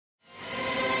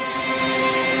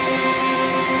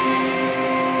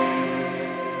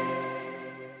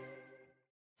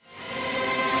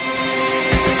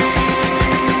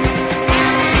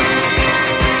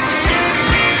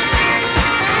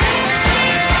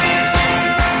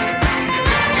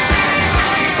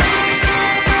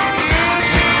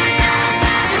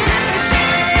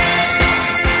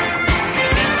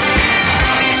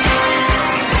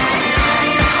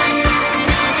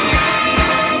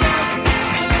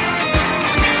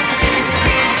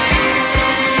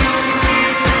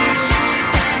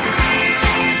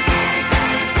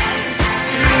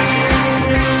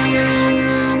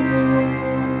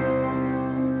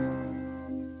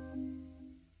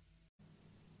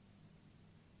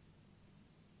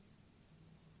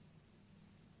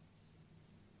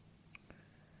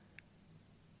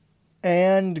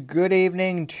And good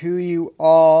evening to you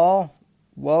all.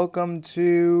 Welcome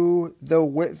to the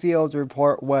Whitfield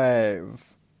Report Wave,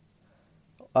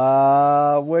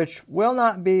 which will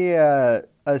not be a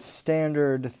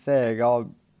standard thing.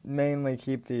 I'll mainly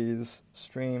keep these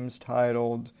streams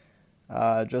titled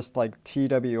just like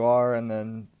TWR and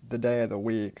then the day of the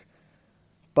week.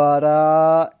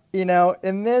 But,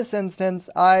 in this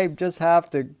instance, I just have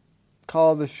to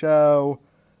call the show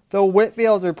the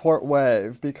Whitfield Report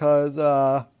Wave because,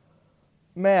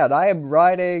 man, I am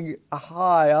riding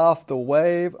high off the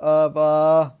wave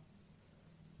of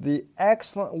the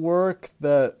excellent work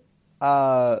that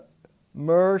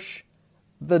Mersh,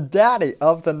 the daddy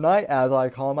of the night, as I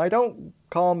call him. I don't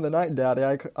call him the night daddy.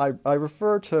 I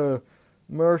refer to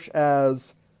Mersh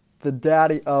as the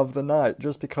daddy of the night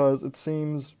just because it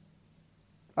seems,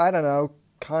 I don't know,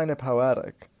 kind of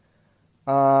poetic.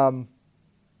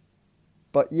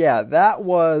 But yeah, that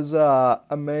was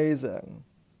amazing.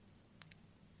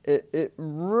 It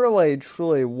really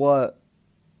truly was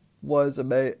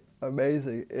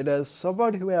amazing. It as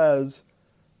someone who has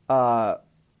uh,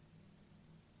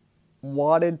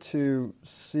 wanted to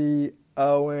see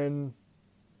Owen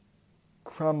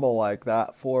crumble like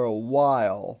that for a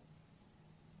while.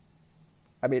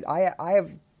 I mean, I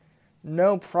have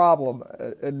no problem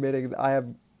admitting that I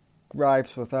have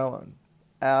gripes with Owen,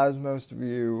 as most of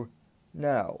you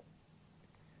know.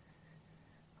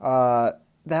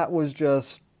 That was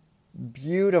just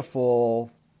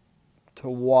beautiful to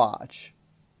watch.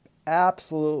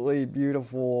 Absolutely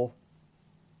beautiful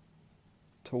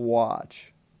to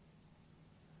watch.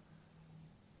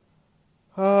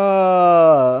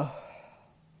 Uh,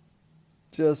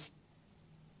 just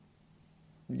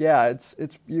yeah,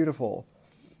 it's beautiful.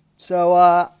 So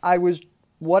I was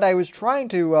trying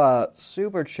to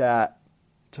super chat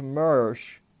to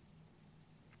Mersh,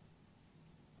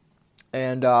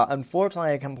 and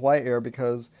unfortunately I can't play here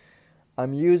because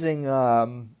I'm using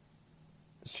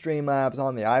Streamlabs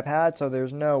on the iPad, so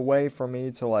there's no way for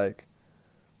me to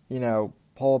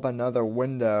pull up another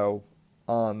window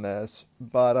on this.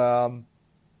 But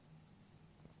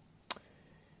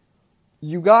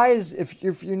you guys, if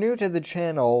you're new to the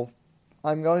channel,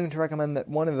 I'm going to recommend that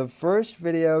one of the first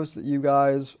videos that you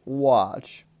guys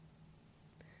watch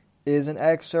is an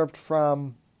excerpt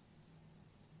from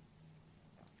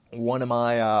one of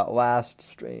my last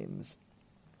streams.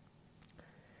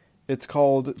 It's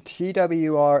called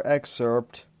TWR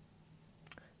Excerpt.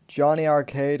 Johnny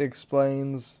Arcade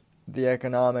explains the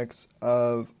economics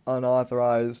of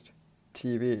unauthorized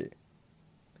TV.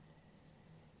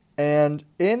 And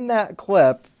in that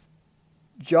clip,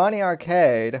 Johnny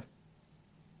Arcade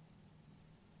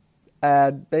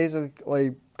had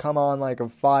basically come on like a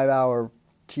 5-hour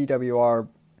TWR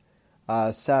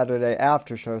Saturday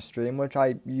after show stream, which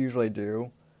I usually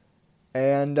do.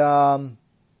 And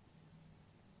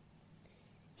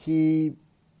he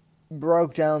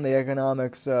broke down the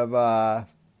economics of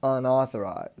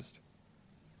unauthorized.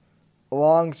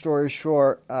 Long story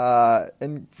short,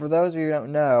 and for those of you who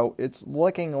don't know, it's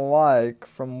looking like,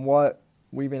 from what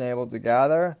we've been able to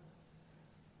gather,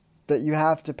 that you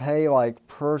have to pay like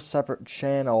per separate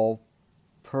channel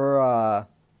per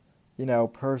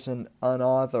person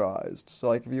unauthorized. So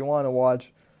like if you want to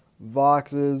watch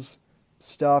Vox's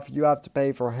stuff, you have to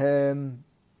pay for him.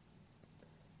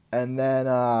 And then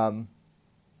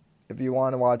if you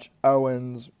want to watch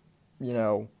Owen's,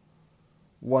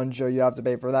 one show, you have to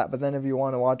pay for that. But then if you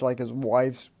want to watch like his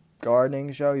wife's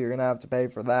gardening show, you're gonna have to pay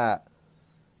for that.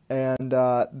 And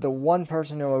the one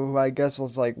person who I guess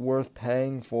was like worth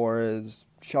paying for is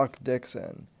Chuck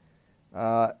Dixon.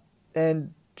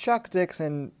 And Chuck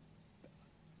Dixon,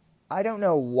 I don't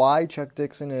know why Chuck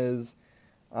Dixon is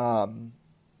allying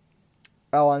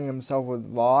himself with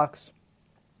Vox.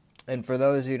 And for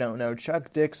those who don't know,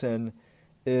 Chuck Dixon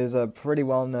is a pretty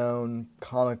well-known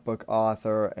comic book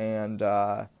author, and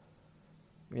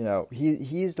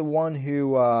he's the one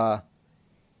who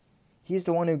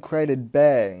created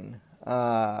Bane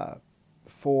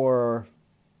for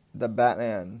the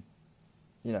Batman,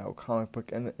 comic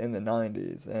book in the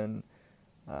 90s, and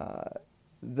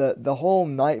the whole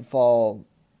Nightfall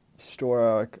story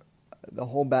arc, the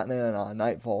whole Batman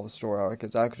Nightfall story arc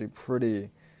is actually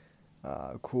pretty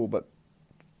cool. But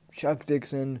Chuck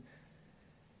Dixon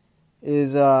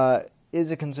is a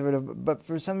conservative, but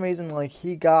for some reason, like,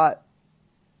 he got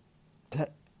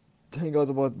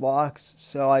tangled with Vox,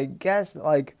 so I guess,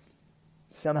 like,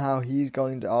 somehow he's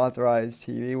going to authorize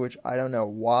TV, which I don't know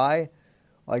why.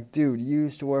 Like, dude, you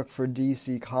used to work for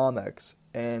DC Comics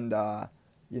and,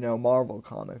 Marvel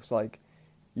Comics. Like,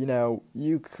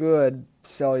 you could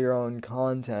sell your own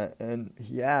content, and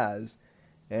he has.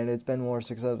 and it's been more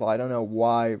successful. I don't know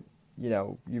why,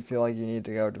 you feel like you need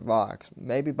to go to Vox.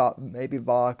 Maybe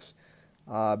Vox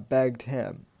begged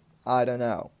him. I don't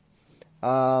know.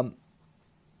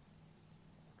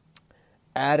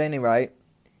 At any rate,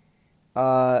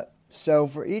 so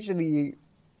for each of the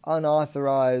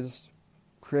unauthorized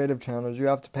creative channels, you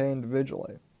have to pay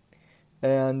individually.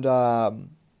 And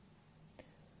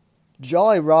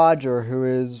Jolly Roger, who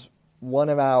is one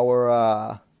of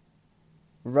our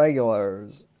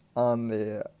regulars in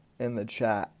the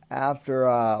chat, after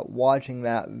watching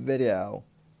that video,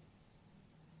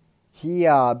 he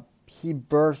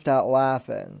burst out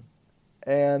laughing,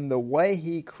 and the way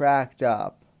he cracked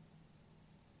up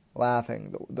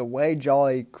laughing, the way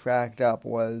Jolly cracked up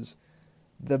was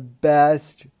the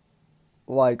best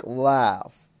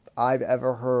laugh I've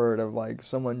ever heard of,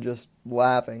 someone just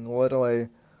laughing literally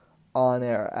on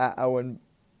air at Owen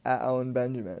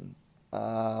Benjamin.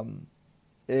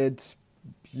 It's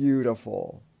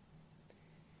beautiful.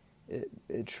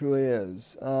 It truly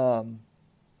is. I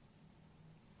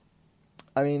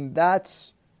mean,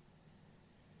 that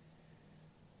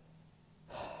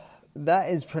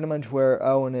is pretty much where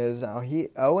Owen is now.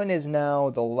 Owen is now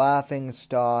the laughing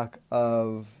stock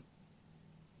of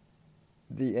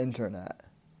the internet.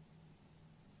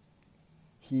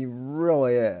 He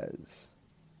really is.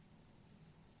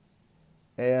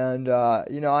 And,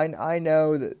 I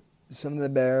know that some of the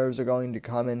bears are going to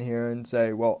come in here and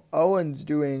say, well, Owen's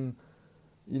doing,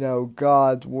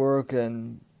 God's work,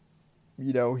 and,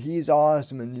 he's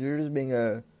awesome, and you're just being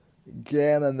a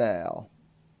gamma male.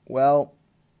 Well,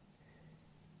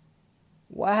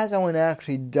 what has Owen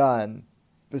actually done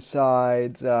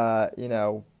besides,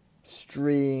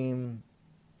 stream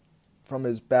from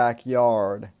his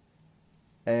backyard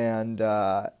and,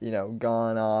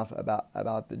 gone off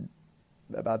about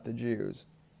the Jews?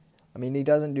 I mean, he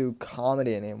doesn't do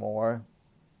comedy anymore,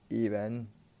 even.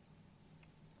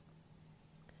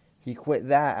 He quit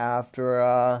that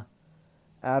after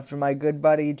my good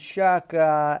buddy Chuck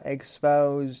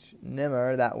exposed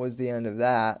Nimmer. That was the end of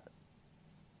that.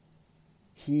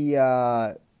 He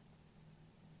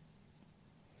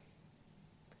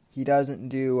doesn't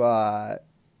do,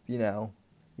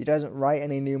 he doesn't write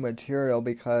any new material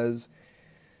because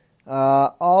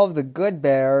all of the good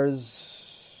bears,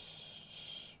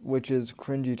 which is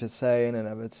cringy to say in and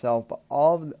of itself, but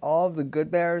all of the good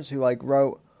bears who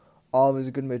wrote all of his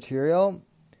good material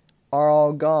are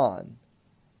all gone.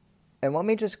 And let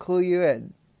me just clue you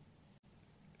in.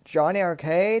 Johnny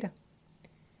Arcade,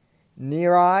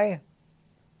 Neri,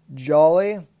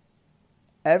 Jolly,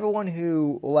 everyone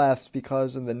who left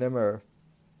because of the Nimmer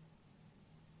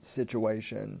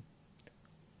situation,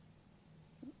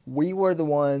 we were the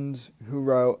ones who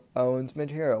wrote Owen's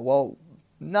material. Well,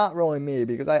 not really me,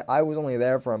 because I was only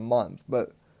there for a month,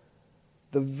 but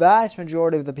the vast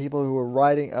majority of the people who were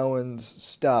writing Owen's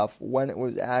stuff when it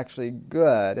was actually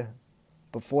good,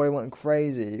 before he went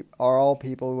crazy, are all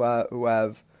people who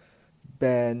have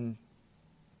been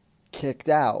kicked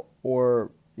out or,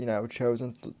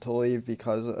 chosen to leave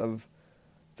because of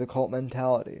the cult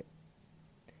mentality.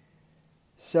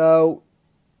 So,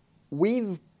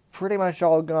 we've pretty much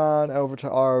all gone over to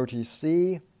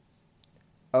ROTC,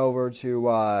 over to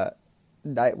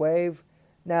Nightwave.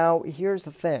 Now, here's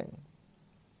the thing.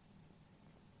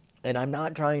 And I'm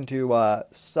not trying to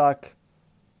suck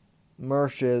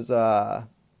Mersh's,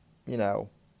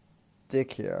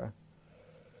 dick here,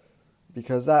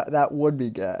 because that would be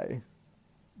gay.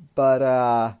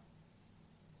 But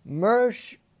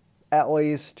Mersh, at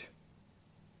least,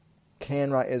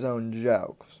 can write his own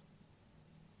jokes.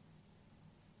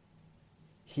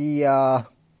 He,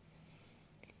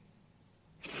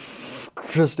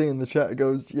 Christy in the chat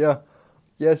goes, yeah,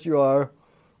 yes you are.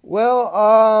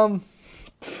 Well,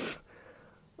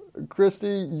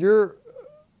 Christy, yeah,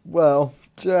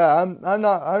 I'm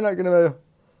not gonna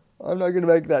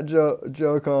make that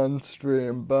joke on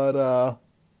stream, but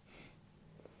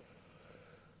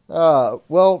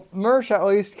well, Mersh at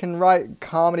least can write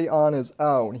comedy on his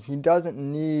own. He doesn't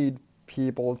need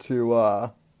people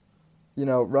to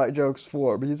write jokes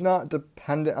for, but he's not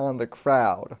dependent on the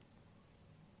crowd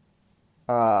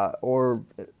or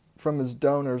from his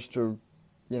donors to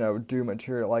do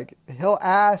material. He'll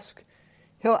ask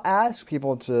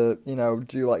people to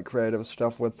do creative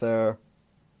stuff with their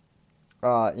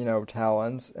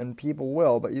talents, and people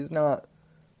will, but he's not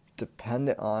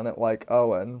dependent on it like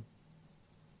Owen.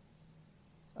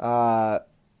 Now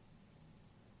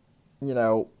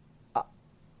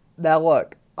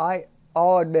look,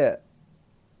 I'll admit,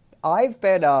 I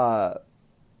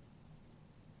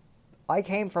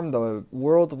came from the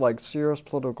world of serious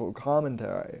political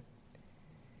commentary,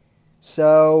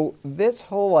 So this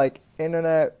whole like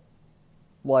internet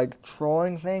like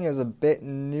trolling thing is a bit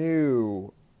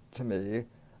new to me.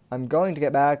 I'm going to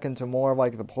get back into more of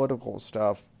like the political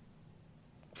stuff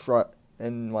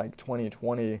in like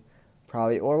 2020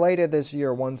 probably, or later this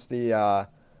year once the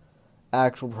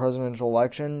actual presidential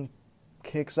election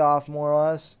kicks off more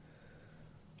or less.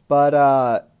 But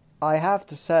I have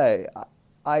to say,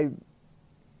 I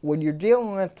when you're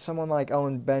dealing with someone like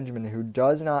Owen Benjamin who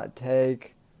does not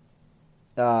take,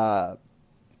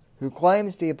 who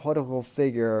claims to be a political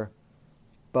figure,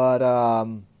 but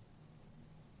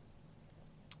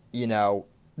you know,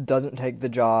 doesn't take the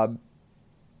job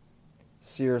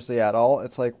seriously at all.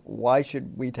 It's like, why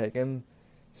should we take him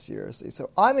seriously? So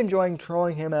I'm enjoying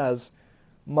trolling him as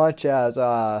much as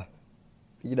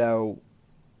you know,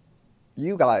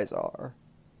 you guys are.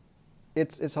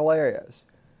 It's hilarious.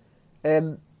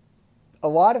 And a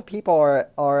lot of people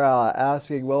are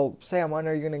asking, well, Sam, when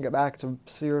are you going to get back to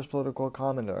serious political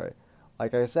commentary?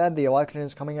 Like I said, the election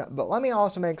is coming up, but let me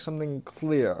also make something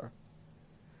clear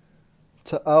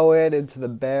to Owen and to the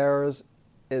Bears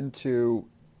and to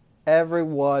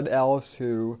everyone else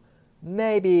who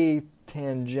may be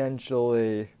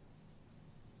tangentially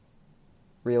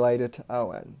related to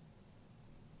Owen.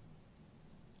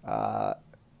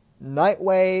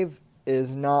 Nightwave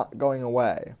is not going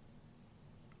away.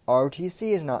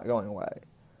 RTC is not going away.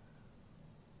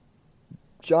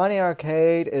 Johnny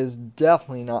Arcade is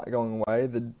definitely not going away.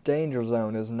 The Danger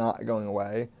Zone is not going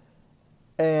away.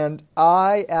 And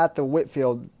at the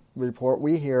Whitfield Report,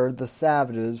 we hear the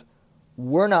Savages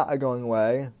were not going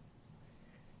away.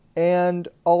 And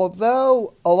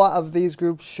although a lot of these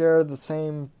groups share the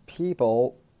same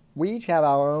people, we each have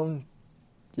our own,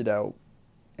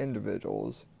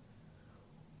 individuals.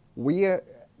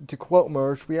 To quote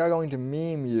Merch, we are going to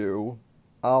meme you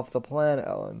off the planet,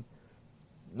 Ellen.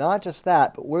 Not just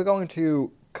that, but we're going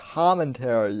to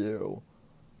commentary you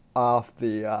off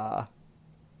the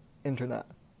internet.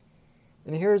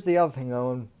 And here's the other thing,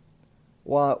 Owen,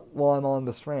 while I'm on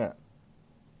this rant.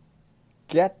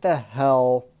 Get the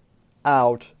hell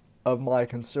out of my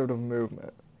conservative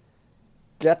movement.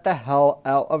 Get the hell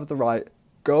out of the right.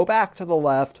 Go back to the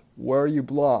left where you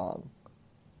belong.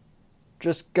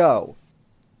 Just go.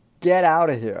 Get out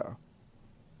of here.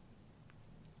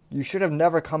 You should have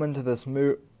never come into this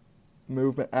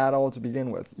movement at all to begin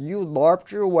with. You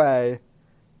LARPed your way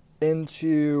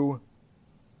into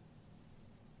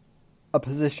a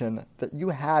position that you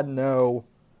had no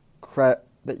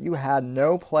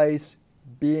place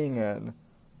being in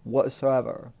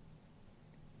whatsoever.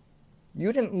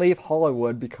 You didn't leave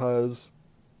Hollywood because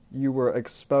you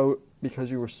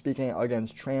were speaking out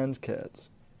against trans kids.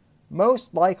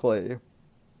 Most likely,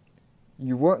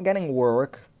 you weren't getting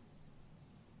work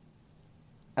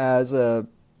as a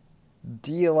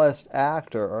D-list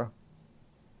actor.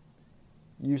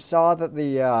 You saw that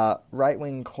the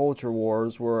right-wing culture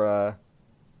wars were a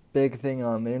big thing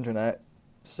on the internet,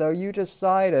 so you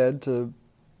decided to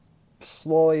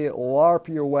slowly LARP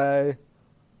your way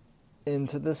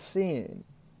into the scene.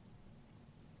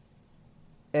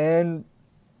 And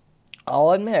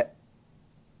I'll admit,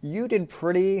 you did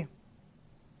pretty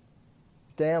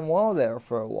damn well there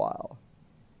for a while.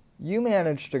 You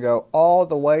managed to go all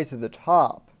the way to the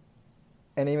top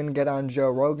and even get on Joe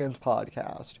Rogan's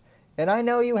podcast. And I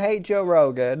know you hate Joe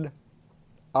Rogan.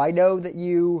 I know that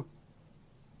you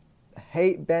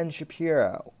hate Ben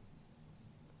Shapiro.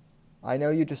 I know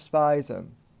you despise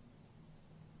him.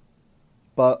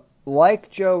 But like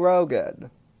Joe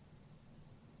Rogan,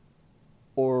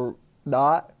 or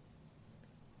not,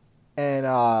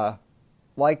 and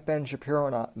like Ben Shapiro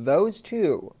or not, those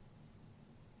two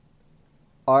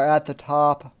are at the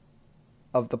top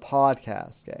of the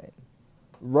podcast game.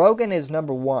 Rogan is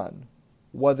number one,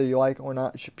 whether you like or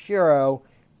not. Shapiro,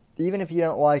 even if you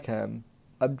don't like him,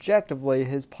 objectively,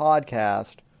 his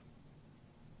podcast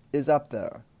is up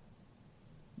there.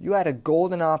 You had a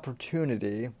golden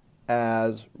opportunity,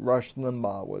 as Rush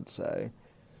Limbaugh would say.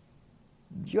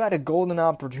 You had a golden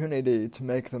opportunity to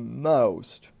make the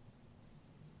most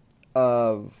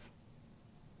of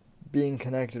being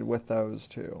connected with those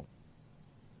two.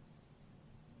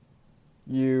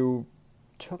 You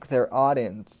took their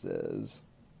audiences,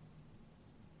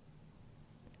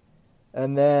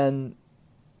 and then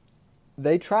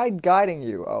they tried guiding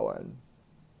you, Owen,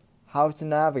 how to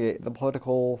navigate the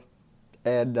political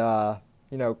and,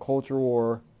 culture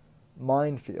war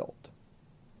minefield.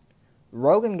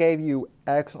 Rogan gave you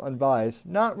excellent advice,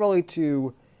 not really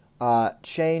to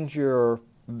change your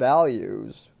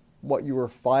values, what you were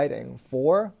fighting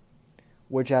for,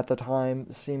 which at the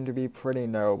time seemed to be pretty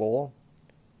noble,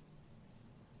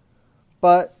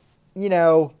 but you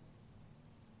know,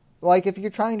 like if you're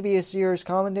trying to be a serious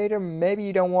commentator, maybe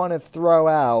you don't want to throw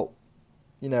out,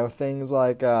 things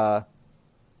like,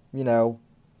 you know,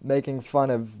 making fun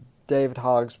of David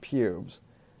Hogg's pubes.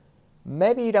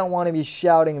 Maybe you don't want to be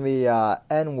shouting the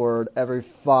N-word every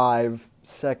 5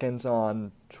 seconds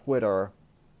on Twitter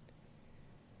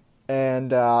and,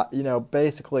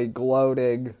 basically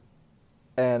gloating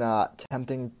and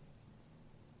tempting,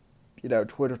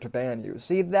 Twitter to ban you.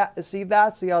 That's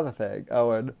the other thing,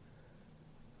 Owen.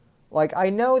 Like, I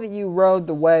know that you rode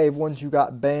the wave once you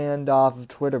got banned off of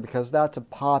Twitter because that's a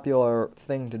popular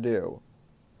thing to do.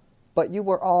 But you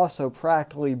were also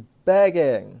practically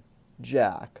begging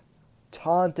Jack,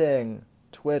 taunting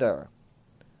Twitter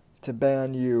to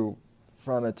ban you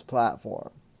from its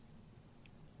platform.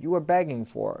 You were begging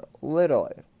for it,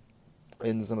 literally,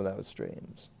 in some of those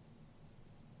streams.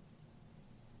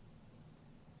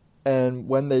 And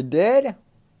when they did,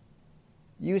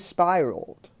 you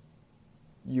spiraled.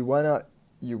 You went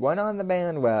on the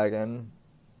bandwagon.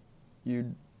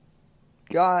 You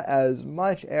got as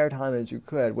much airtime as you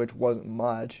could, which wasn't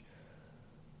much.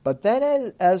 But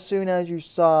then as soon as you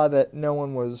saw that no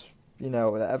one was,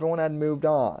 that everyone had moved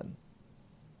on,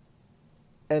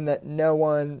 and that no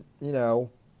one,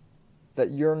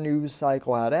 that your news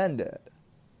cycle had ended,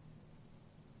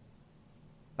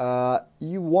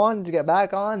 you wanted to get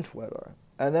back on Twitter.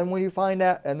 And then when you found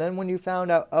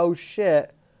out, oh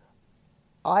shit,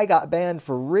 I got banned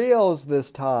for reals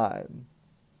this time,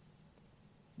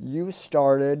 you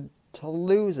started to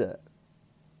lose it.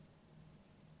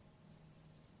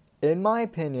 In my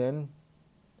opinion,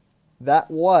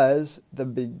 that was the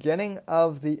beginning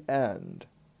of the end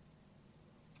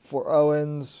for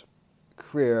Owen's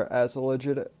career as a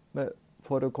legitimate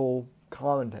political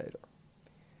commentator.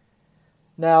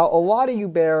 Now, a lot of you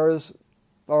bears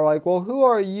are like, well, who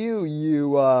are you,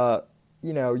 you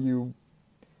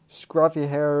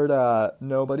scruffy-haired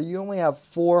nobody? You only have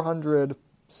 400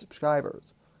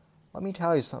 subscribers. Let me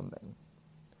tell you something.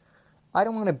 I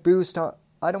don't want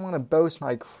to boast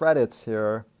my credits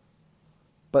here,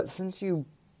 but since you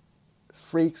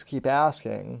freaks keep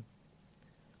asking,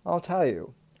 I'll tell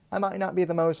you, I might not be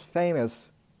the most famous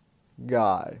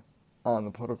guy on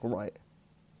the political right.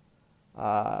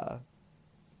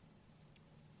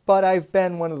 But I've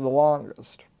been one of the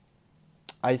longest.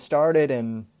 I started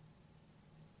in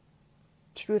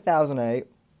 2008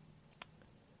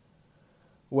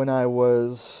 when I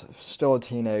was still a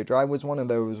teenager. I was one of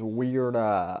those weird,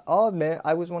 I'll admit,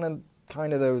 I was one of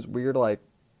kind of those weird, like,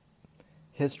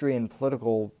 history and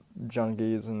political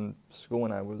junkies in school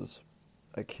when I was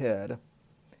a kid.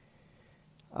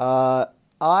 I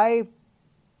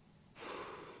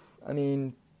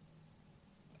mean,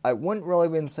 I wouldn't really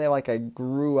even say, like, I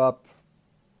grew up,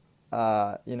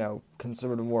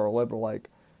 conservative or liberal. Like,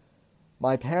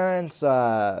 my parents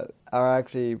are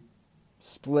actually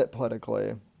split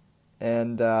politically,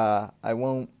 and I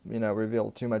won't, reveal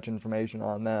too much information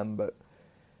on them, but,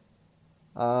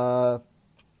 long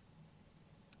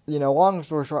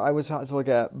story short, I was taught to look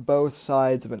at both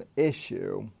sides of an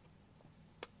issue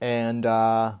and,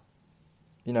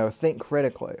 think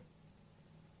critically.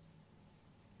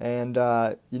 And,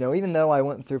 even though I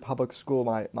went through public school,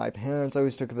 my parents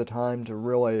always took the time to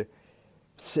really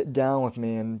sit down with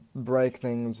me and break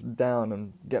things down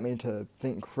and get me to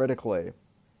think critically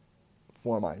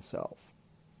for myself.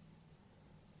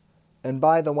 And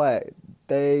by the way,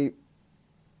 they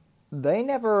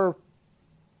never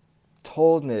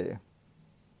told me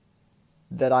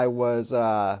that I was,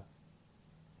 a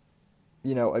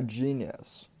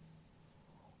genius,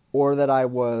 or that I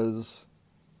was,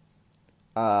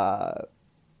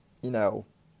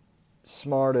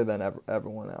 smarter than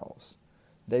everyone else.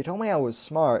 They told me I was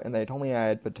smart, and they told me I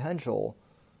had potential,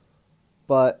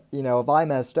 but, if I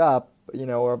messed up,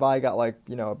 or if I got, like,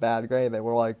 a bad grade, they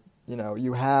were like,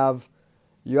 you have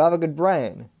a good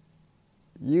brain.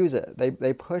 Use it.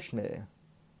 They pushed me.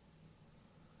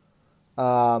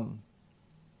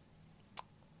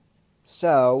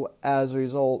 So, as a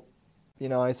result,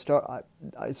 I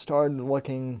started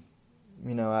looking,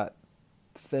 at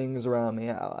things around me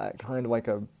at kind of like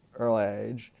a early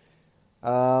age.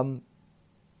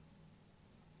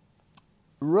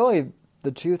 Really,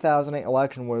 the 2008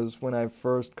 election was when I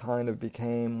first kind of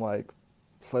became, like,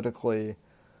 politically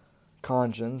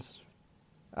conscious.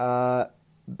 Or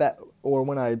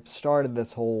when I started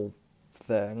this whole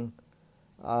thing.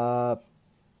 Barack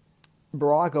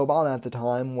Obama at the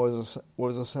time was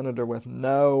a senator with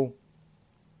no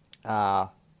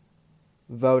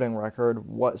voting record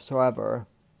whatsoever.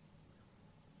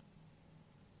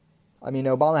 I mean,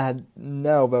 Obama had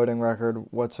no voting record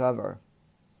whatsoever.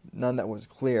 none that was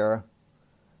clear.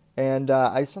 And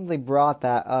I simply brought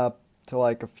that up to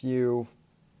like a few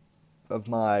of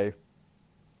my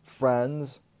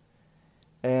friends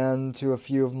and to a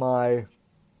few of my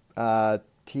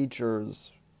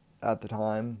teachers at the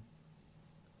time,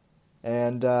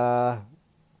 and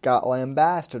got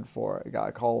lambasted for it.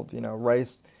 Got called,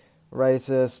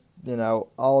 racist,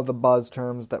 all the buzz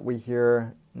terms that we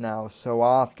hear now so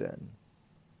often.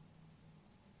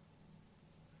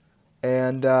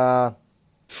 And,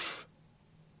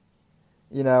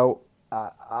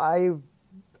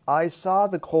 I saw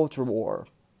the culture war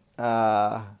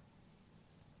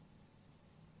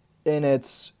in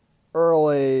its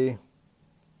early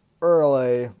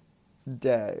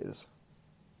days.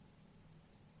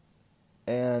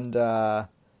 And,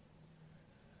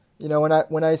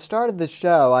 when I started the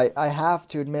show, I have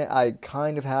to admit I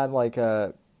kind of had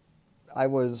I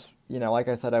was, like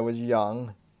I said, I was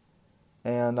young,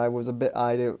 and I was a bit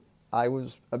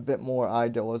more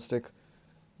idealistic,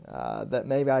 that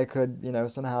maybe I could,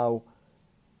 somehow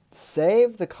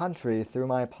save the country through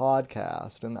my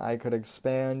podcast, and I could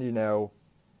expand,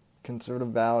 conservative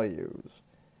values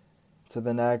to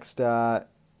the next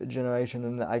generation,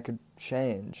 and that I could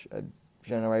change a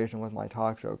generation with my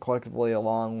talk show collectively,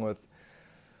 along with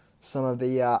some of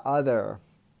the other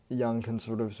young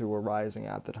conservatives who were rising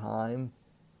at the time.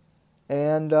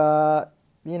 And I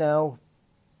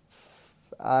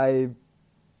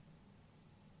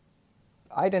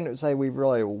didn't say we've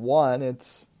really won.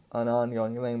 It's an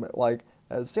ongoing thing, but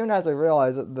as soon as I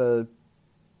realized that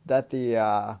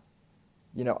the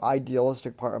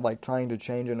idealistic part of trying to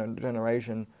change in a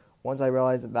generation, once I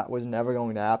realized that was never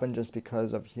going to happen just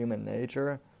because of human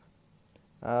nature,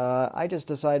 I just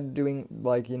decided doing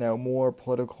more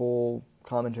political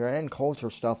commentary and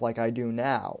culture stuff like I do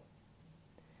now.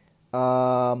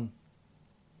 And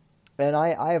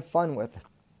I have fun with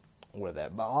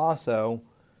it, but also,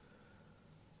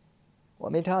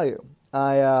 let me tell you,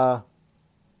 I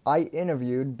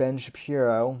interviewed Ben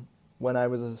Shapiro when I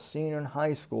was a senior in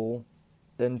high school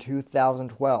in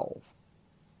 2012.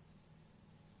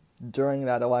 During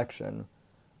that election,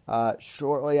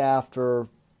 shortly after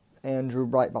Andrew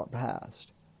Breitbart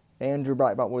passed. Andrew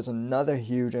Breitbart was another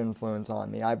huge influence on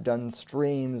me. I've done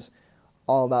streams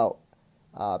all about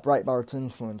Breitbart's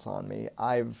influence on me.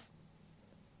 I've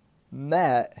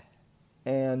met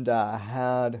and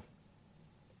have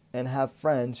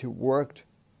friends who worked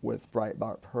with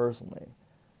Breitbart personally.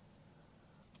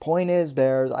 Point is,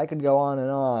 I could go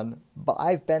on, but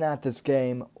I've been at this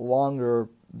game longer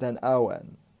than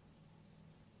Owen.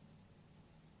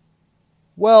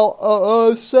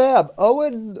 Well, Sam,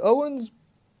 Owen's,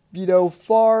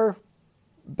 far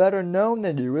better known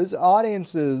than you. His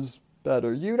audience is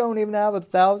better. You don't even have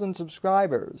 1,000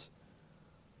 subscribers.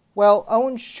 Well,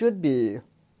 Owen should be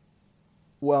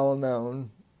well known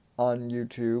on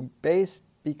YouTube,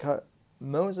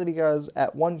 mostly because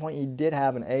at one point he did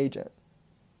have an agent.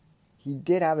 He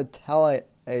did have a tele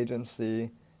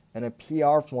agency and a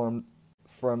PR firm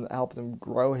that helped him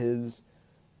grow his,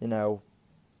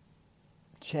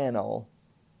 channel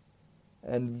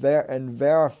and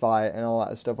verify it and all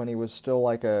that stuff when he was still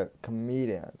a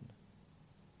comedian.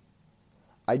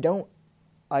 I don't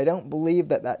believe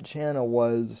that channel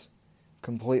was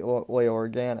completely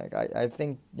organic. I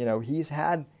think he's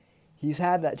had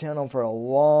that channel for a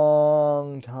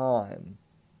long time.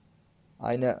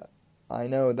 I know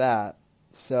that.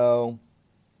 So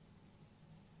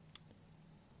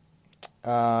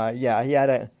yeah,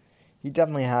 he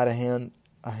definitely had a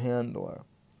handler.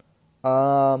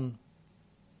 But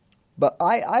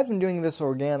I've been doing this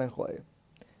organically,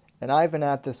 and I've been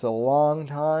at this a long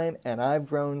time, and I've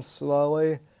grown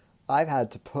slowly. I've had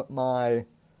to put my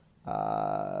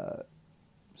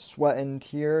sweat and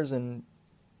tears and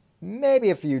maybe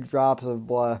a few drops of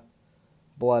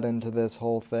blood into this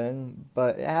whole thing,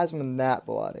 but it hasn't been that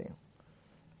bloody.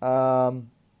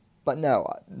 But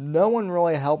no one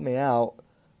really helped me out.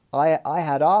 I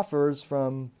had offers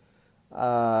from,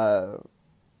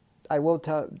 I will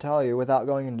tell you, without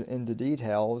going into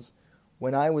details,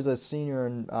 when I was a senior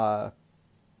in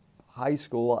high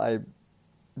school, I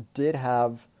did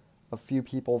have a few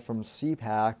people from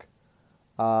CPAC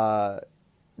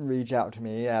reach out to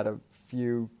me at a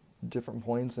few different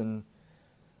points, and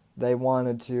they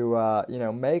wanted to,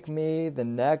 make me the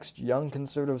next young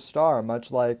conservative star,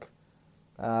 much like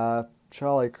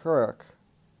Charlie Kirk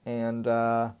and,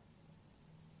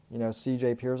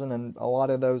 C.J. Pearson and a lot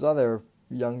of those other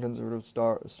young conservative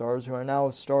stars who are now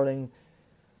starting,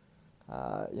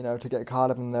 to get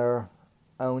caught up in their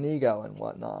own ego and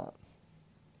whatnot.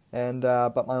 And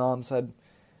but my mom said,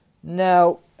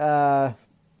 no,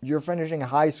 you're finishing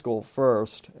high school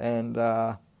first, and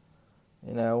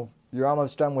you're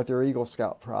almost done with your Eagle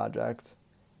Scout project.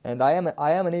 And I am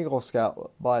an Eagle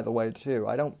Scout, by the way, too.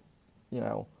 I don't,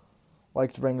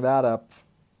 like to bring that up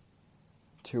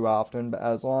too often, but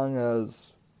as long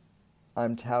as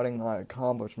I'm touting my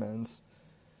accomplishments,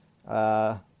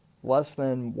 less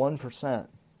than 1%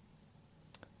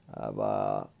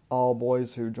 of all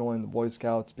boys who join the Boy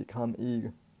Scouts become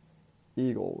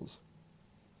Eagles.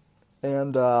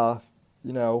 And, I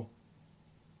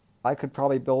could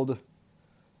probably build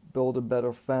a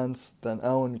better fence than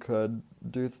Owen could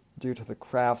due to the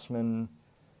Craftsman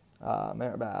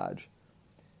merit badge.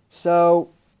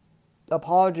 So,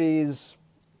 apologies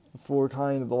for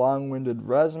kind of the long-winded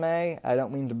resume. I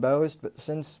don't mean to boast, but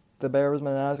since the bear has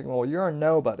been asking, well, you're a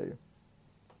nobody.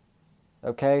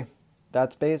 Okay?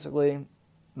 That's basically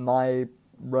my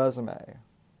resume.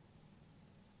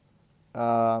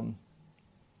 So,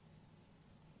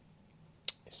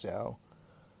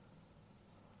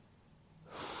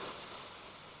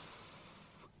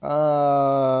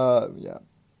 yeah.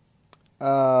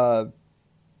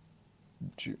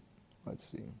 Let's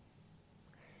see.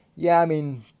 Yeah, I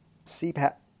mean,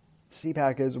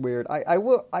 CPAC is weird. I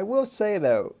will say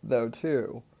though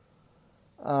too.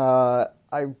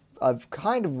 I've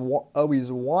kind of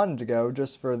always wanted to go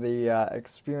just for the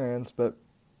experience, but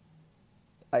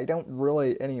I don't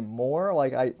really anymore.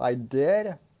 Like I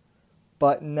did,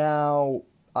 but now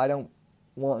I don't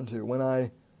want to. When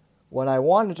I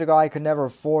wanted to go, I could never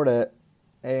afford it,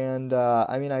 and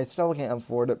I mean I still can't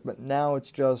afford it, but now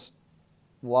it's just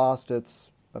lost its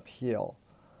appeal.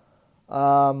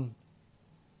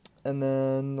 And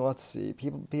then let's see.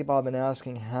 People have been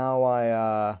asking how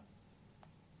I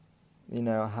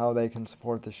how they can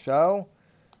support the show.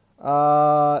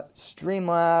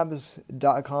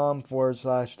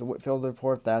 Streamlabs.com/The Whitfield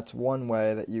Report. That's one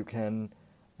way that you can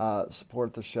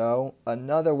support the show.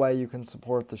 Another way you can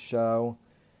support the show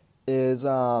is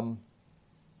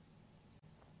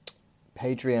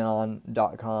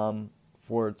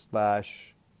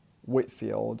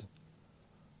patreon.com/Whitfield.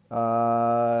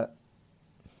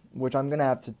 Which I'm gonna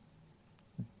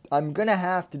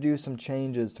have to do some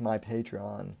changes to my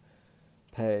Patreon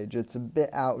page. It's a bit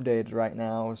outdated right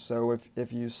now, so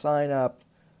if you sign up,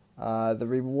 the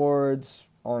rewards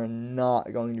are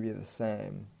not going to be the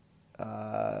same.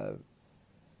 I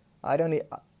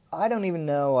don't even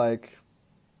know like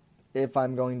if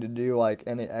I'm going to do like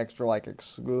any extra like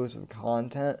exclusive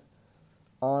content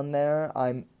on there.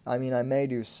 I mean I may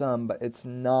do some, but it's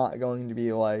not going to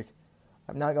be like,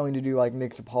 I'm not going to do like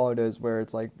Nick DiPaolo does, where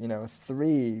it's like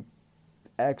 3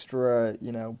 extra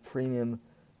premium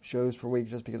shows per week,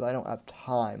 just because I don't have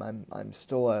time. I'm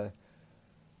still a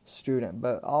student,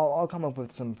 but I'll come up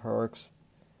with some perks.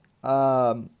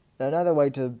 Another way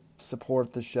to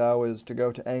support the show is to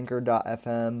go to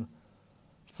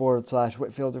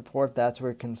anchor.fm/Whitfield Report. That's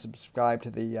where you can subscribe to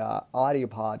the audio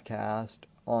podcast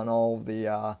on all of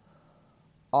the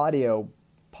audio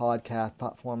podcast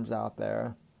platforms out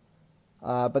there.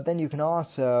 But then you can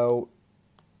also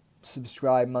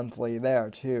subscribe monthly there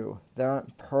too. There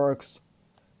aren't perks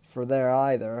for there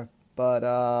either, but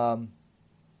I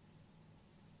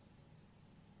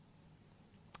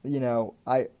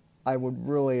would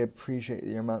really appreciate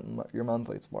your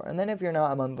monthly support. And then if you're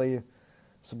not a monthly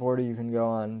supporter, you can go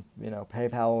on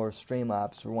PayPal or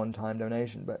Streamlabs for one-time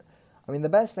donation. But I mean, the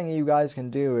best thing you guys can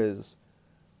do is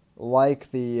like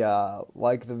the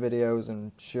videos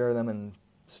and share them and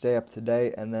stay up to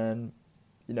date. And then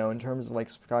in terms of like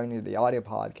subscribing to the audio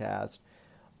podcast,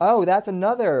 that's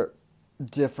another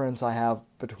difference I have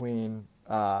between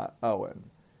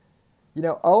Owen.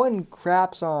 Owen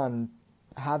craps on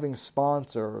having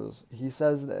sponsors. He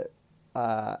says that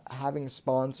having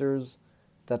sponsors,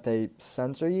 that they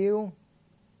censor you.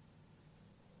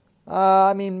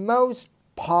 I mean, most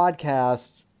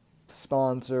podcast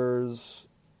sponsors,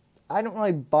 I don't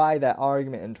really buy that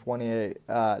argument in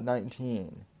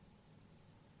 2019.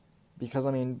 Because,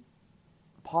 I mean,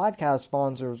 podcast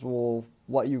sponsors will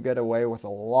let you get away with a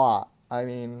lot. I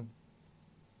mean,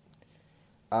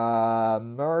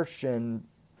 Merch and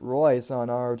Royce on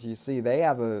ROTC, they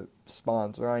have a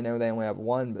sponsor. I know they only have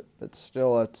one, but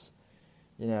still it's,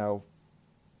 they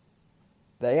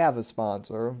have a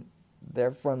sponsor.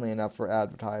 They're friendly enough for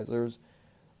advertisers.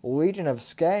 Legion of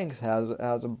Skanks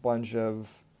has a bunch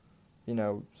of,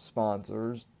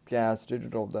 sponsors. Gas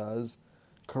Digital does.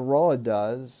 Corolla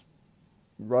does.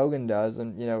 Rogan does.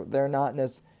 And, they're not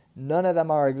none of them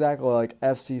are exactly like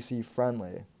FCC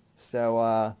friendly.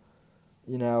 So,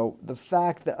 the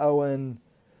fact that Owen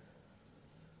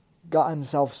got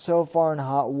himself so far in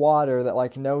hot water that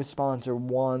like no sponsor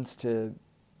wants to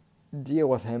deal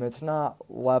with him. It's not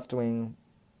left-wing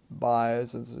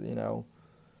bias. It's,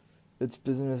 it's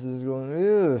businesses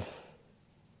going, ugh,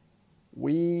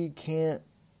 we can't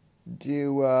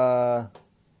do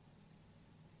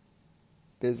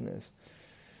business.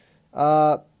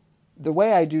 The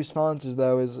way I do sponsors,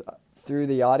 though, is through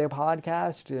the audio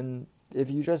podcast, and if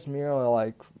you just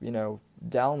merely,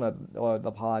 download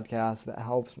the podcast, that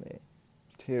helps me,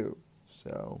 too.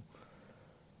 So,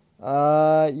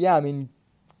 yeah, I mean,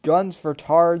 Guns for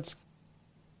Tards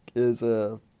is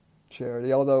a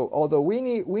charity, although we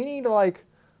need,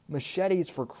 machetes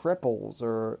for cripples,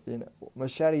 or,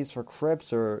 machetes for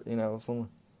crips, or,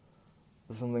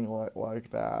 something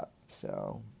like that,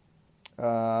 so,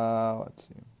 let's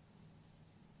see.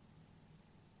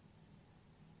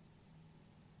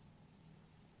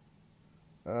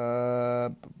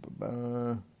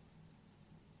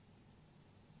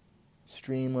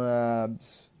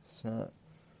 Streamlabs. So,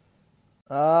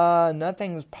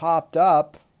 nothing's popped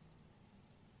up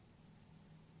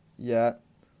yet,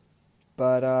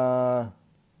 but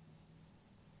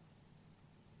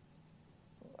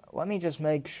let me just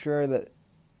make sure that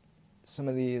some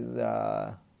of these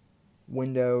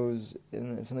windows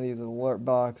in some of these alert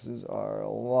boxes are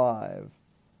live,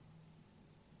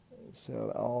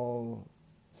 so I'll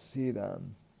see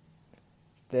them.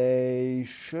 They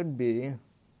should be.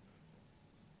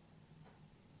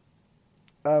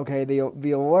 Okay,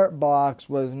 the alert box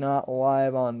was not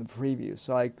live on the preview,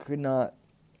 so I could not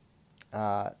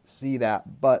see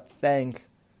that. But thank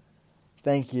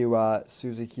you,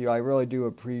 Susie Q. I really do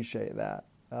appreciate that.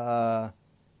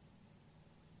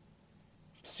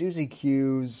 Susie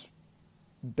Q's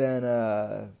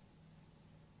been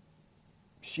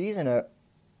she's an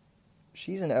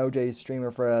OJ streamer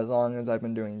for as long as I've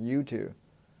been doing YouTube.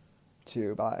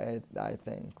 I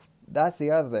think that's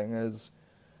the other thing is.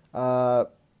 The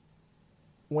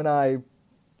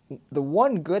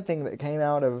one good thing that came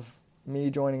out of me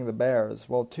joining the Bears,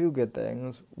 well, two good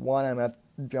things. One, I met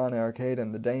Johnny Arcade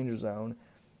in the Danger Zone,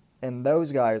 and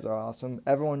those guys are awesome.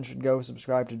 Everyone should go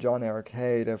subscribe to Johnny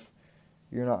Arcade if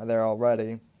you're not there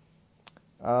already.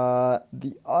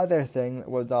 The other thing that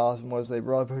was awesome was they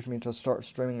really pushed me to start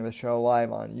streaming the show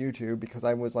live on YouTube because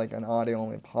I was like an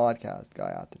audio-only podcast guy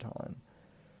at the time.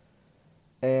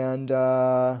 And,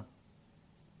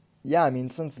 yeah, I mean,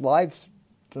 since I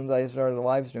started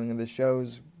live streaming, the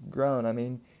show's grown. I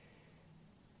mean,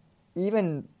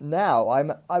 even now,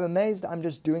 I'm amazed I'm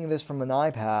just doing this from an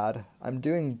iPad. I'm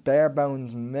doing bare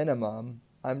bones minimum.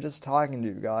 I'm just talking to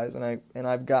you guys, and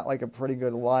I've got like a pretty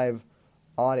good live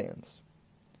audience.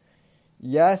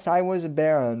 Yes, I was a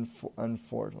bear,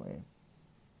 unfortunately.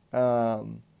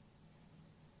 Do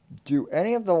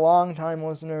any of the long-time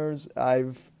listeners,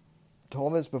 I've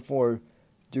told this before,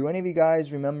 do any of you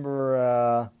guys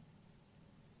remember,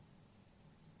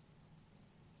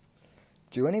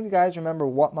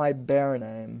 what my bear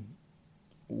name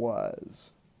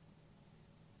was?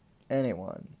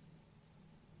 Anyone?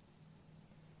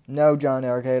 No, John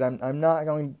Arcade, I'm not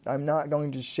going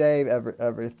to shave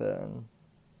everything.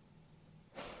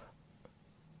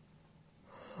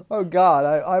 Oh God,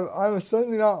 I'm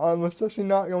especially not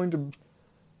going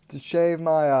to shave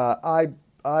my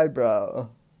eyebrows,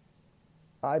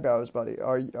 buddy.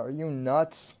 Are you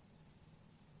nuts?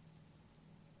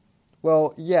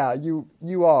 Well, yeah, you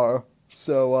are.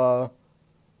 So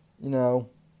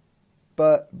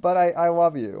but I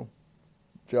love you,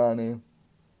 Johnny.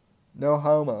 No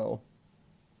homo.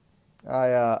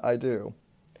 I do.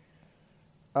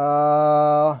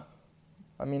 I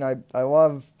mean, I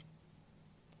love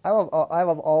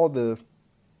all the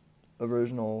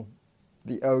original,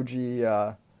 the OG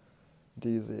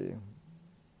DZ.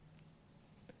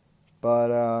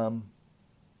 But let's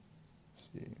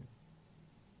see.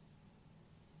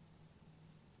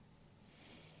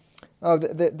 Oh,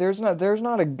 there's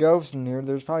not a ghost in here.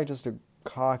 There's probably just a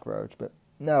cockroach. But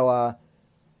no.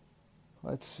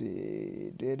 Let's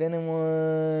see. Did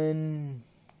anyone?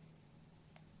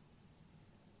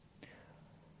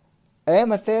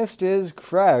 Amethyst is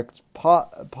correct.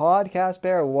 Podcast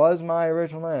Bear was my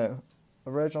original name.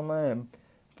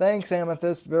 Thanks,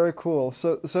 Amethyst. Very cool.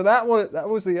 So that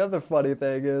was the other funny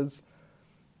thing is,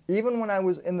 even when I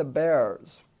was in the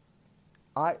Bears,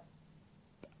 when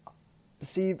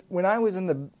I was in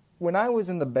the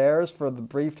Bears for the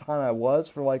brief time I was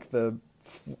for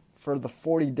the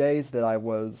 40 days that I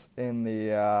was in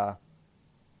the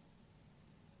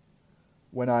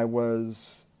when I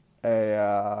was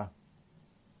a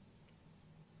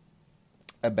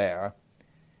bear,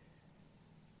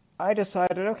 I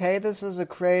decided, okay, this is a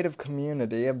creative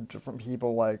community of different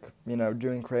people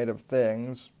doing creative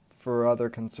things for other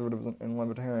conservatives and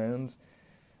libertarians,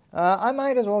 I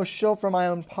might as well shill for my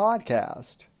own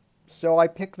podcast. So I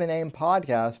picked the name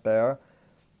Podcast Bear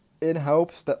in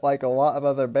hopes that, like, a lot of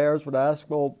other bears would ask,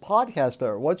 well, Podcast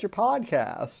Bear, what's your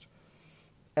podcast?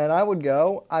 And I would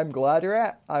go, I'm glad you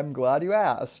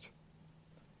asked.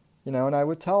 You know, and I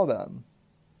would tell them.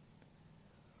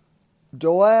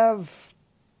 Dolev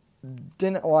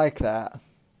didn't like that.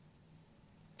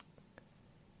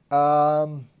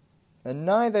 And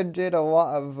neither did a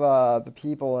lot of the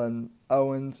people in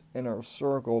Owen's inner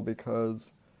circle,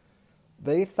 because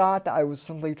they thought that I was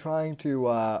simply trying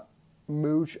to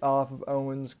mooch off of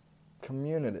Owen's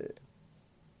community.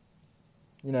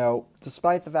 You know,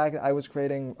 despite the fact that I was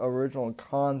creating original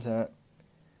content,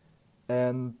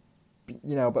 and,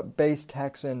 you know, but Base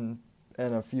Texan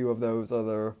and a few of those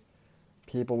other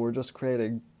people were just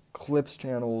creating clips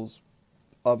channels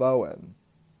of Owen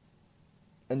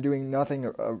and doing nothing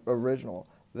original.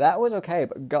 That was okay,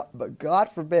 but God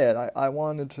forbid I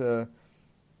wanted to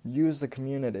use the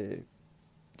community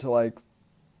to, like,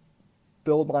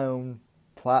 build my own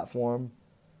platform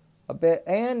a bit.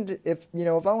 And if, you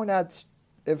know, if Owen had,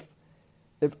 if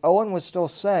Owen was still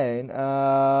sane,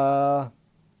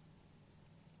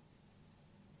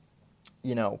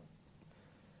 you know,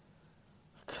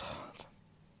 God,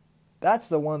 that's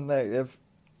the one thing.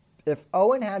 If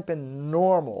Owen had been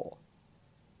normal,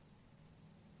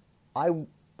 I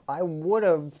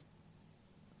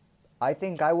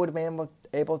think I would have been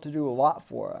able to do a lot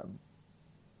for him.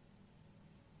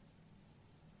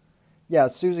 Yeah,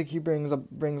 Susie Q brings up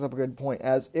a good point,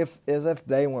 as if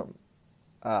they weren't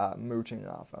mooching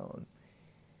off Owen.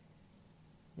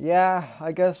 Yeah,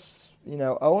 I guess, you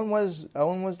know, Owen was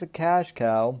the cash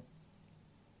cow,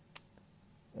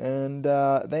 and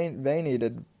they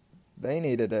needed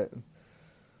it.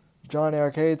 Johnny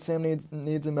Arcade Sam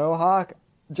needs a mohawk.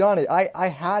 Johnny, I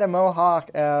had a mohawk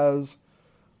as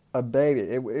a baby.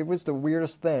 It was the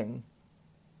weirdest thing.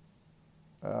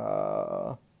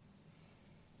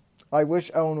 I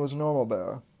wish Owen was a normal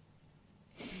bear.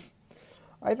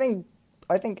 I think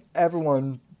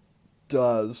everyone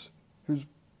does who's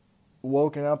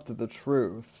woken up to the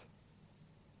truth.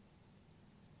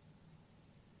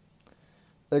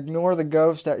 Ignore the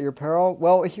ghost at your peril.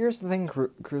 Well, here's the thing,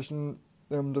 Christian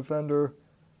Defender.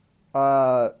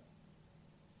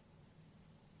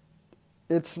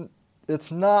 It's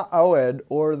not Owen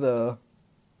or the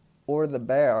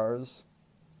bears.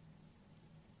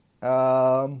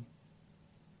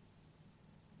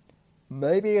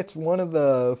 Maybe it's one of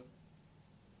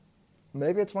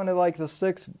like the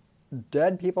 6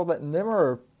 dead people that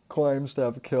Nimmer claims to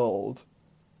have killed,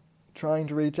 trying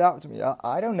to reach out to me.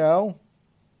 I don't know.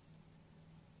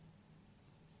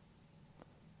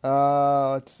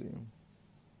 Let's see.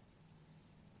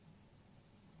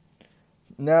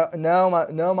 No,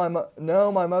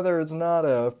 my mother is not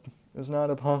a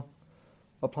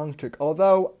punk chick.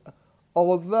 Although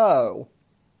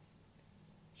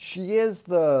she's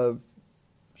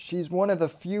one of the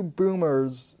few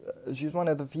boomers. She's one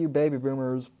of the few baby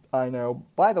boomers I know.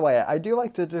 By the way, I do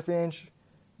like to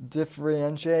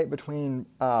differentiate between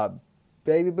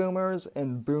baby boomers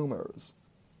and boomers.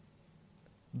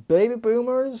 Baby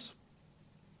boomers,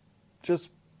 just,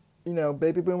 you know,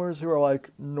 baby boomers who are like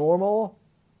normal,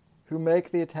 who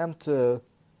make the attempt to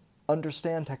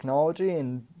understand technology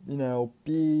and, you know,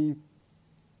 be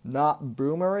not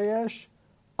boomery-ish.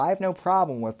 I have no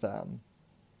problem with them.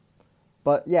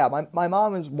 But yeah, my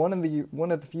mom is one of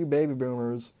the few baby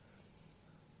boomers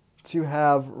to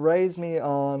have raised me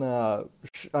on.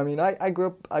 I mean, I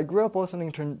grew up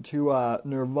listening to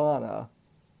Nirvana,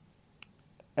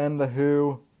 and The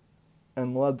Who,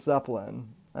 and Led Zeppelin.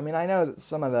 I mean, I know that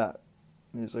some of that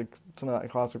music, some of that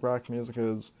classic rock music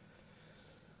is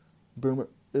you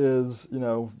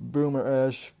know,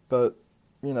 boomer-ish, but,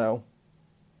 you know,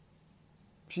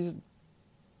 she's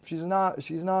not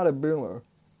a boomer.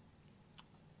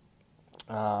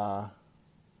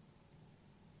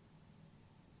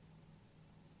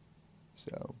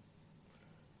 So,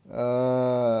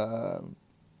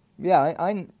 yeah,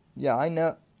 I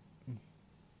know.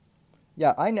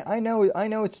 Yeah, I know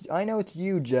it's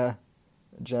you,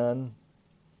 Jen.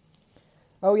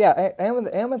 Oh yeah,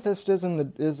 Amethyst is in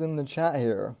the chat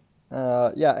here.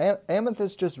 Yeah,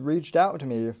 Amethyst just reached out to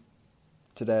me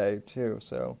today too.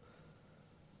 So,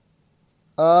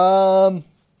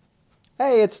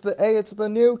 hey, it's the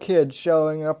new kid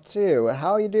showing up too.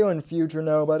 How you doing, future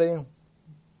nobody?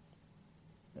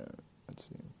 Let's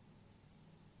see.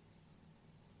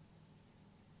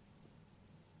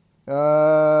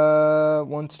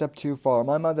 One step too far.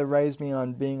 My mother raised me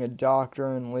on being a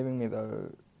doctor and leaving me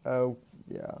the. Oh,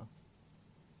 yeah.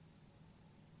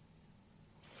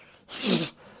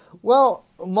 Well,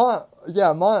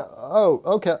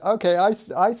 okay,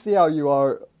 I see how you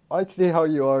are. I see how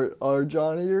you are,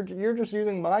 Johnny. You're just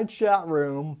using my chat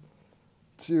room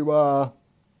to,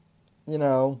 you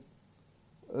know,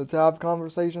 to have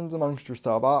conversations amongst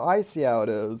yourself. I see how it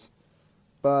is.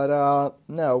 But,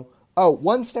 no. Oh,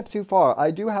 one step too far.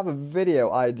 I do have a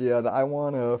video idea that I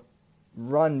want to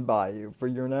run by you for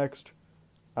your next,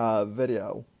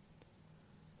 video.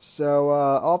 So,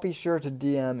 I'll be sure to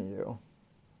DM you.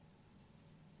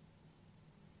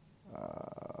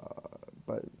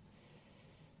 But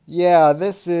yeah,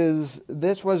 this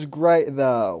was great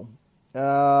though.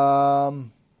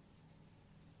 Um,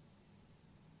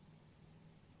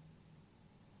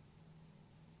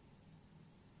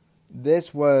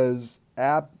 this was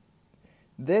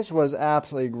this was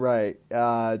absolutely great.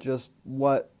 Just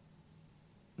what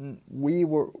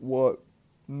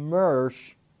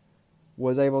Mersh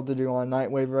was able to do on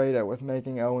Nightwave Radio with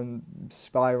making Owen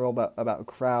spiral about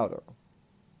Crowder.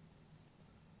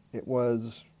 It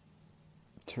was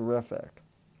terrific.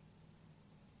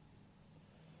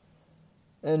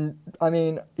 And, I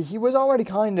mean, he was already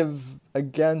kind of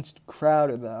against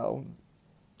Crowder, though.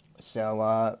 So,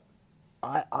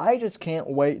 I just can't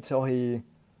wait till he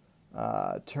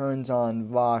turns on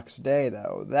Vox Day,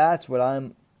 though. That's what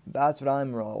I'm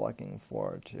really looking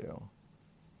forward to.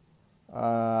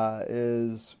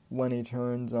 Is when he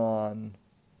turns on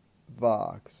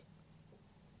Vox.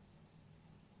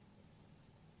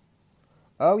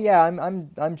 Oh yeah,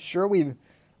 I'm sure we've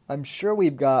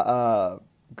got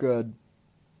good.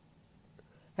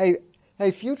 Hey,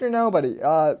 hey, future nobody.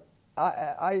 I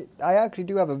actually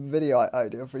do have a video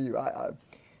idea for you.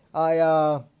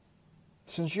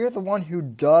 Since you're the one who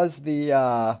does the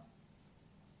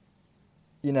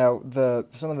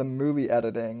some of the movie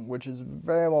editing, which is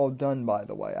very well done, by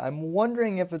the way. I'm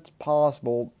wondering if it's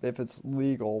possible, if it's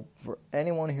legal for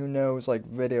anyone who knows like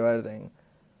video editing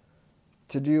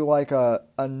to do like a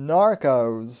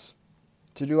Narcos,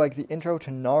 to do like the intro to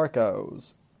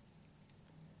Narcos,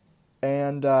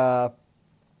 and have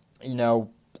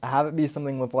it be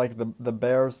something with like the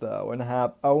Bears though, and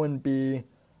have Owen be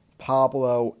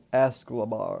Pablo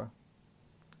Escobar.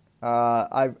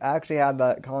 I've actually had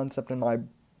that concept in my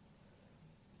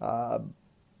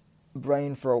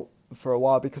brain for a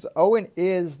while because Owen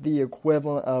is the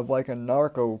equivalent of like a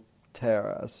narco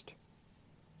terrorist.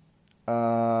 He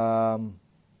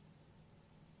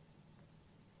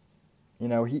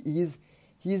is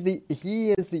the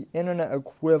internet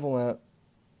equivalent.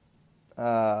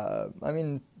 I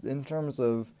mean, in terms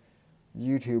of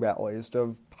YouTube at least,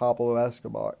 of Pablo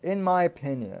Escobar, in my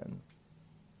opinion.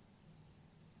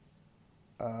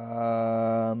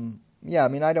 Yeah, I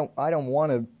mean, I don't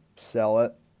want to sell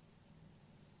it.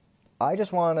 I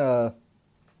just want to,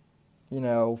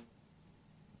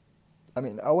 I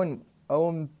mean,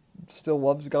 Owen still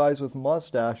loves guys with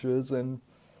mustaches, and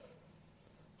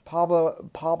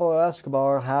Pablo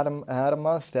Escobar had a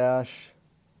mustache.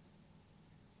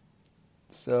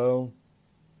 So,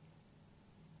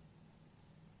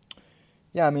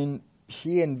 yeah, I mean,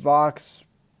 he and Vox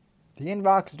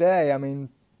Day, I mean,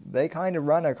 they kind of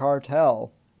run a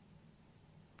cartel.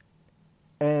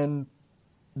 And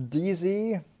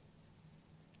DZ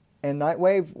and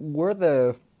Nightwave we're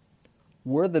the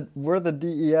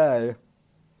DEA.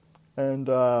 And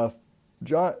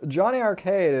Johnny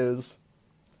Arcade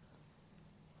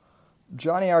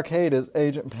is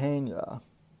Agent Pena.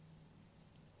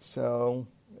 So,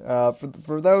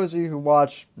 for those of you who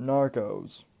watch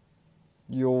Narcos,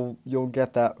 you'll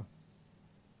get that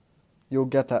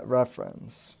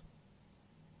reference.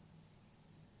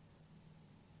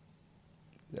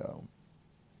 So,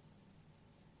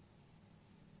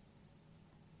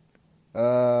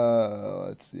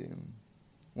 let's see.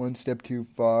 One step too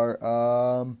far.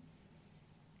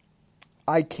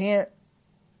 I can't.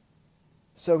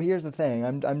 So here's the thing.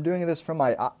 I'm doing this from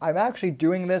I'm actually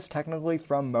doing this technically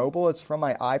from mobile. It's from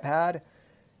my iPad,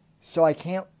 so I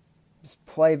can't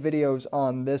play videos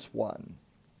on this one.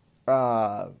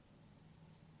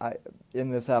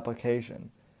 In this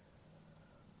application.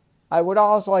 I would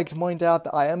also like to point out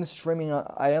that I am streaming on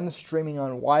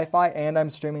Wi-Fi and I'm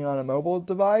streaming on a mobile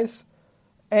device,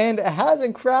 and it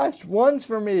hasn't crashed once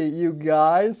for me, you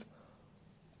guys.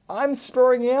 I'm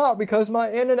spurring out because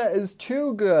my internet is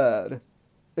too good.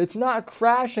 It's not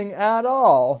crashing at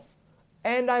all,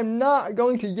 and I'm not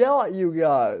going to yell at you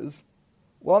guys.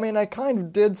 Well, I mean, I kind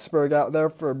of did spur out there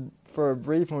for a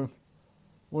brief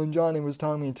when Johnny was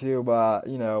telling me to,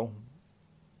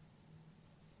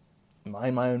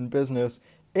 mind my own business.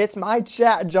 It's my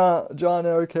chat, John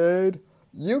Arcade.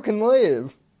 You can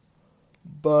leave.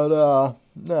 But,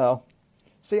 no.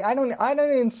 See, I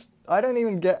don't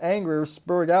even get angry or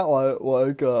spurg out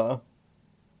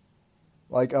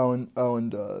like Owen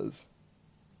does.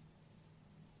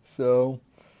 So,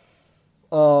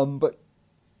 but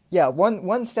yeah,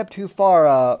 one step too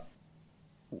far.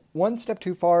 One step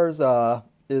too far is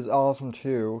awesome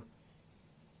too.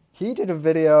 He did a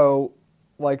video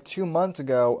like 2 months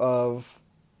ago of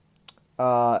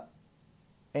uh,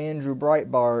 Andrew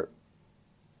Breitbart,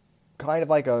 kind of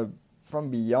like a from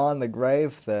beyond the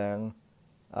grave thing,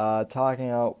 talking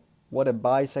about what a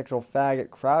bisexual faggot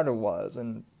Crowder was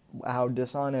and how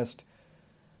dishonest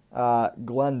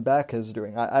Glenn Beck is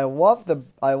doing. I love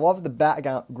the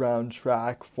background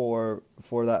track for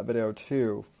that video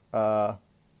too.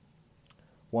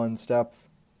 One step.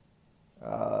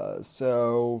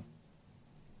 So,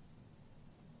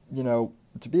 you know,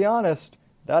 to be honest,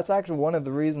 that's actually one of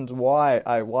the reasons why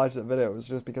I watched that video. It was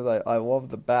just because I love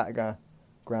the background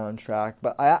track.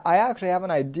 But I actually have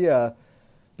an idea,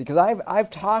 because I've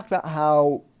talked about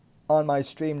how on my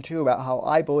stream too about how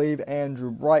I believe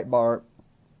Andrew Breitbart,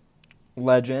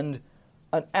 legend,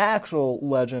 an actual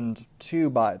legend too,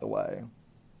 by the way.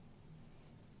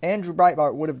 Andrew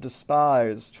Breitbart would have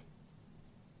despised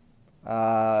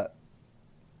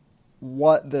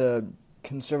what the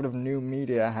conservative new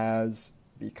media has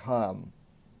become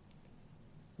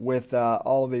with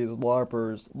all of these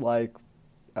LARPers like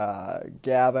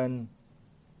Gavin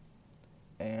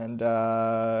and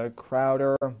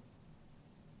Crowder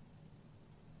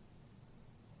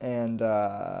and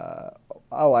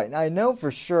I know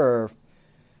for sure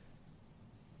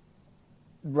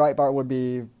Breitbart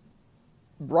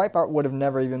would have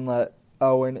never even let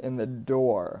Owen in the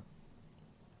door.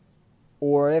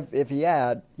 Or if he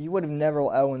had, he would have never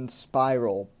let Owen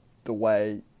spiral the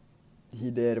way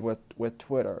he did with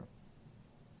Twitter.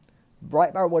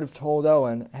 Breitbart would have told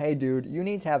Owen, hey dude, you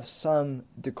need to have some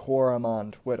decorum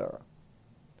on Twitter.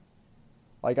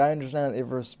 Like, I understand that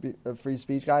you're a free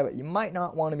speech guy, but you might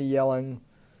not want to be yelling,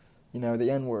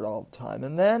 the N-word all the time.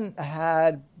 And then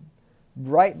had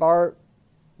Breitbart,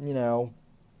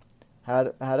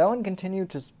 had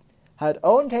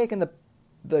Owen taken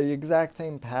the exact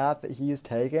same path that he's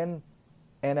taken,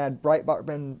 and had Breitbart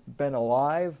been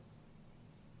alive,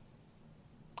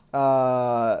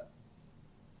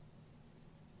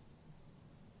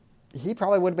 he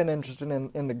probably would have been interested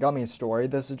in the Gummy story.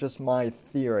 This is just my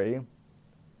theory.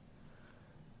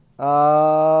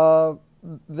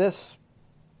 This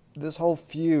whole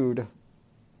feud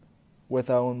with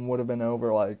Owen would have been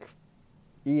over like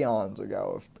eons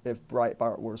ago if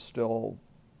Breitbart were still,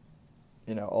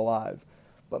 alive.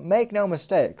 But make no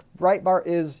mistake, Breitbart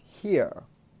is here.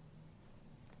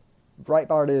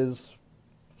 Breitbart is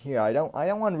here. I don't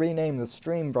want to rename the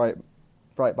stream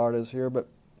Breitbart is here, but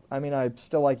I mean I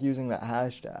still like using that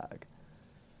hashtag.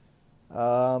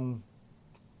 I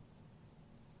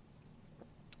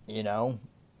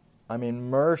mean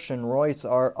Mersch and Royce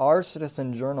are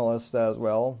citizen journalists as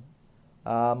well.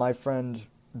 My friend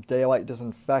Daylight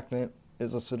Disinfectant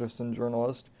is a citizen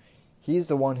journalist. He's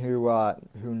the one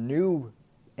who knew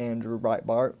Andrew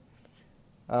Breitbart.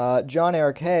 John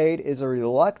Arcade is a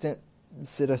reluctant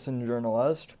citizen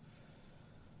journalist,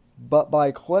 but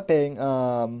by clipping,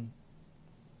 in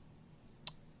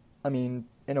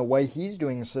a way he's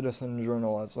doing citizen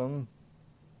journalism.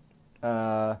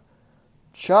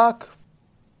 Chuck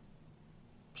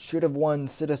should have won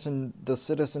the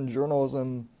Citizen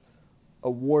Journalism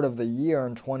Award of the Year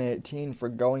in 2018 for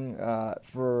going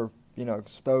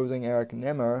exposing Eric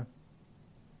Nimmer.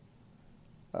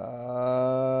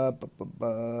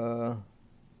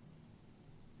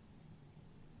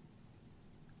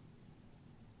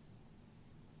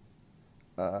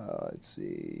 Let's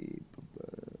see.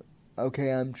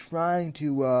 Okay, I'm trying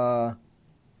to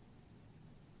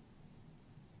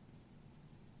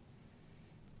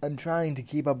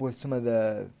keep up with some of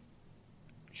the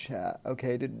chat.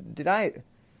 Okay, did I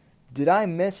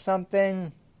miss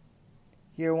something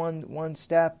here? One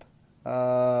step.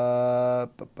 No,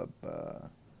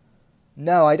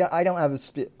 I don't have a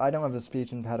speech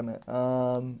impediment.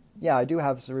 Yeah, I do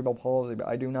have cerebral palsy, but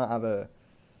I do not have a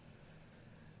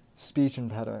speech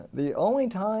impediment. The only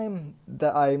time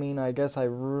that I guess I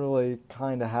really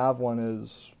kind of have one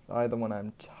is either when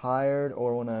I'm tired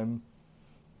or when I'm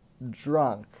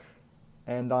drunk,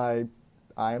 and I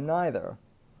am neither.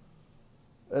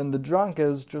 And the drunk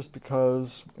is just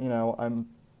because I'm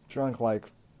drunk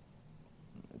like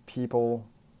people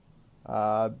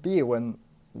be when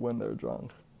they're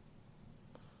drunk.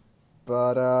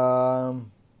 But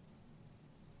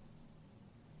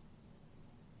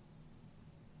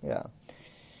yeah.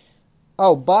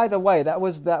 Oh, by the way, that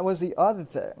was the other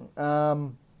thing.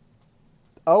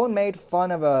 Owen made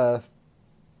fun of a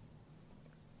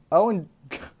Owen.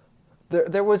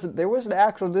 There was an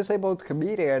actual disabled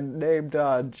comedian named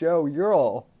Joe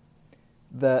Earl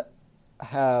that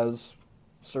has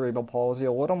cerebral palsy,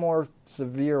 a little more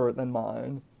severe than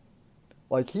mine.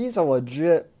 Like he's a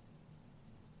legit,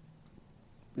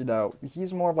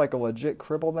 he's more of like a legit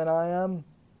cripple than I am.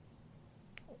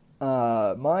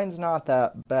 Mine's not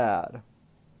that bad.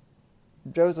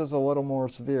 Joe's is a little more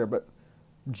severe, but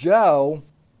Joe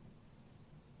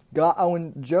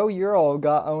Joe Earl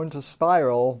got Owen to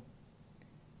spiral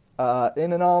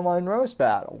in an online roast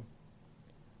battle,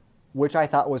 which I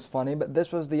thought was funny, but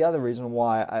this was the other reason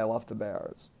why I left the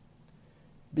Bears.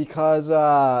 Because,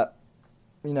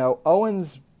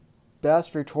 Owen's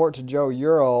best retort to Joe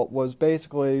Earl was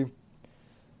basically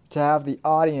to have the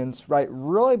audience write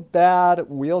really bad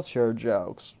wheelchair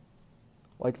jokes.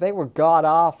 Like, they were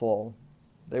god-awful.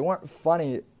 They weren't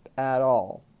funny at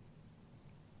all.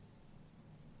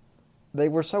 They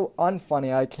were so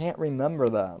unfunny, I can't remember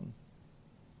them.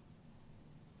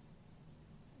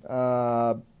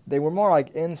 They were more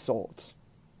like insults.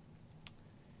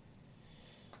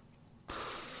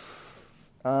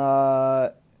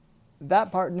 That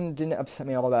part didn't upset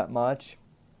me all that much.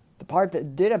 The part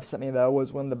that did upset me, though,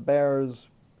 was when the Bears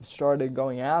started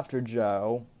going after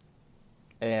Joe,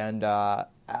 and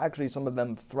actually some of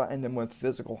them threatened him with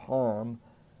physical harm.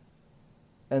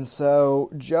 And so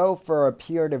Joe, for a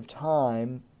period of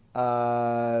time,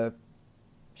 shut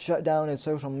down his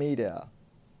social media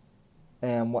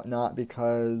and whatnot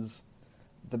because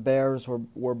the Bears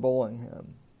were bullying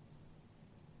him.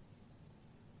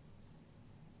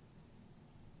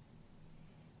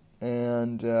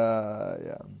 And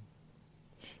yeah,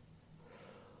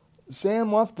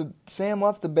 Sam left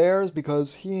the Bears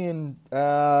because he and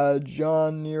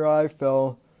John Neary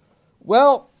fell.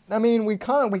 Well, I mean, we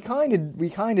kind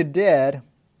of did.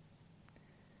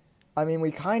 I mean,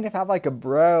 we kind of have like a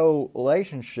bro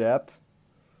relationship.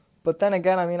 But then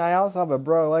again, I mean, I also have a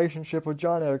bro relationship with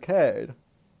John Arcade.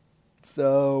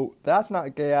 So, that's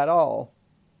not gay at all.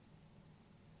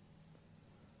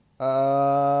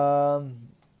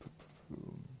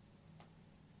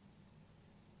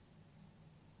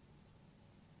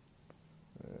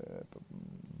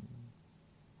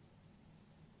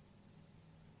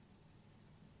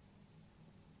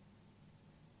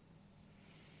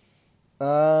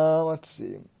 Let's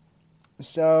see.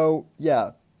 So,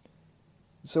 yeah.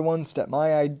 So one step.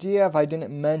 My idea, if I didn't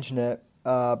mention it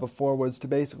before, was to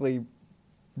basically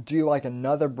do like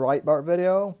another Breitbart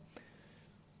video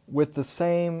with the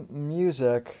same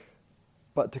music,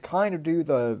 but to kind of do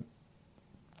the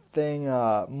thing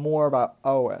more about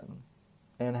Owen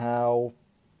and how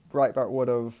Breitbart would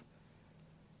have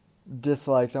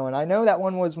disliked Owen. I know that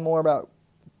one was more about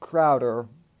Crowder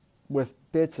with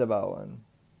bits of Owen.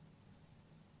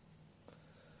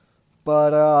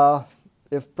 But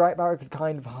if Breitbart could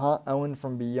kind of haunt Owen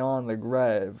from beyond the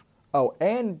grave. Oh,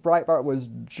 and Breitbart was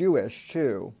Jewish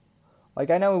too.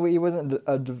 Like, I know he wasn't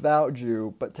a devout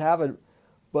Jew, but to have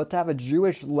a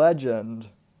Jewish legend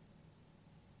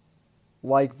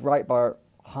like Breitbart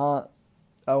haunt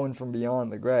Owen from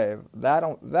beyond the grave,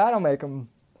 that'll make him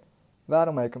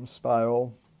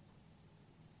spiral.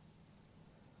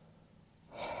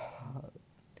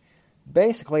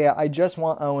 Basically, I just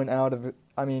want Owen out of it.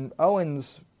 I mean,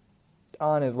 Owen's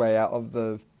on his way out of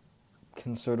the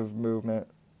conservative movement,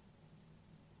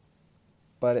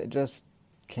 but it just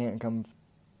can't come.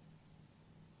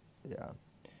 Yeah.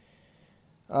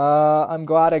 I'm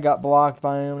glad I got blocked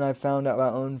by him, and I found out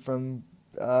about Owen from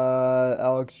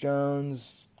Alex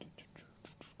Jones.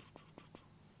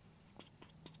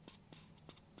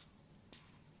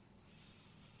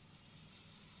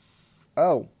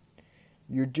 Oh,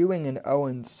 you're doing an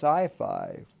Owen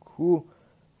sci-fi.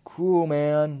 Cool,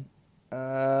 man.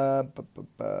 No.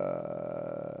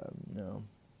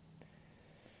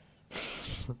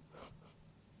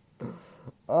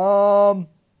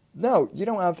 No, you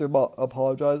don't have to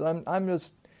apologize. I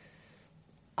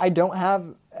don't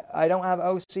have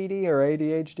OCD or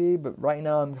ADHD, but right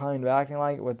now I'm kind of acting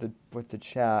like it with the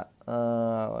chat.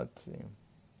 Let's see.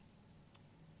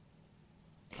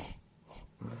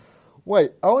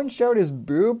 Wait, Owen showed his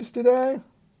boobs today?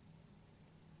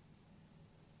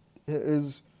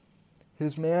 His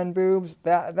man boobs?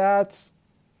 That's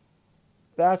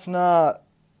not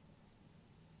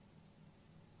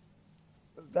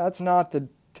the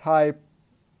type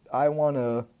I want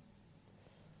to.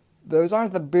 Those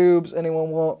aren't the boobs anyone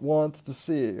wants to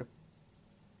see.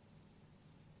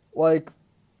 Like,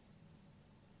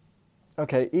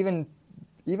 okay, even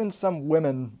some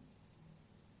women,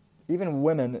 even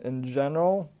women in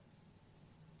general,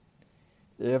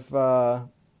 if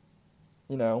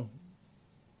you know,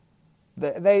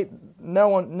 they no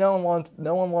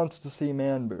one wants to see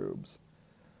man boobs.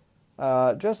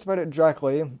 Just to put it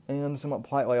directly and somewhat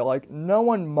politely, like no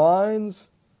one minds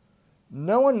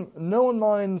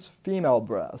female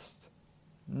breasts.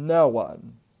 No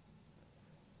one.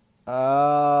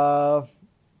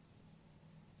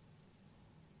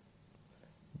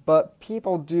 But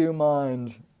people do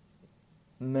mind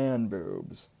man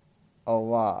boobs a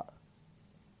lot.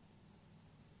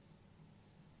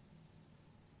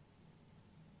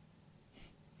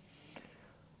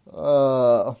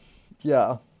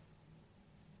 Yeah.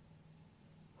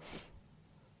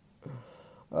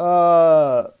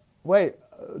 Uh, wait,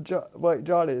 wait,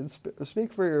 Johnny,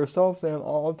 speak for yourself, Sam.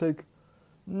 I'll take.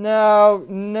 No,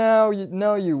 no, you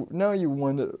wouldn't.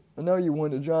 No, you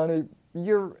wouldn't, Johnny.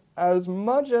 You're as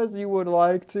much as you would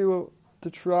like to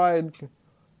try and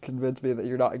convince me that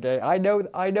you're not gay. I know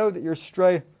that you're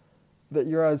straight. That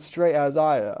you're as straight as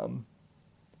I am.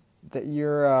 That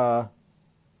you're,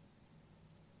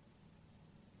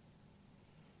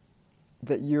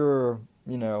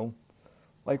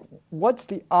 like, what's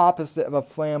the opposite of a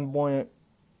flamboyant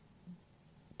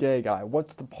gay guy?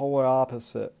 What's the polar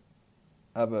opposite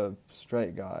of a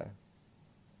straight guy?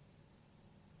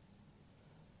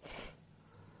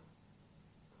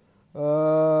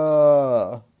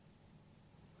 Uh,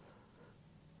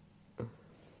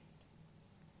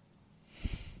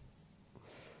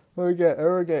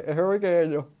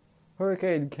 Hurricane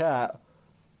Cat.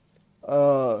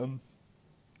 Um,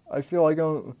 I feel like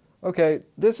okay,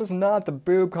 this is not the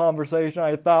boob conversation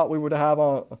I thought we would have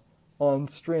on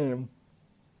stream.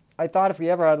 I thought if we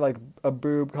ever had like a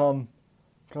boob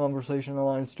conversation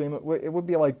on stream, it would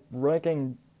be like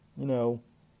ranking, you know,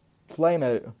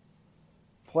 playmate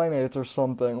playmates or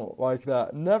something like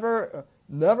that. Never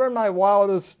in my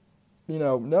wildest,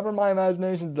 never in my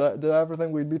imagination did I ever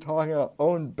think we'd be talking about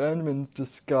Owen Benjamin's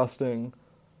disgusting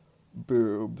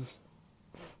boobs.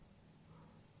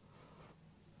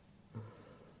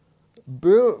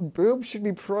 Boobs should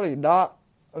be pretty, not.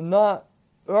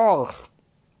 Ugh.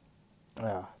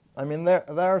 Yeah. I mean, there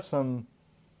are some.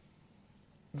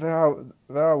 There are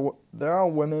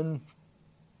women,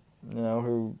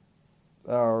 who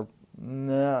are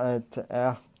nah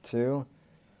too.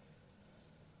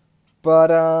 But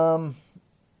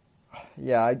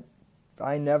yeah,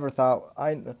 I never thought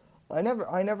I never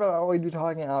thought we'd be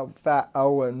talking about Fat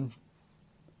Owen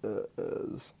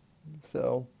is.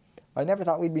 So I never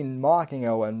thought we'd be mocking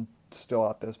Owen still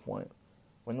at this point.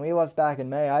 When we left back in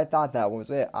May, I thought that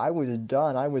was it. I was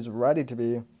done. I was ready to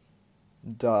be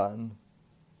done.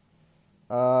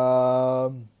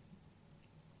 Um.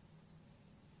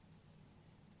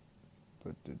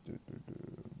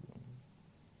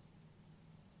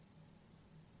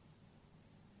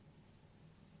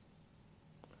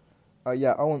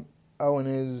 Yeah, Owen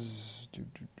is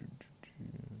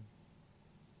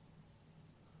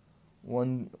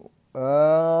one.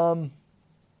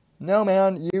 No,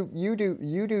 man, you do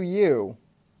you.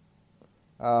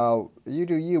 You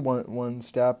do you one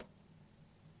step.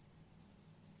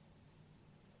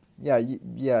 Yeah, you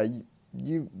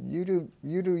do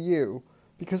you.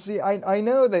 Because see, I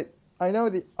know that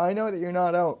you're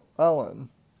not Owen.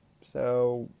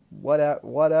 So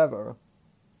whatever.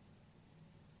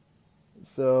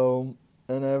 So,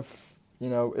 and if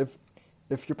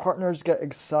your partners get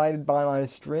excited by my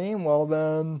stream, well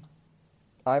then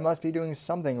I must be doing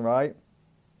something right.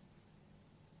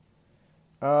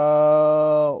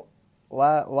 Uh,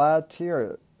 last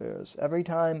year is every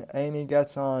time Amy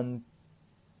gets on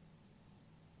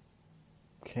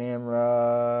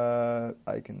camera,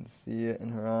 I can see it in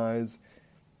her eyes.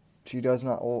 She does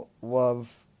not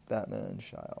love that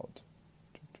man-child.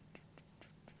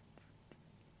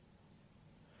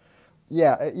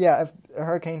 Yeah. If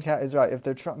Hurricane Cat is right, if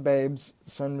they're Trump babes,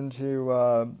 send them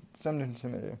to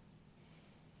me.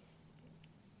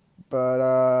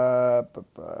 But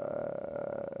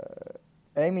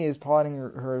Amy is plotting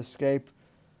her escape.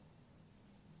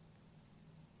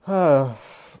 Well,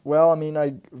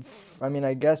 I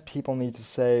guess people need to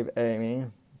save Amy.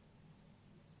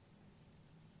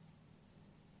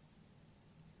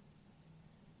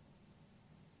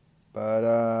 But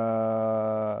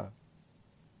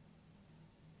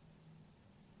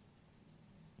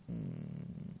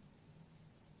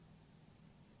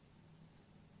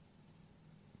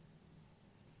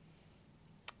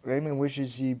Amy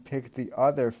wishes she picked the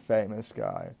other famous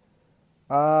guy.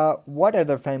 What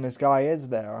other famous guy is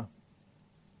there?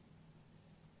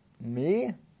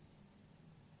 Me?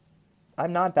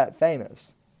 I'm not that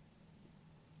famous.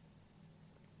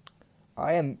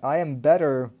 I am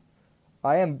better.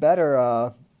 I am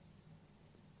better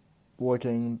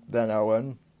looking than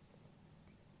Owen.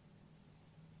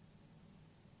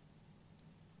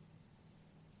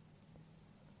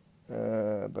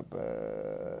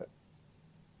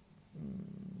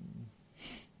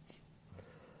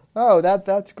 Oh,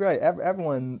 that's great.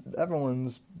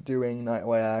 Everyone's doing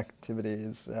nightly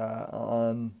activities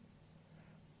on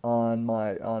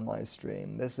my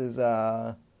stream. This is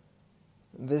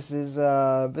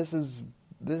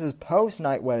post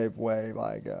Nightwave wave,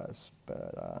 I guess.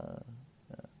 But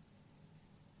yeah.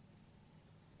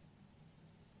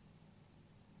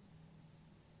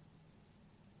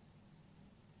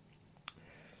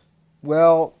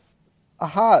 Well,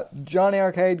 aha! Johnny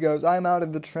Arcade goes, I'm out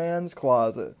of the trans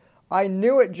closet. I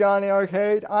knew it, Johnny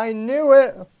Arcade. I knew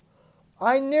it.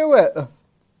 I knew it.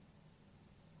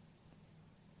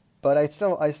 But I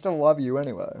still love you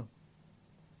anyway.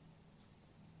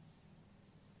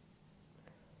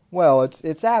 Well,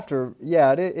 it's after.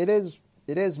 Yeah, it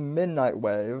is midnight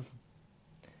wave.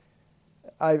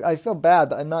 I feel bad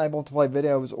that I'm not able to play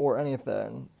videos or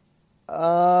anything.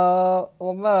 Although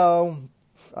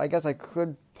I guess I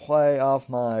could play off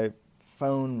my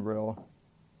phone real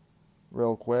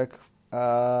quick.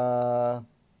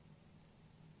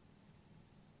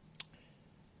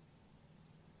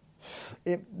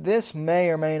 This may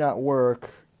or may not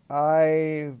work.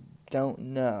 I don't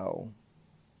know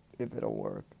if it'll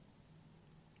work.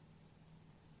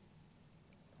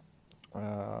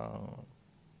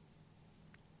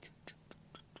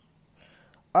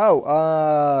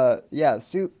 Yeah,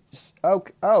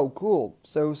 cool.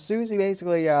 So Susie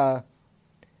basically,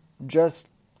 just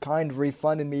kind of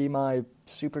refunded me my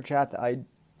super chat that I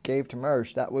gave to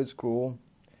Mersh. That was cool.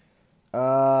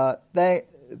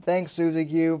 Thanks, Susie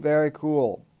Q. Very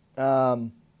cool.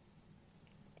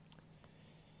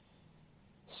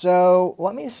 So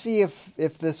let me see if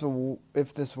this will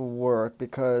work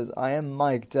because I am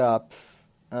mic'd up.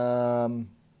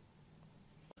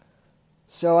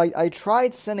 So I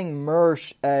tried sending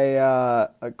Mersh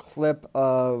a clip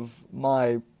of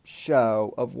my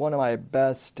show, of one of my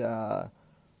best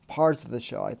parts of the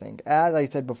show, I think. As I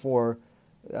said before,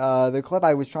 the clip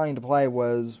I was trying to play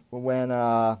was when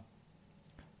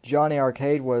Johnny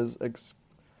Arcade was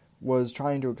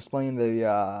trying to explain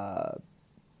the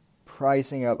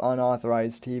pricing of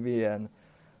unauthorized TV, and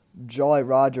Jolly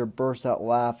Roger burst out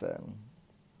laughing.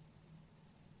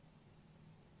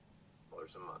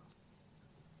 A month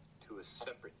to a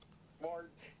separate. More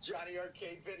Johnny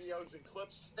Arcade videos and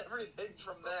clips, everything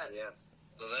from that. Yes.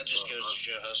 So that just goes to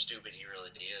show how stupid he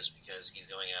really is, because he's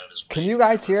going out of his way. Can you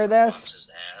guys hear this?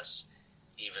 His ass,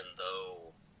 even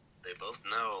though they both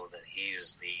know that he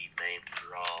is the main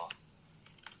draw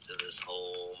to this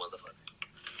whole motherfucker.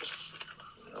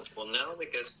 Well, now I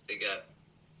guess they got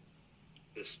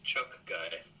this Chuck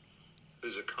guy,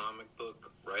 who's a comic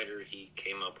book writer. He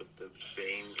came up with the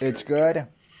Bane character. It's good.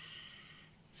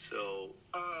 So.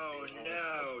 Oh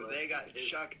no, they got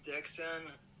Chuck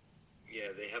Dixon.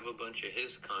 Yeah, they have a bunch of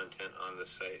his content on the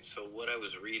site. So what I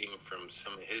was reading from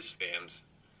some of his fans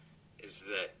is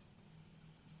that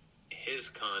his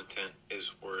content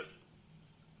is worth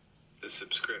the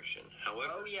subscription.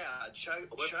 However, oh yeah,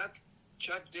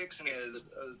 Chuck Dixon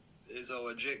is a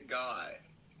legit guy.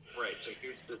 Right, but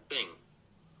here's the thing: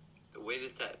 the way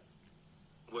that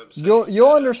website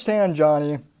you'll understand,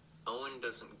 Johnny. Owen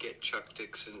doesn't get Chuck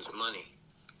Dixon's money.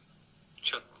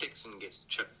 Chuck Dixon gets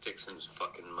Chuck Dixon's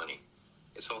fucking money.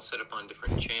 It's all set up on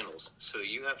different channels, so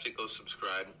you have to go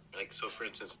subscribe. Like, so for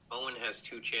instance, Owen has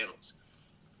 2 channels.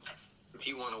 If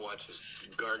you want to watch his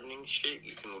gardening shit,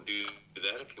 you can do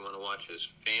that. If you want to watch his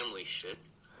family shit,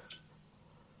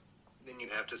 then you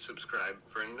have to subscribe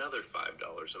for another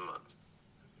 $5 a month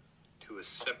to a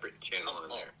separate channel on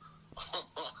there.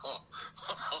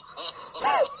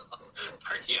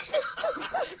 Yeah.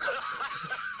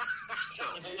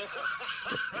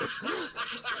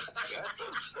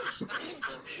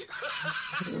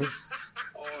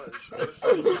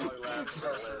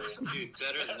 Dude,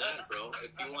 better than that, bro.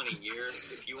 If you want a year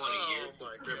subscription,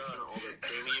 all the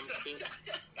premium shit,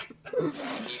 a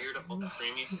year to all the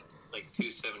premium, like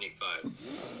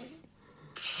 $275.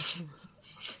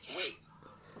 Wait,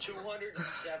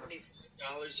 $270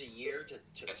 a year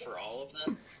for all of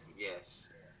them? Yes.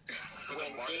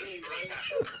 When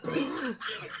do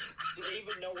they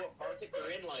even know what market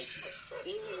they're in? Like,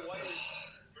 Daily One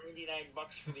is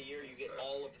 $99 for the year, you get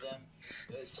all of them.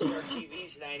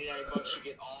 CRTV's $99, you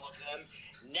get all of them.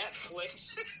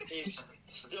 Netflix is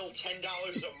still $10 a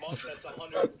month, that's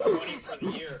 $120 for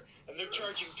the year. And they're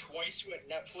charging twice what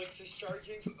Netflix is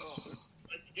charging? Oh.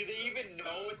 Do they even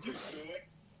know what they're doing?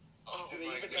 Oh do they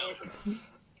my even God. know?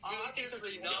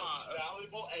 Obviously As not.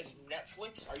 valuable as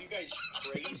Netflix? Are you guys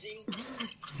crazy?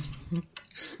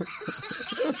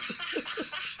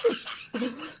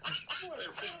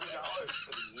 $250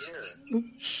 for the year.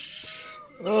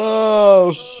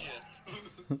 Oh.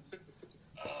 Oh,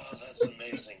 that's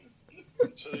amazing.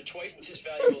 So they're twice as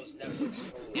valuable as Netflix. Ooh,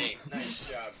 Hey,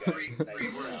 nice job, guys. Three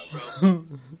Nice words, job. bro.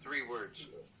 3 words.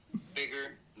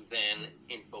 Bigger than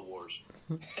InfoWars.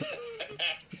 Dude,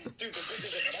 they're bigger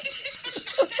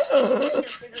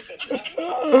than Netflix.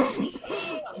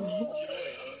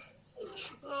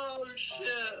 Oh shit.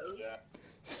 Yeah.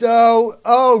 So,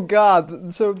 oh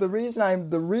god. So the reason I'm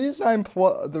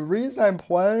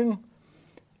playing.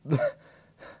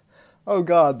 Oh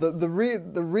god. The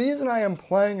reason I am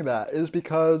playing that is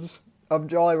because of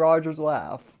Jolly Roger's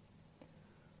laugh.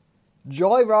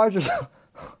 Jolly Roger's laugh.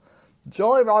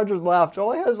 Jolly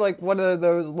has like one of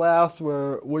those laughs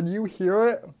where when you hear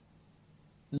it,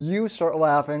 you start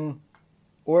laughing,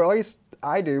 or at least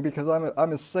I do because I'm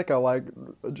a sicko like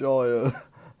Jolly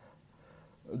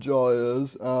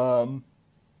is.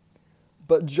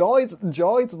 But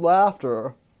Jolly's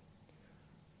laughter.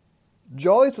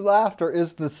 Jolly's laughter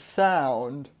is the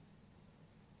sound.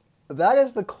 That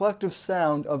is the collective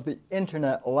sound of the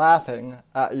internet laughing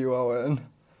at you, Owen.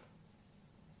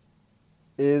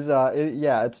 It's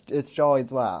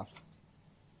Jolly's laugh.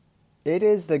 It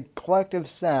is the collective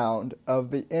sound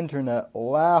of the internet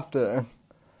laughing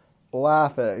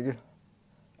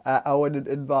at Owen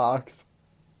and Vox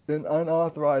in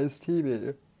unauthorized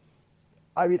TV.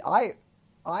 I mean, I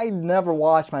never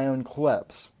watch my own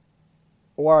clips,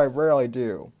 or I rarely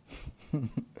do.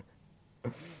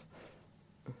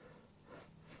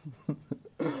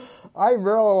 I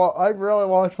rarely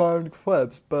watch my own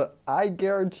clips, but I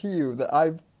guarantee you that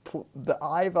I've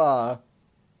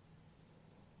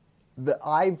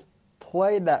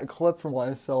played that clip for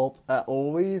myself at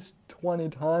least 20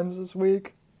 times this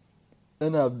week,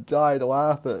 and I've died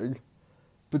laughing.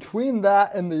 Between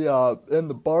that and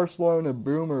the Barcelona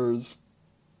Boomers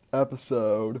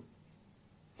episode,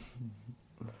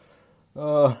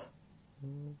 yeah,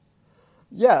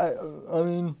 I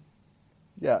mean,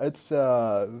 yeah, it's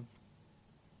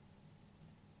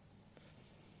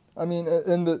I mean,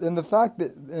 in the fact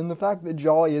that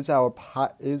Jolly is our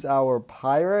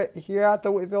pirate here at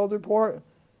the Whitfield Report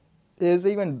is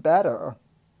even better.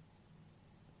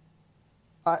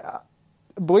 I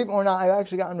believe it or not, I've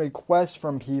actually gotten requests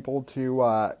from people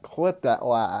to clip that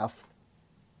laugh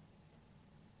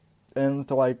and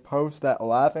to like post that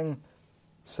laughing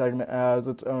segment as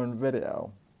its own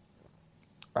video.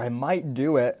 I might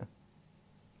do it.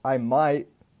 I might,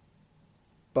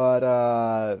 but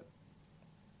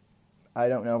I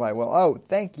don't know if I will. Oh,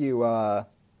 thank you,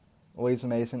 Lisa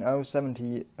Mason.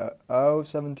 070.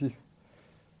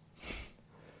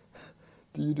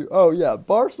 Do you do? Oh yeah,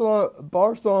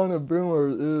 Barcelona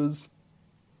Boomers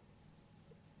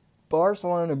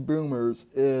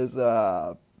is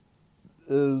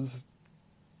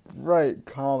great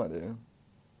comedy.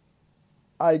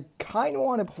 I kind of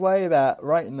want to play that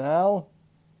right now,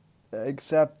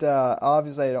 except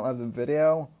obviously I don't have the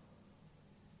video.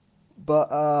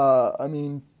 But I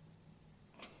mean,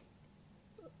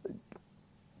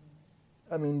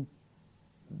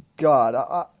 God,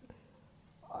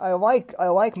 I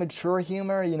like mature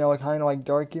humor, you know, kind of like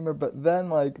dark humor. But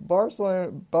then like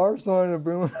Barcelona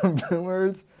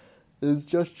Boomers is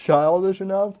just childish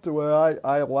enough to where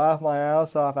I laugh my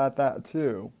ass off at that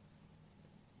too.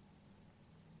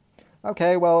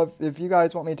 Okay, well, if you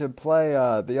guys want me to play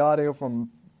the audio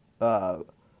from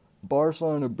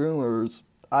Barcelona Boomers,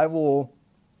 I will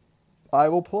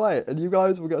play it, and you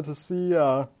guys will get to see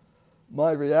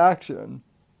my reaction.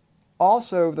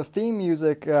 Also, the theme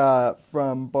music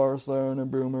from Barcelona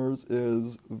Boomers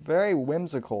is very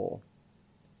whimsical.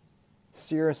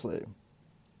 Seriously,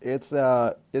 it's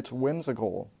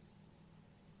whimsical.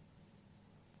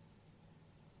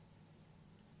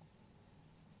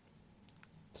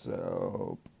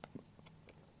 So,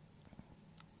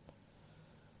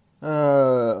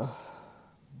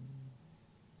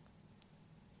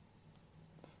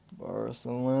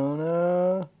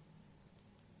 Barcelona.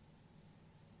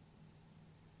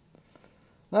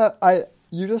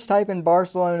 You just type in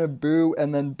Barcelona Boo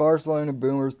and then Barcelona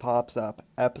Boomers pops up.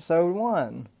 Episode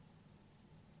 1.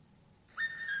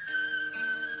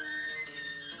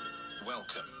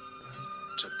 Welcome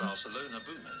to Barcelona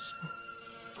Boomers,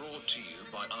 brought to you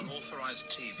by Unauthorized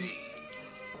TV,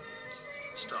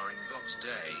 starring Vox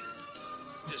Day,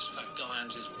 this fat guy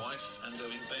and his wife, and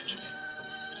Owen Benjamin.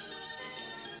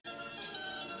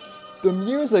 The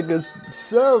music is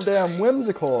so damn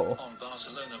whimsical. On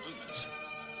Barcelona Boomers,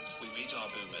 we meet our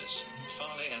boomers boomers,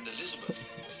 Farley and Elizabeth.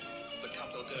 The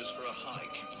couple goes for a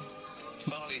hike.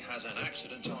 Farley has an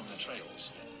accident on the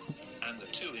trails, and the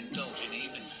two indulge in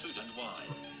evening food and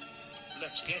wine.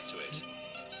 Let's get to it.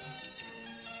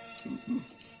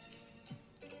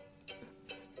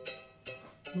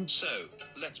 So,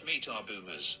 let's meet our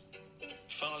boomers,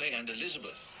 Farley and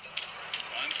Elizabeth.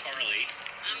 So I'm Farley.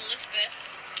 I'm Elizabeth.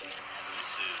 And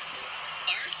this is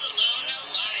Barcelona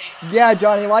Live. Yeah,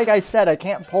 Johnny, like I said, I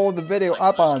can't pull the video Like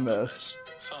up most on boomers, this.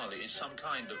 Farley is some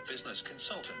kind of business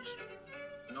consultant.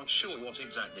 Not sure what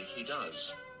exactly he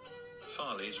does.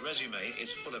 Farley's resume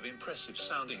is full of impressive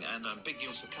sounding and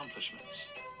ambiguous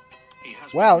accomplishments. He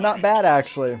has Wow, been not married bad, twice,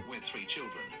 actually. with 3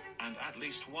 children and at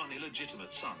least 1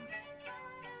 illegitimate son.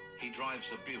 He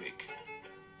drives a Buick.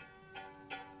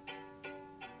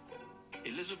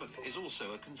 Elizabeth is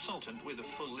also a consultant with a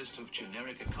full list of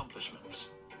generic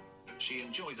accomplishments. She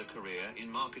enjoyed a career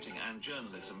in marketing and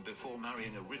journalism before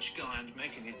marrying a rich guy and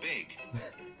making it big.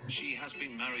 She has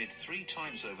been married 3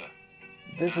 times over.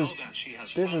 This Now is that she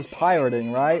has this found is Farley,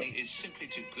 pirating, the right? money is simply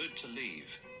too good to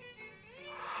leave.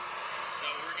 So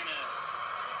we're gonna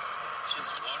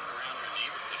just walk around our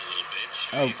neighborhood a little bit,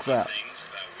 show Oh, you crap. some things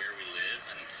about where we live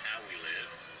and how we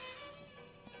live.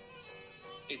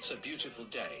 It's a beautiful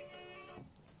day.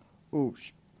 Ooh.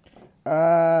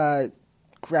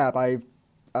 Crap, I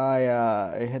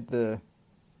hit the...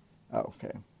 Oh,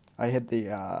 okay. I hit the,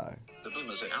 The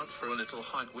boomers are out for a little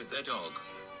hike with their dog.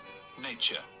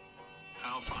 Nature.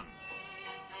 How fun.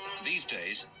 These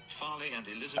days, Farley and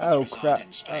Elizabeth Oh, reside crap.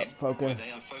 in Spain, Focus. where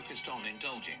they are focused on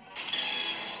indulging.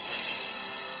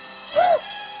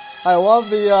 I love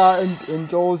the,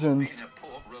 indulgence. Being a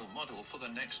poor role model for the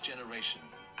next generation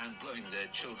and blowing their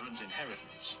children's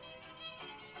inheritance.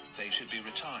 They should be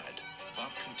retired, but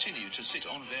continue to sit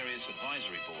on various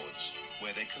advisory boards,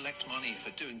 where they collect money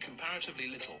for doing comparatively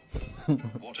little.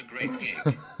 What a great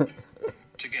gig.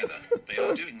 Together, they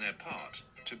are doing their part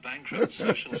to bankrupt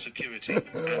Social Security and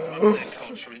run their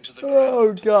culture into the ground.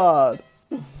 Oh, God.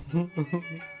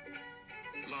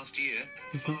 Last year,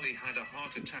 Farley had a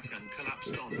heart attack and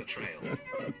collapsed on the trail.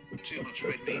 Too much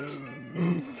red meat.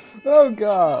 Oh, Not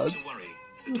God. to worry,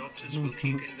 the doctors will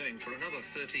keep him going for another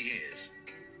 30 years.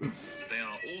 They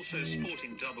are also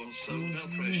sporting double-soled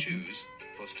Velcro shoes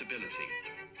for stability.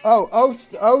 Oh,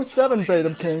 07 Fate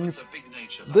of Elizabeth Kings. are big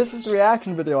nature This is the lovers.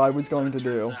 reaction video I was going to It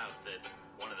do. turns out that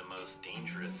one of the most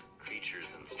dangerous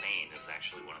creatures in Spain is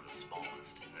actually one of the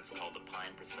smallest, and it's called the pine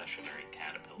processionary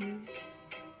caterpillar.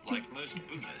 Like most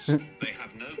boomers, they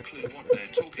have no clue what they're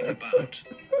talking about.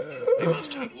 They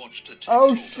must have watched a TED Oh,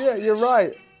 talk on shit, you're this.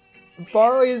 right.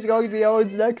 Farley is going to be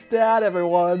Owen's next dad,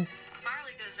 everyone.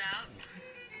 Farley goes out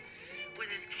with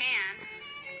his can,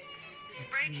 his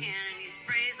spray can, and he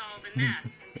sprays all the nests.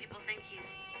 And people think he's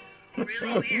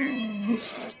really weird.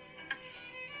 Just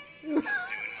doing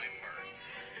my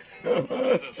part.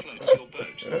 Whatever floats your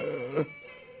boat.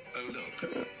 Oh look,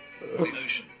 the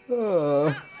ocean. Oh,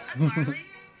 hi, Farley.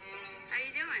 How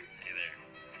you doing? Hey there.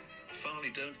 Farley,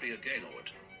 don't be a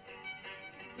gaylord.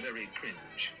 Very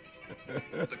cringe.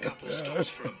 The couple stops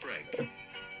for a break.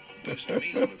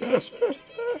 Post-meal replacement.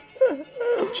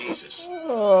 Jesus.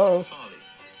 Oh, Farley,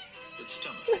 with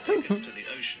stomach taken to the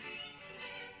ocean.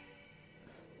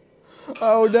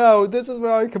 oh no, this is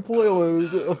where I completely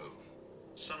lose it. No.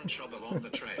 Some trouble on the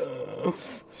trail.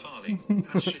 Farley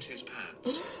has shit his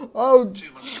pants. Oh,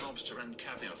 Too much lobster and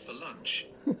caviar for lunch.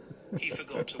 He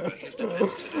forgot to wear his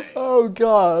depends today. oh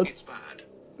God. It's bad.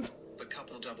 The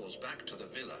couple doubles back to the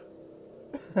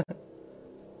villa.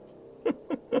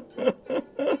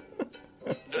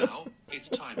 Now, it's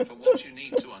time for what you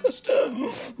need to understand.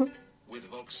 With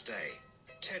Vox Day,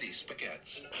 Teddy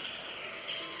Spaghettis.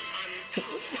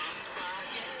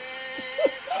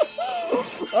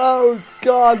 Oh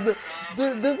God.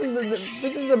 This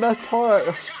is the best part.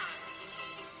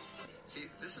 See,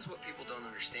 this is what people don't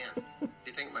understand.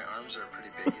 They think my arms are pretty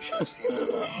big. You should have seen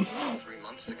them 3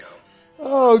 months ago.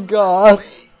 Oh It's the best God.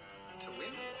 way to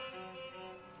win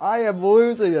more I am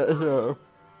losing it here. of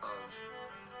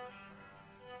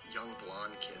young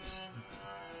blonde kids.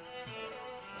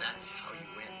 That's how you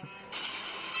win.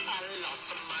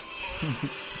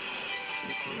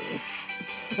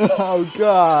 Oh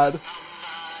God.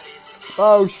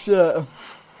 Oh shit.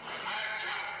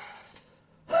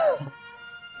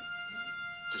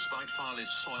 Despite Farley's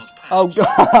soiled pants, Oh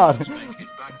God. let's make it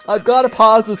back to I've the got to villa.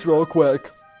 pause this real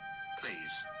quick.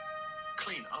 Please,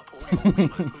 clean up all your wee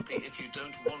and poopy if you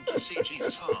don't want to see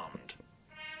Jesus harmed.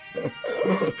 The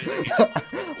villa is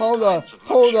equipped with all Hold on, kinds of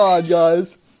hold on, luxuries.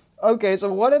 guys. Okay,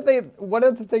 so one of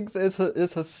the things is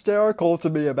hysterical to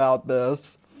me about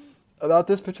this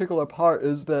particular part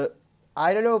is that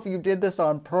I don't know if you did this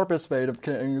on purpose, Fate of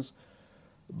Kings,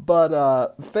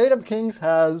 but Fate of Kings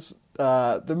has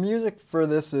the music for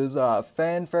this is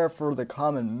Fanfare for the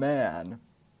Common Man,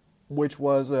 which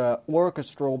was an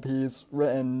orchestral piece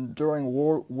written during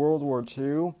World War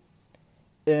II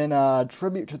in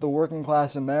tribute to the working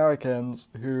class Americans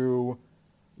who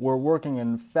were working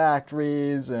in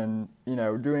factories and,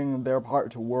 doing their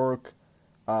part to work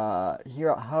here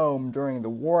at home during the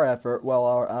war effort while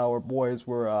our boys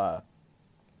were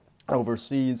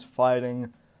overseas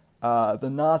fighting the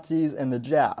Nazis and the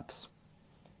Japs.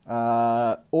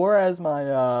 Or as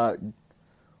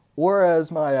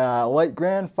my late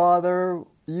grandfather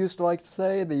used to like to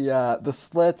say, the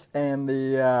Slits and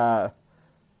the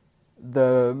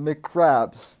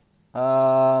McCrabs.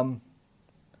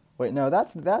 Wait, no,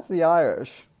 that's the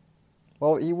Irish.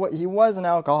 Well, he was an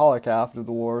alcoholic after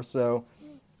the war, so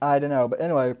I don't know. But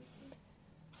anyway,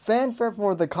 Fanfare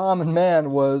for the Common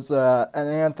Man was an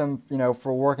anthem,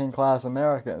 for working class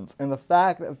Americans, and the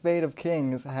fact that Fate of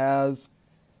Kings has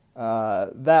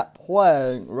that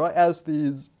playing right as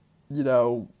these,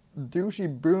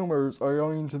 douchey boomers are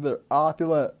going to their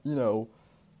opulent,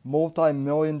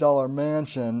 multi-million-dollar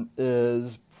mansion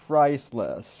is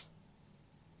priceless.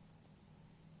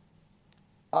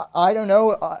 I don't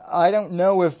know. I don't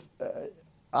know if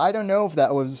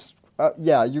that was.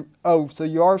 Yeah. You. Oh, so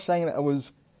you are saying that it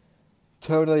was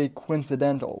totally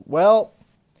coincidental. Well,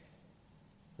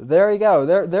 there you go.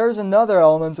 There's another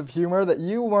element of humor that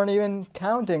you weren't even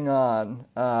counting on,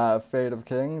 Fate of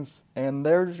Kings, and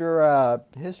there's your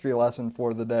history lesson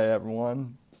for the day,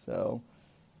 everyone. So,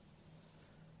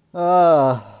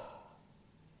 that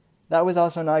was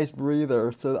also a nice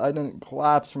breather, so that I didn't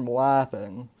collapse from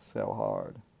laughing so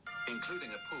hard. Including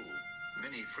a pool,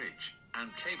 mini fridge,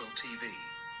 and cable TV.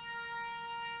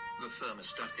 The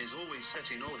thermostat is always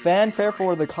set in order. Fanfare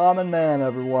for the Common Man,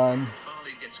 everyone.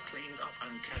 Farley gets cleaned up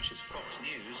and catches Fox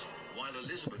News, while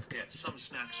Elizabeth gets some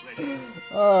snacks ready.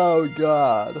 Oh,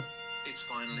 God. It's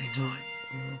finally time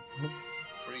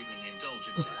for evening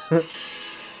indulgences.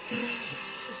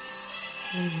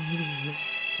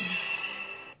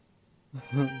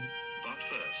 But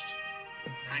first,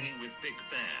 hanging with Big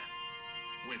Bear,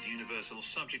 with Universal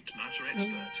Subject Matter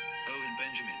expert, Owen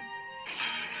Benjamin.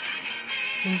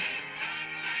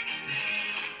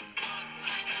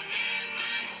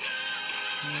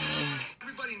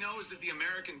 Everybody knows that the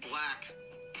American black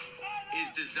is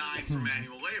designed for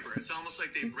manual labor. It's almost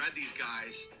like they bred these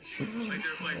guys like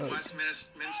they're like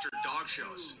Westminster dog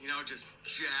shows, just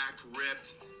jacked,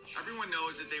 ripped. Everyone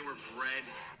knows that they were bred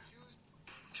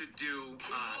to do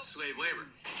slave labor.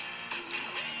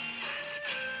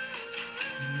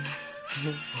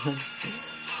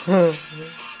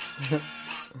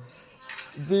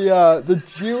 The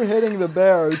Jew hitting the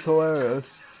bear is hilarious.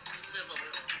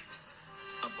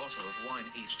 A bottle of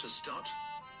wine each to start?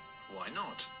 Why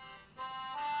not?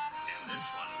 In this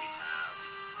one we have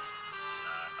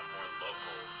a more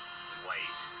local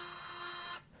white.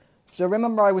 So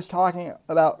remember I was talking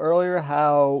about earlier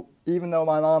how even though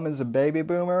my mom is a baby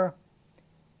boomer,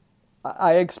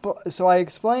 I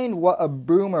explained what a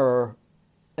boomer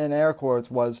in air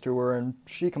quotes was to her, and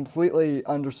she completely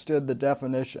understood the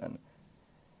definition.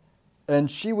 And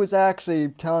she was actually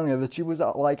telling me that she was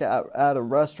at a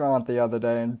restaurant the other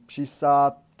day, and she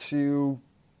saw she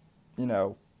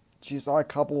saw a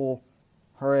couple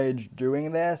her age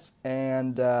doing this,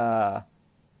 and thought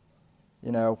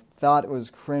it was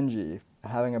cringy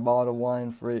having a bottle of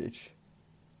wine for each.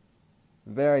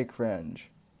 Very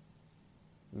cringe.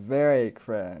 Very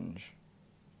cringe.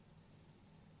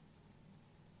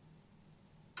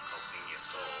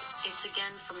 It's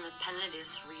again from the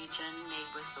Penedis region, made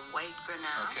with the white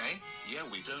Grenache. Okay, yeah,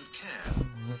 we don't care.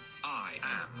 I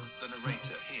am the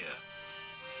narrator here.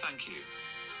 Thank you.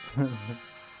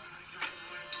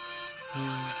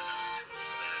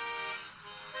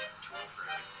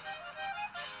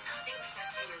 Nothing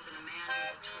sexier than a man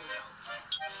with a tool belt.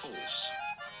 False.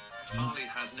 Farley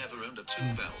has never owned a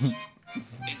tool belt.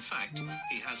 In fact,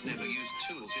 he has never used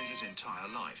tools in his entire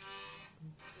life.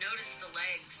 Notice the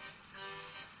legs.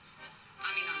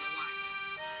 On the one.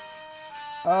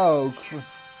 Oh,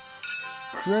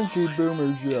 cringy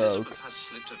boomer joke. Elizabeth has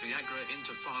slipped a Viagra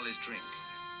into Farley's drink.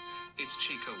 It's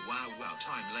Chico Wow Wow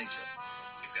time later.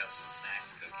 We've got some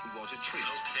snacks cooking. What a treat.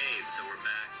 Okay, so we're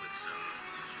back with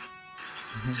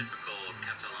some typical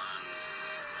Catalan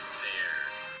fare.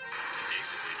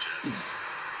 Basically just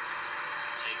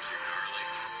take your garlic.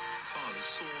 Farley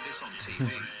saw this on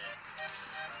TV.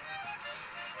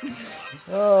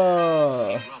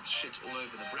 Oh. He rubs shit all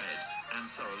over the bread and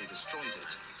thoroughly destroys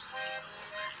it.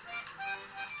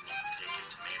 Take your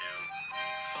tomato.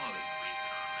 Farley,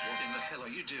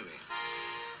 doing?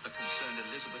 A concerned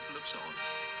Elizabeth looks on.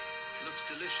 Looks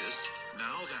delicious,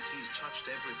 now that he's touched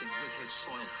everything with his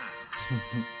soiled hands.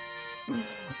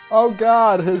 Oh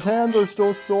God, his hands are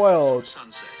still soiled.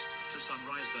 From sunset to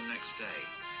sunrise the next day.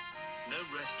 No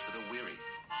rest for the weary.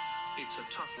 It's a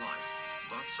tough life,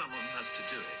 but someone has to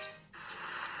do it.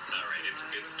 Alright, it's a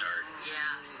good start.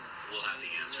 Yeah. We'll have the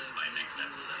answers by next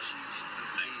episode.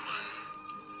 Thanks a lot.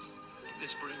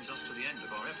 This brings us to the end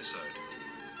of our episode.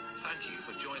 Thank you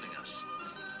for joining us.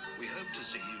 We hope to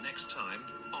see you next time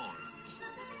on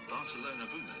Barcelona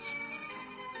Boomers.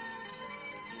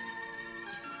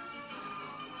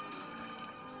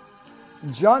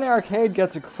 Johnny Arcade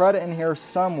gets a credit in here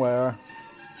somewhere.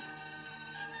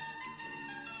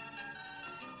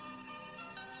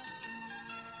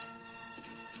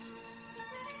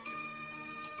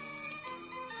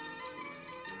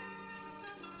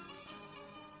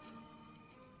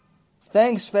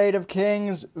 Thanks, Fate of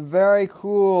Kings. Very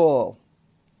cool.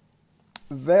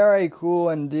 Very cool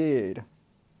indeed.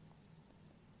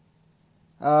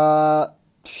 Yeah,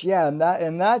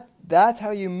 and that's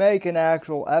how you make an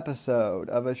actual episode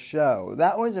of a show.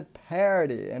 That was a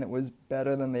parody, and it was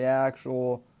better than the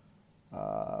actual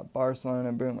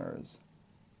Barcelona Boomers.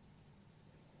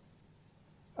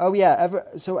 Oh yeah,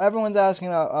 so everyone's asking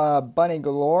about Bunny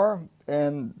Galore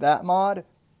and that mod.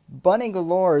 Bunny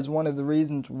Galore is one of the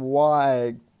reasons why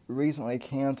I recently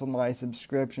canceled my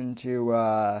subscription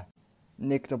to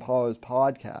Nick DiPaolo's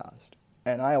podcast.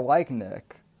 And I like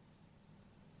Nick.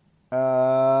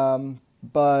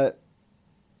 But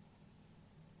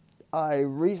I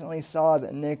recently saw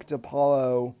that Nick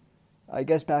DiPaolo, I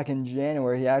guess back in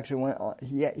January, he actually went on,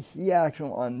 he actually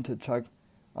went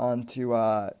onto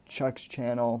Chuck's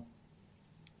channel,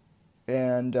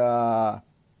 and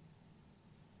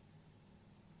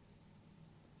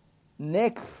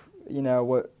Nick,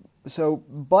 so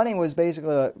Bunny was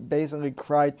basically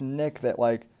cried to Nick that,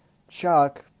 like,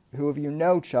 Chuck, who, if you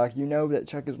know Chuck, you know that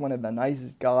Chuck is one of the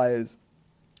nicest guys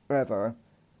ever.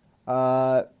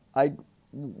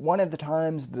 One of the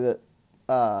times that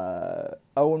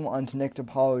Owen went on to Nick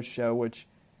DiPaolo's show, which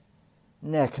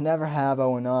Nick, never have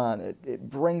Owen on. It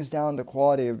brings down the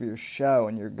quality of your show,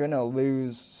 and you're gonna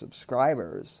lose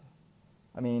subscribers.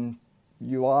 I mean,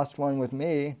 you lost one with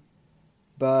me,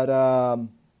 but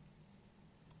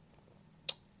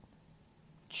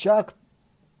Chuck,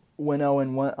 when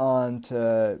Owen went on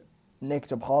to Nick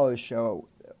DiPaolo's show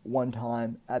one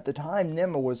time, at the time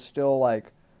Nimmo was still,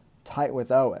 like, tight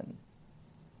with Owen.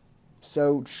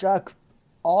 So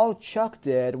all Chuck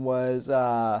did was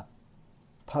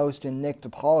post in Nick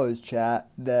DiPaolo's chat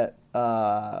that,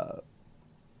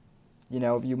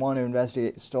 if you want to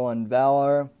investigate stolen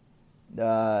valor,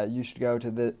 you should go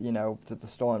to the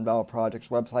Stolen Valor Project's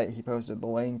website. He posted the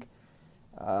link.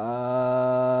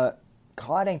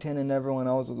 Coddington and everyone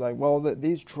else was like, well,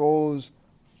 these trolls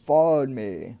followed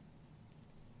me,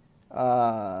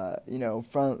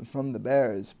 from the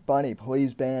Bears. Bunny,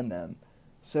 please ban them.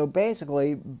 So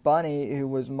basically, Bunny, who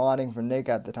was modding for Nick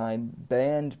at the time,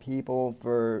 banned people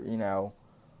for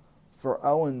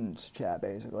Owen's chat,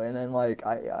 basically. And then, like,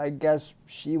 I guess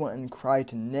she went and cried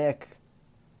to Nick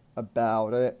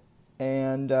about it.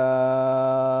 And,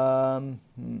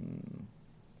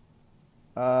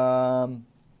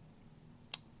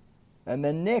 and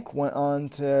then Nick went on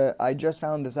to, I just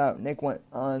found this out, Nick went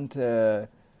on to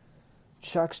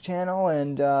Chuck's channel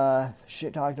and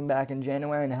shit-talked him back in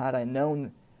January, and had I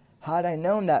known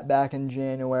that back in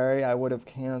January, I would have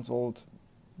canceled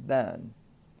then.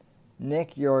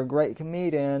 Nick, you're a great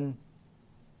comedian.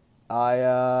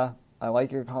 I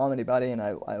like your comedy, buddy, and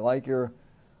I like your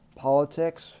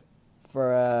politics.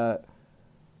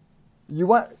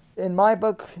 In my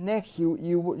book, Nick,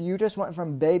 you just went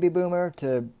from baby boomer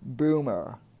to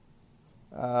boomer.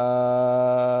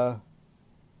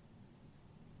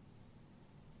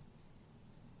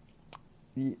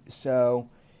 So,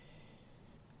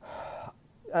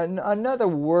 another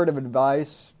word of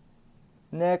advice,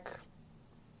 Nick.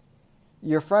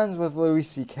 You're friends with Louis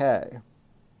C.K.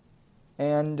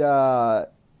 And,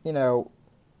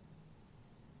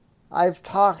 I've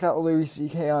talked about Louis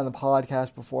C.K. on the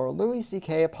podcast before. Louis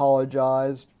C.K.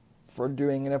 apologized for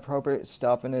doing inappropriate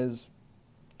stuff in his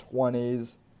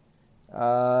 20s.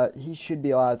 He should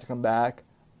be allowed to come back.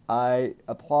 I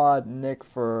applaud Nick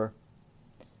for,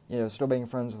 still being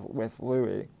friends with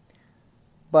Louis.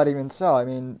 But even so, I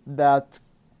mean, that's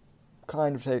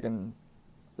kind of taken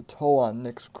a toll on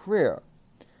Nick's career.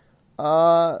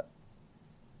 I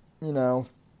know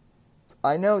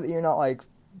that you're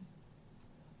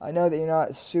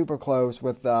not super close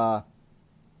with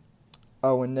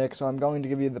Owen, Nick, so I'm going to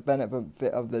give you the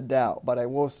benefit of the doubt. But I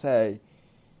will say,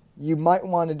 you might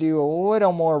want to do a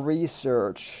little more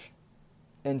research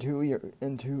into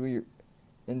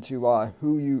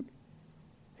who you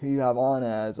have on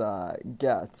as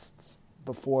guests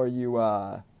before you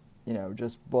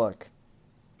just book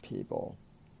people.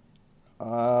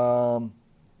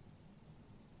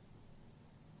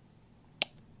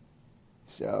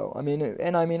 So I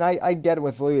get it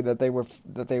with Lee that they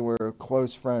were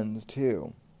close friends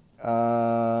too.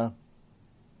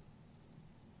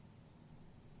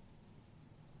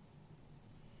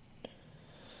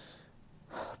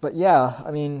 But yeah,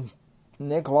 I mean,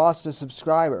 Nick lost a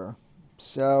subscriber,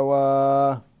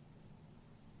 so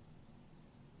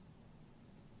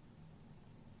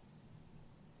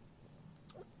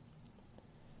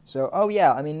oh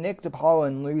yeah, I mean Nick DiPaolo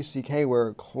and Louis C.K.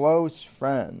 were close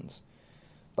friends.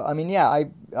 But I mean, yeah,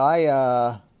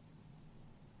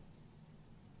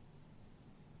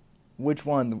 which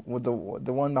one? The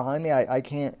one behind me? I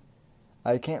can't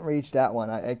reach that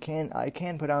one. I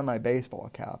can put on my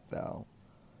baseball cap though.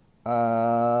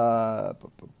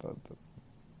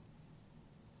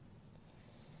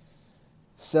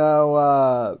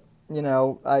 So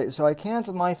I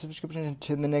canceled my subscription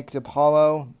to the Nick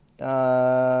DiPaolo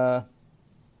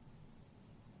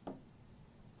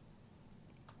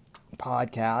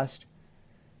podcast,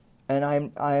 and I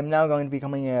am now going to be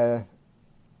becoming a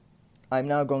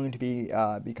Patreon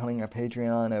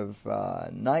of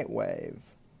Nightwave,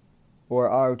 or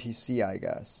ROTC, I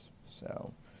guess.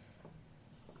 So,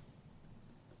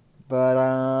 but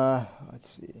let's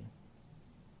see.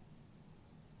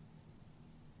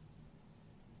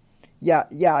 Yeah,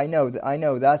 I know.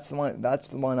 That's the one. That's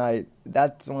the one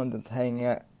that's hanging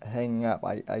up.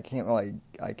 I can't really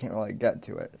get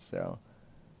to it. So,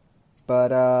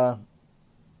 but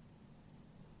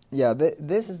yeah.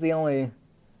 This is the only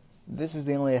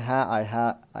hat I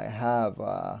have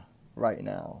right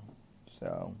now.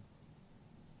 So.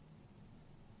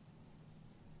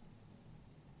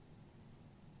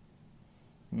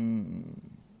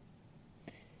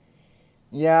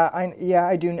 Yeah, I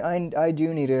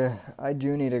do need a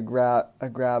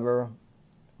grabber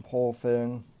whole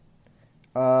thing.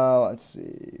 Let's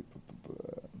see.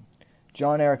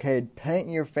 John Arcade, paint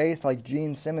your face like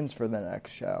Gene Simmons for the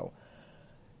next show.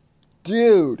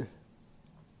 Dude,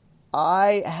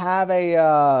 I have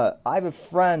a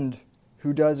friend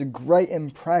who does a great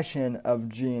impression of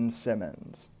Gene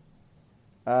Simmons.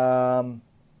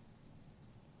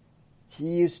 He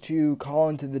used to call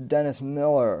into the Dennis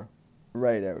Miller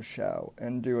radio show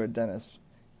and do a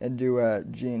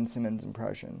Gene Simmons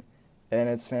impression, and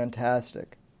it's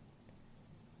fantastic.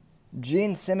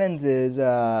 Gene Simmons is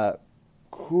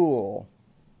cool.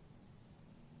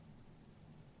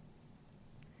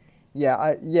 I'm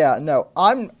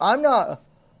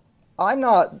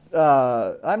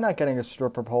not getting a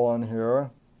stripper pole on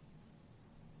here.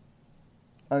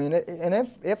 I mean, and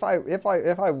if I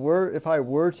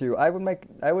were to,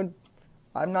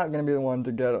 I'm not going to be the one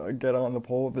to get on the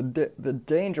pole. The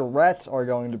Dangerettes are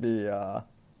going to be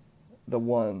the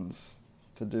ones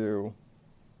to do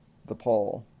the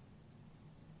pole.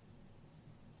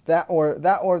 That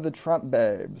or the Trump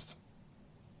babes.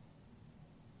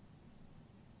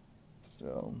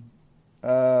 So,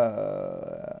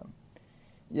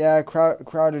 yeah,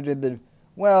 Crowder did the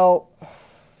well.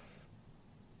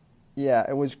 Yeah,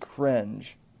 it was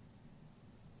cringe.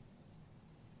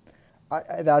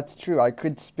 That's true. I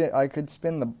could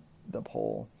spin the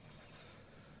pole.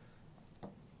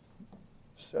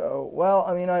 So, well,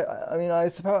 I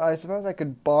suppose I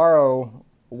could borrow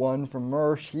one from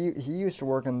Mersh. He used to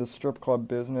work in the strip club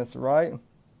business, right?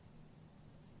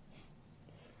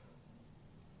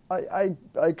 I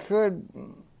could,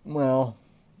 well,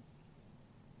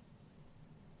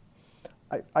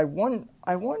 I wonder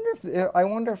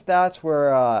if that's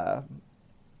where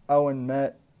Owen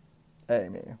met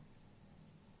Amy,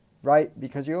 right?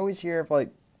 Because you always hear of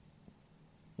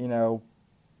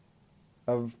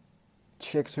of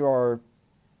chicks who are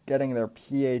getting their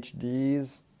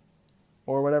PhDs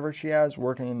or whatever she has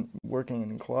working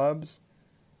in clubs.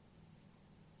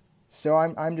 So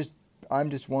I'm just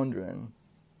wondering.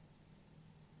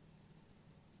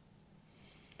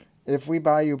 If we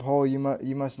buy you a pole, you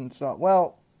must install.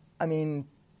 Well, I mean,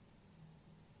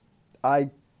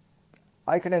 I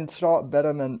could install it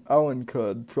better than Owen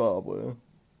could, probably.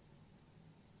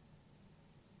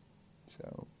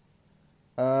 So,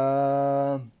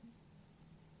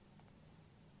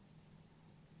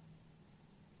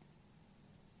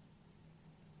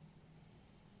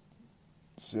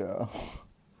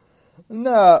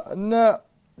 no,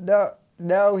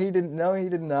 he did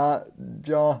not,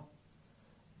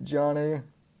 Johnny.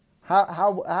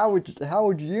 how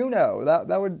would you know?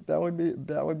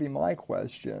 That would be my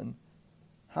question.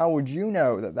 How would you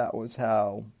know that was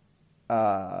how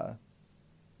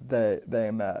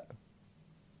they met?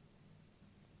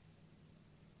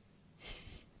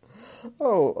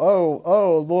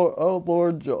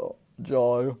 Lord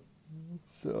Joy.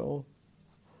 So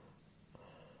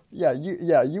yeah,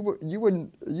 you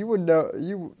would know,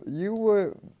 you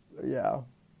would, yeah.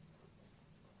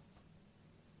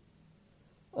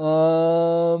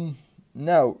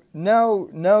 No,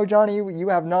 Johnny, you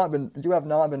have not been,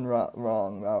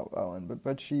 wrong about Owen,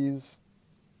 but she's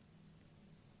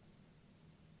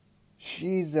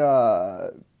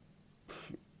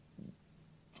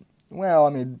well, I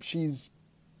mean, she's,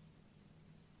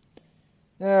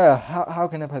 how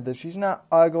can I put this? She's not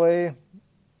ugly.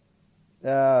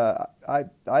 I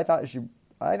thought she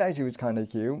was kind of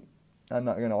cute. I'm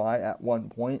not gonna lie, at one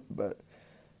point, but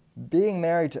being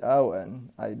married to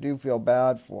Owen, I do feel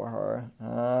bad for her.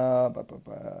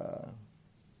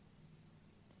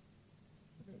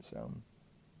 So,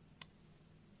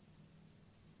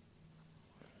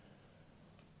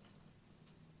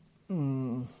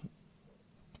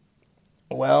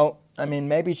 well, I mean,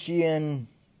 maybe she and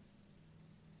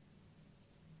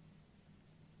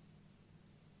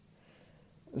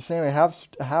Sammy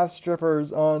have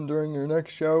strippers on during your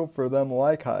next show for them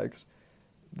like hikes.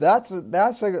 That's a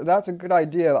good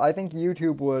idea. I think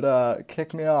YouTube would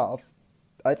kick me off.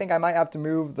 I think I might have to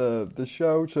move the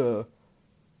show to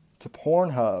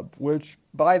Pornhub, which,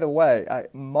 by the way,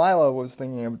 Milo was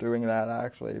thinking of doing that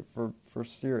actually for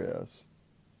serious.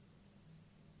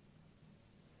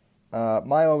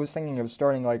 Milo was thinking of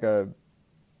starting like a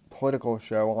political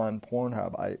show on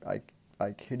Pornhub.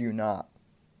 I kid you not.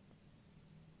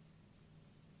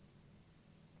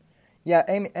 Yeah,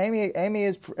 Amy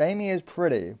is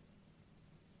pretty.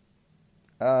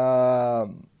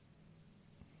 Um,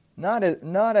 not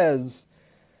as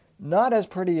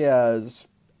pretty as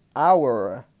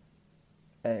our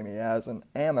Amy, as an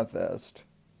amethyst.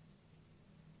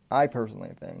 I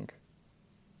personally think,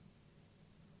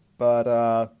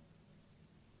 but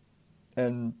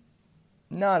and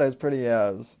not as pretty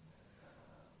as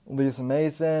Lisa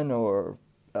Mason or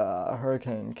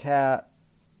Hurricane Cat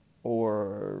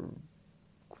or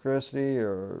Christy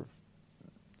or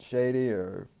Shady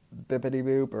or Bippity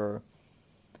Boop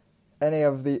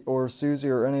or Susie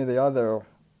or any of the other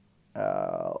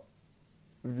uh,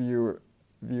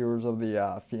 viewers of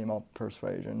the female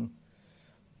persuasion.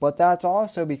 But that's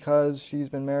also because she's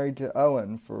been married to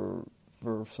Owen for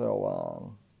so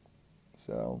long.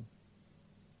 So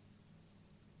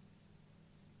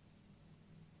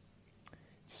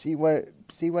what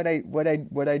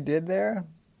I did there?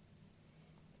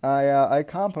 I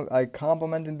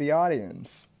complimented the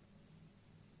audience.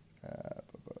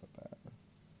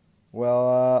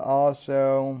 Well,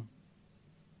 also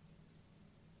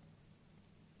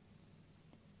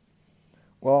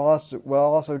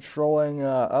trolling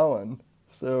Owen.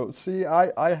 So see,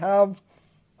 I have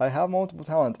multiple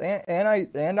talents, and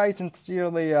I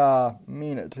sincerely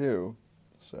mean it too.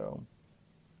 So,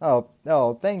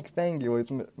 thank you,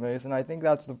 Lisa Mason. I think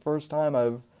that's the first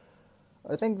time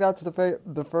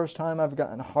the first time I've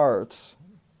gotten hearts.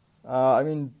 I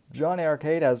mean, Johnny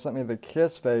Arcade has sent me the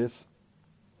kiss face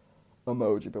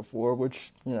emoji before,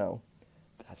 which,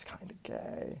 that's kind of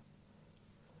gay.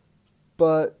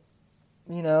 But,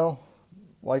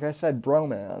 like I said,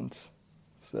 bromance.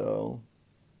 So,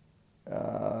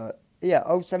 yeah,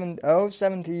 oh seven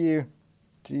to you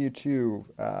too,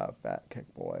 Fat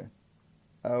Kick Boy.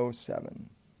 07.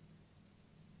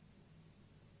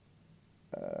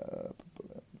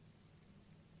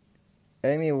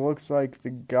 Amy looks like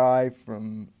the guy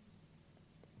from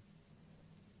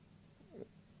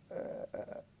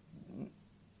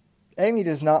Amy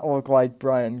does not look like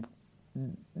Brian.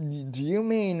 Do you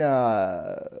mean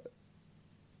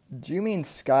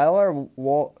Skylar,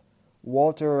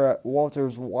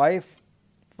 Walter's wife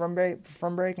from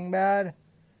Breaking Bad?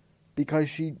 Because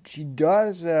she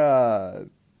does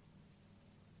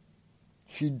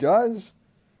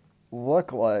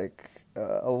look like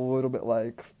a little bit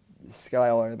like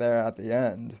Skylar there at the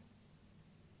end.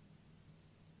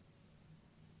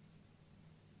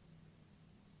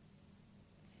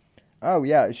 Oh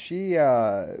yeah,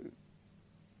 Jolly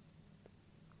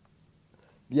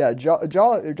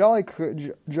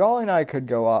and I could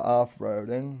go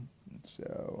off-roading.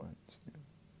 So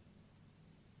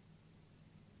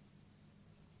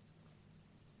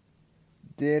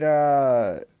did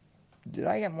I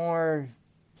get more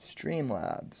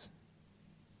Streamlabs?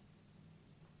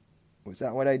 Was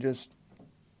that what I just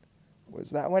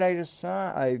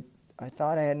saw? I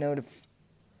thought I had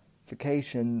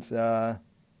notifications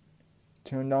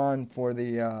turned on for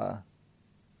the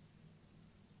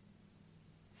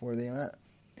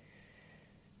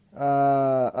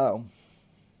oh.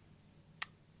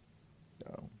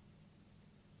 So.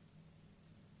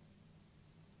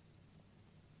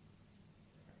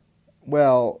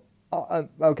 Well,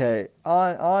 okay.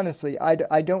 Honestly,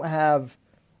 I don't have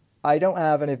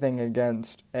anything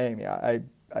against Amy. I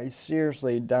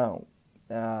seriously don't.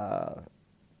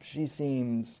 She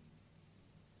seems.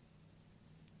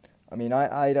 I mean,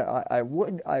 I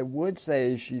would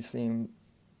say she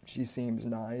seems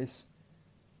nice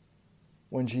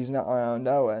when she's not around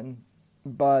Owen,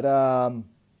 but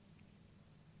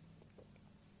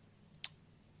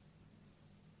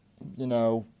you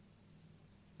know,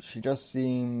 she just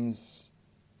seems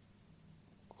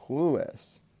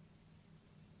clueless.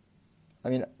 I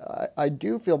mean, I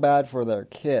do feel bad for their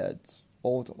kids,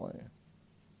 ultimately.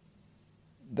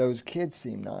 Those kids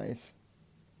seem nice.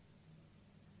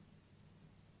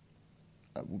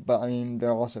 But, I mean,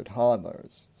 they're also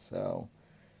toddlers, so...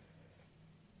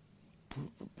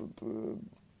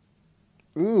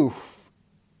 Oof.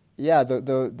 Yeah,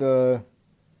 the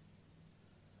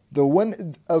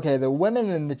women... Okay, the women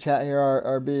in the chat here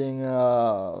are being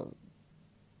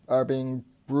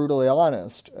brutally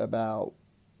honest about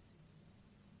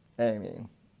Amy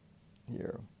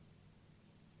here.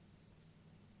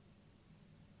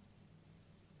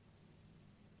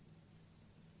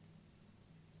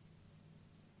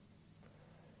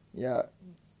 Yeah.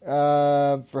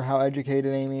 For how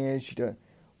educated Amy is, she does.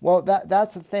 Well,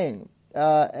 that's the thing.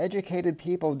 Educated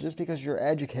people, just because you're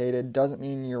educated, doesn't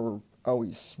mean you're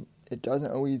always. It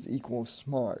doesn't always equal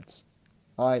smarts,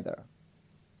 either.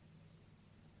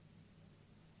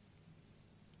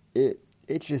 It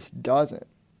just doesn't.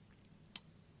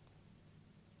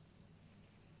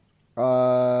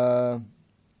 Feel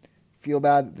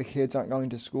bad that the kids aren't going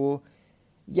to school.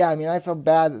 Yeah, I mean, I feel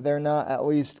bad that they're not at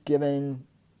least giving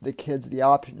the kids the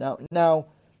option. Now,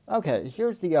 okay,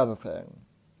 here's the other thing.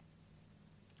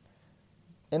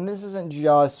 And this isn't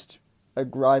just a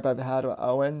gripe I've had about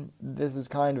Owen. This is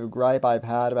kind of a gripe I've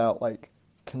had about, like,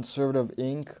 conservative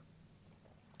Inc.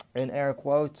 In air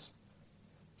quotes.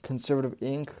 Conservative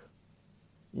Inc.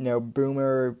 You know,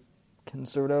 boomer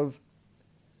conservative.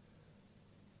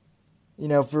 You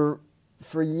know, for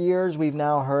years we've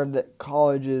now heard that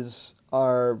colleges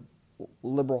are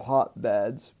liberal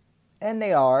hotbeds. And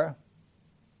they are.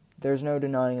 There's no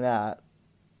denying that.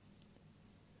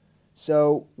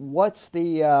 So what's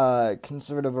the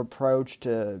conservative approach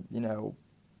to, you know,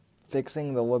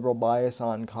 fixing the liberal bias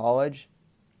on college?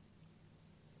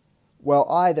 Well,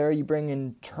 either you bring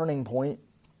in Turning Point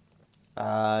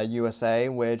USA,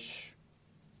 which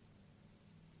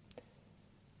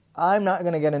I'm not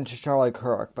going to get into Charlie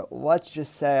Kirk, but let's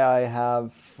just say I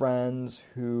have friends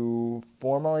who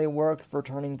formerly worked for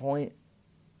Turning Point,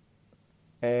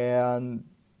 and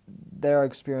their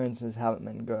experiences haven't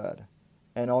been good.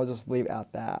 And I'll just leave it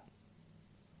at that.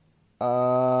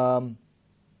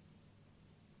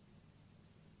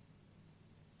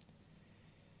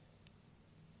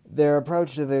 Their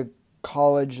approach to the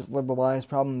college liberal bias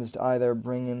problem is to either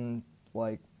bring in,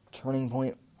 like, Turning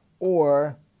Point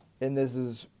or, and this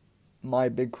is my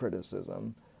big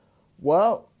criticism,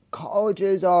 well,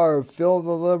 colleges are filled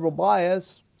with liberal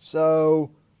bias,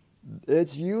 so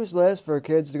it's useless for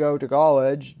kids to go to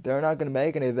college. They're not going to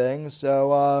make anything,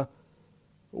 so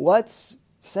let's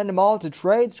send them all to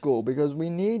trade school because we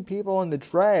need people in the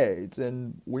trades,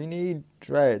 and we need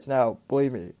trades. Now,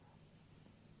 believe me,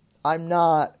 I'm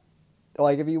not,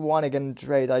 like, if you want to get into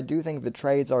trades, I do think the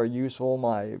trades are useful.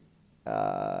 My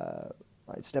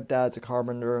stepdad's a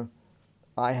carpenter.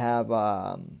 I have,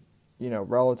 you know,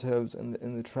 relatives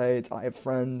in the trades. I have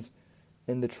friends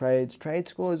in the trades. Trade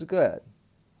school is good.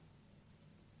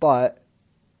 But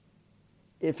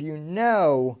if you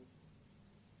know,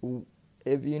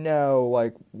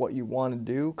 like, what you want to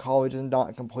do, college is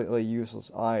not completely useless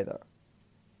either.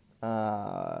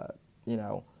 You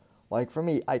know, like, for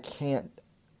me, I can't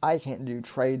do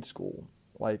trade school.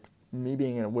 Like, me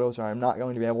being in a wheelchair, I'm not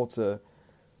going to be able to,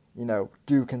 you know,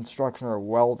 do construction or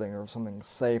welding or something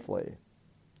safely.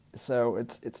 So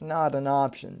it's not an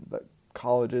option, but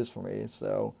college is for me.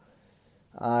 So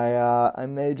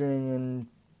I'm majoring in,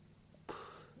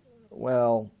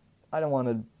 well, I don't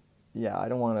want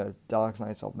to dox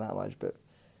myself that much, but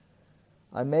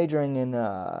I'm majoring in,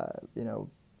 you know,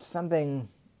 something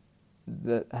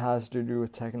that has to do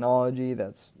with technology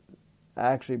that's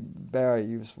actually very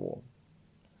useful.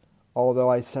 Although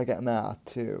I suck at math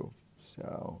too,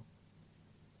 so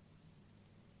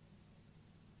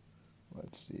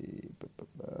let's see.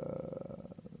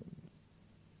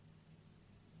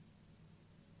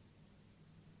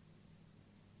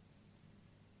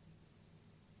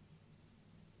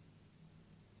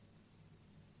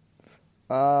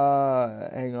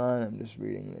 Hang on, I'm just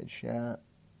reading the chat.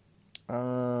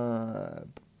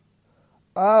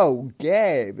 Oh,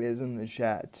 Gabe is in the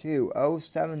chat too.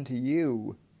 07 to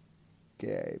you,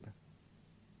 Gabe.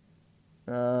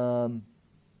 I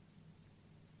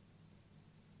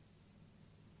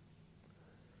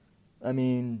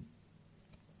mean,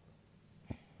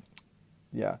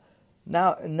 yeah.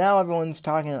 Now everyone's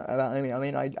talking about.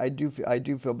 I do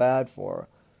feel bad for.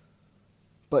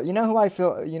 But you know who I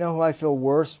feel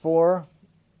worse for,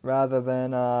 rather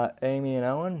than Amy and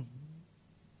Owen.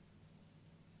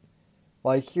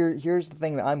 Like here's the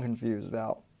thing that I'm confused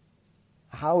about.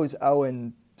 How is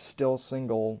Owen still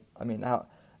single? I mean, how?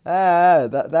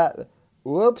 That.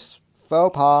 Whoops,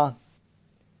 faux pas.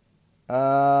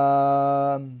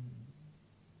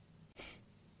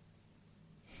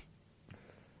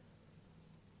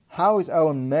 How is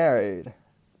Owen married,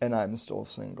 and I'm still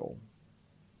single?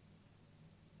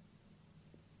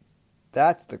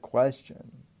 That's the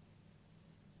question.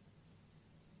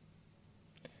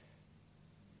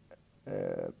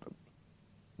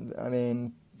 I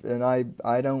mean, and I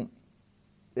don't.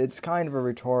 It's kind of a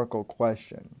rhetorical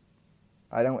question.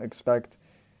 I don't expect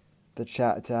the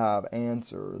chat to have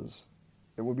answers.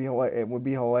 It would be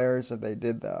hilarious if they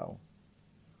did, though.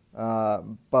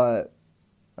 But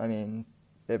I mean,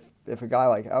 if a guy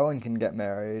like Owen can get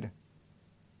married,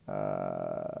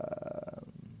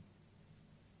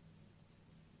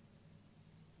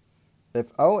 if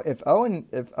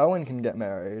Owen can get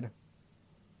married,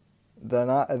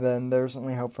 then there's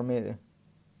certainly hope for me.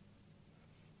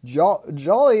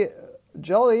 Jolly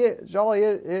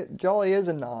is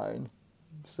a 9,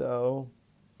 so.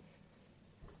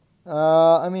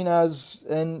 I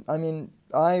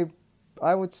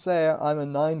would say I'm a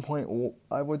 9.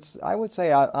 I would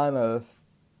say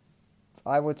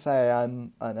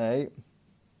I'm an 8.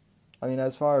 I mean,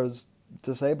 as far as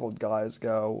disabled guys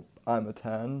go, I'm a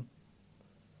 10.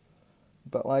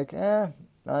 But like,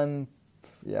 I'm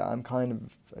kind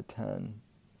of a 10.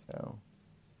 So.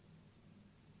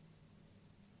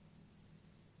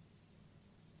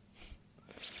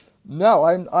 No,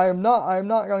 I'm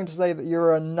not going to say that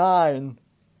you're a 9.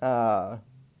 That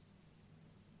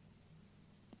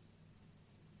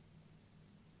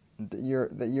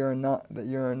you're a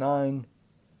 9,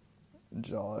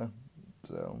 Jolly.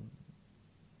 So.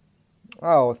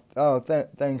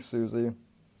 Thanks, Susie.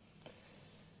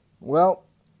 Well,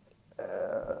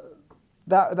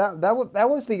 that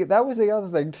was the other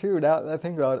thing too. Now that I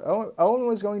think about it, Owen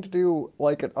was going to do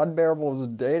like an Unbearable's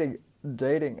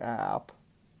dating app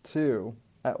too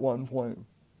at one point.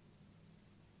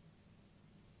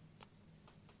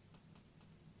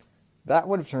 That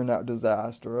would have turned out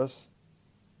disastrous.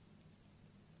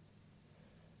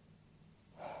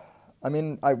 I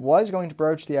mean, I was going to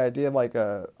broach the idea of like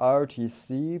a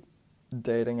ROTC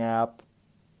dating app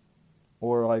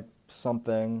or like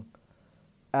something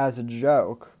as a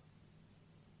joke,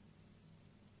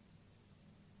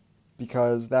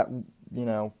 because that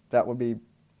would be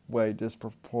way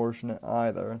disproportionate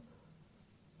either.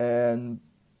 And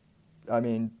I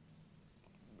mean,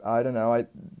 I don't know,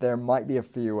 there might be a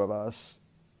few of us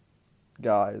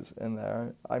guys in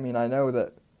there. I mean, I know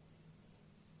that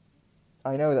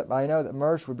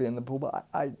Mersh would be in the pool, but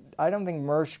I don't think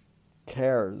Mersh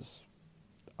cares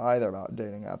either about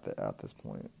dating at this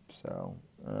point. So,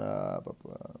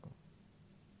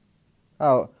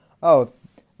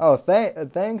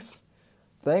 thanks,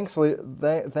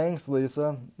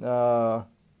 Lisa.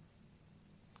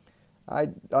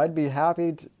 I'd be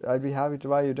happy to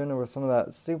buy you dinner with some of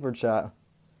that super chat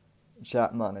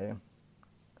money.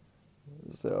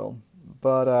 So,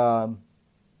 but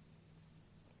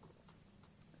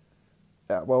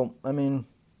yeah. Well, I mean,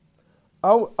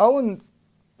 Owen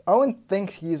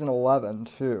thinks he's an 11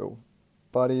 too,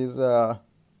 but he's it's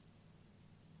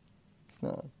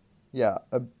not. Yeah,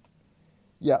 a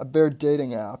bear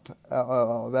dating app.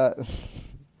 That.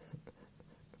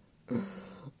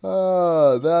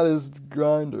 That is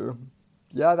Grindr.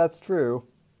 Yeah, that's true.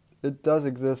 It does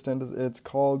exist, and it's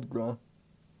called Grindr.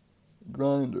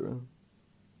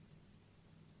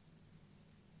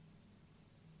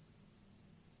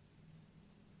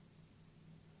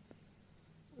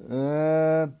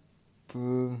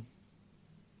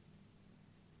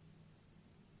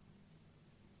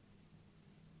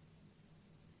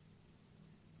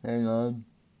 Hang on.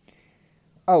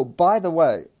 Oh, by the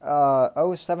way,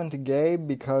 07 to Gabe,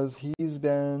 because he's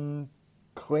been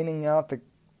cleaning out the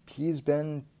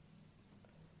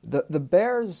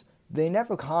Bears, they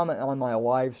never comment on my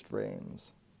live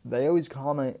streams. They always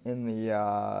comment in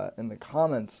the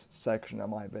comments section of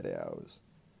my videos.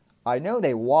 I know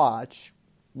they watch,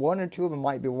 one or two of them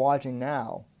might be watching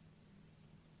now,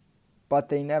 but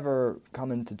they never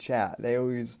come into chat. They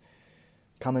always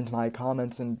come into my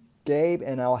comments, and Gabe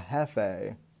and El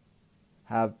Jefe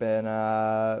have been,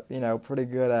 pretty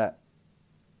good at,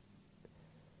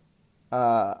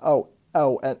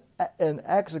 and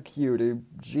Executy,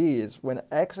 geez, when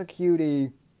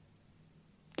Executy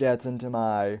gets into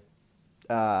my,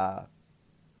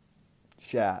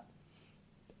 chat,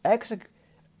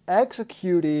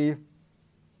 Executy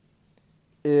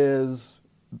is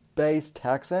base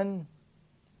Texan.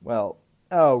 Well,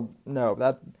 oh,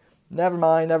 no, never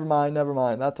mind,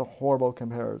 that's a horrible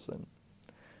comparison.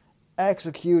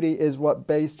 Executy is what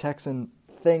base Texan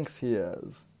thinks he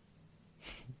is.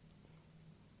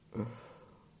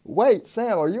 Wait,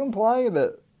 Sam, are you implying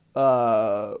that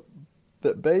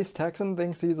that base Texan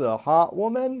thinks he's a hot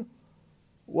woman?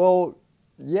 Well,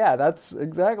 yeah, that's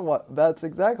exactly what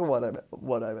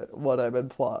I'm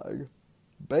implying.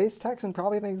 Base Texan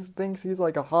probably thinks he's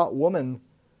like a hot woman,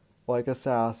 like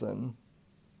assassin.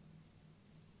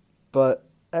 But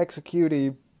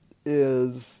Executy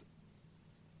is,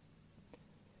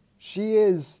 she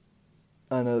isn't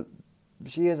an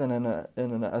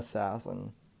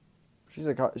assassin. She's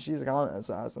a content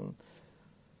assassin.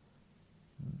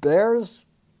 Bears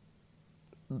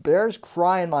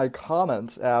cry in my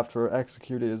comments after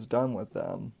Executy is done with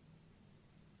them.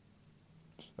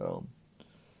 So,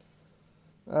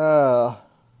 oh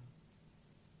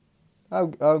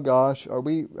gosh,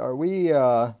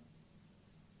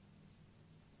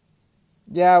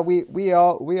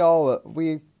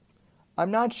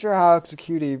 I'm not sure how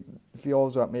Executy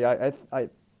feels about me.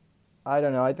 I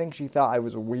don't know. I think she thought I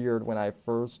was weird when I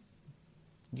first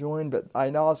joined, but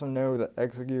I also know that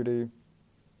Executy,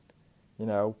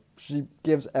 she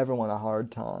gives everyone a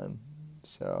hard time.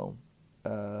 So,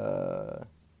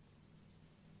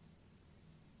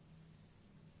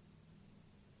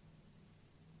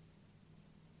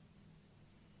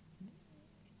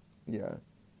 yeah.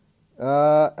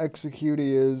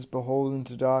 Executy is beholden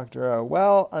to Dr. O.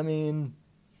 Well, I mean,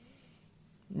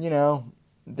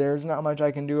 there's not much I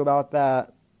can do about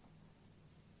that.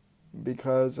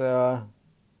 Because, I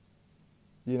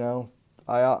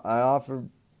offered,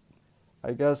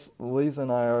 I guess Lisa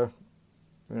and I are,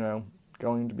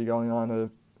 going to be going on a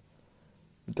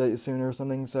date soon or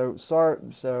something. So,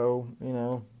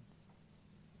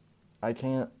 I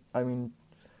can't, I mean,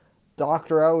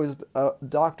 Dr. O is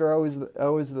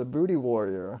the booty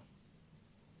warrior.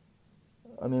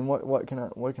 I mean, what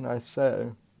can I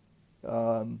say?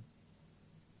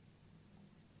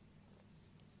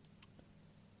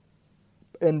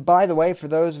 And by the way, for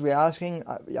those of you asking,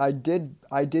 I did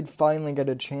finally get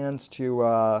a chance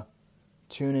to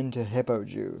tune into Hippo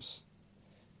Juice,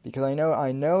 because I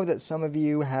know that some of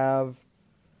you have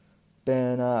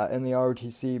been in the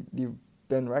ROTC. You've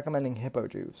been recommending Hippo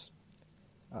Juice.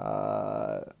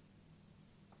 I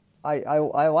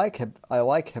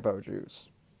like Hippo Juice,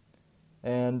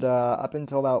 and up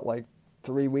until about like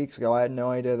 3 weeks ago, I had no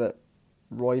idea that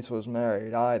Royce was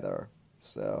married either.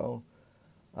 So,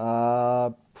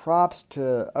 props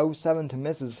to 07 to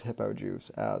Mrs. Hippo Juice,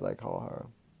 as I call her.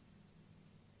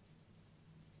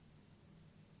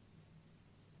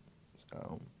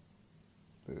 So,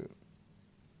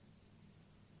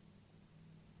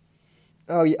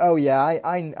 oh yeah,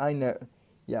 I know.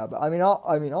 Yeah, but I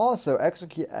mean also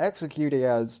Executing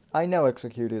as I know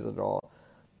Executing as a doll,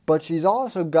 but she's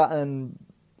also gotten,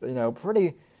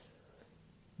 pretty.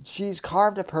 She's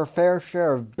carved up her fair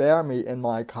share of bear meat in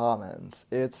my comments.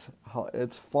 It's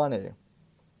funny.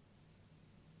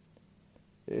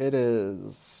 It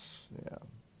is, yeah.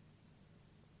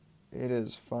 It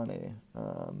is funny.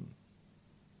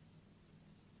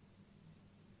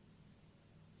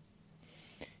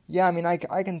 Yeah, I mean, I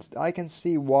can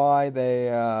see why they.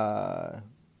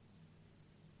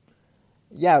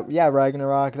 Yeah,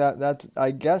 Ragnarok.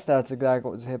 I guess that's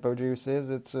exactly what Hippo Juice is.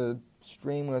 It's a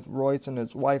stream with Royce and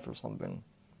his wife or something.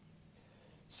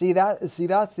 See, that's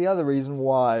the other reason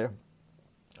why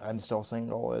I'm still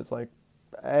single. It's like,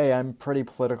 hey, I'm pretty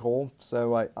political,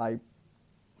 so I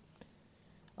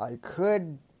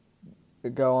could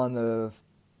go on the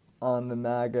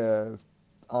MAGA,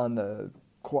 on the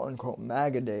quote unquote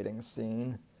MAGA dating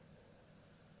scene,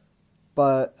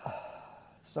 but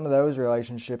some of those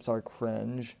relationships are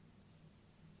cringe.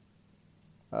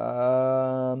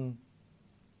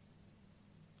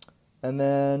 And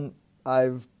then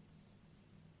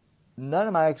none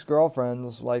of my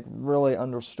ex-girlfriends really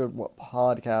understood what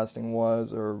podcasting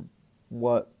was or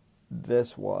what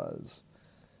this was.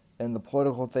 And the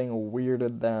political thing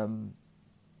weirded them.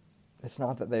 It's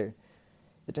not that it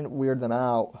didn't weird them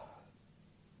out.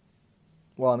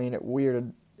 well, I mean, it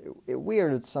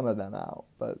weirded some of them out,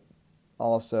 but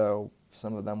also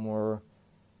some of them were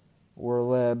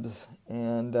libs,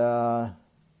 and it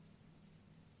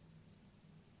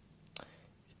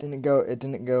didn't go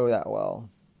that well.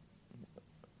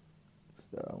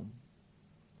 So,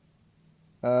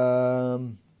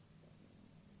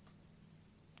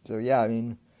 so yeah, I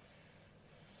mean,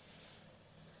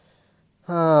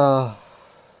 uh,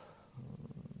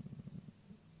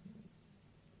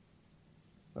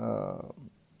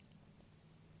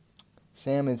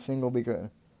 Sam is single because,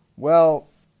 well,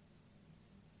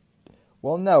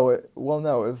 no, if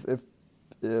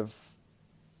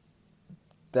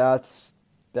that's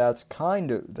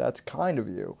kind of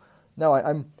you. No,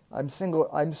 I'm single.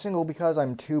 I'm single because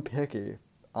I'm too picky.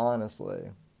 Honestly,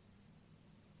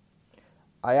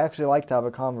 I actually like to have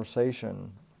a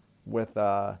conversation with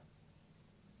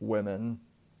women,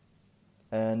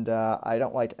 and I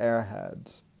don't like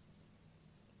airheads.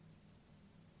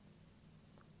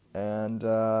 And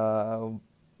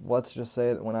let's just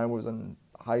say that when I was in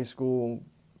high school,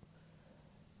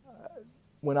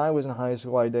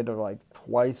 I did it like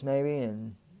twice maybe,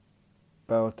 and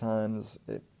both times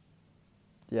it,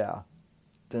 yeah,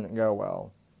 didn't go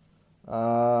well.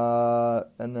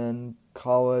 And then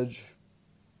college,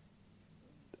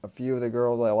 a few of the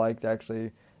girls I liked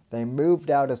actually, they moved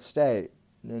out of state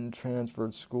and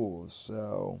transferred schools,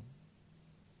 so.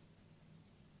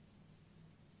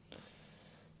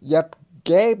 Yep,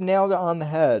 Gabe nailed it on the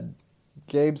head.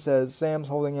 Gabe says, Sam's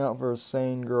holding out for a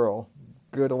sane girl.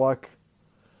 Good luck.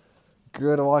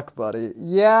 Good luck, buddy.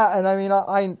 Yeah, and I mean,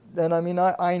 that's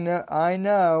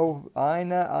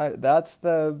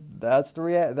the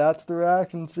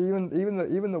reaction. See, even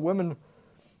the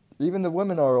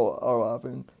women are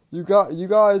laughing. You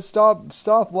guys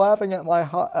stop laughing at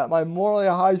my morally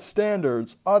high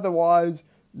standards. Otherwise,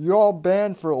 you're all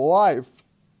banned for life.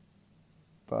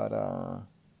 But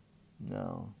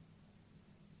no.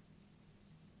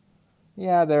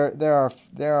 Yeah, there are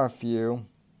a few.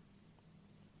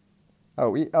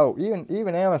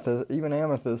 Even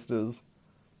Amethyst is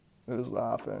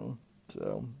laughing.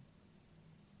 So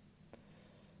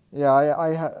yeah,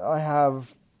 I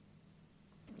have,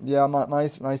 yeah, my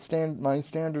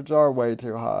standards are way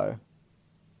too high.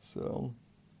 So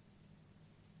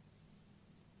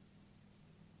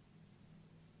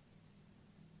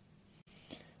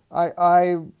I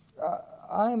I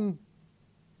I'm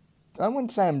I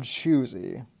wouldn't say I'm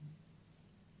choosy.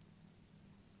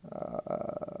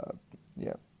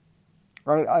 Yeah.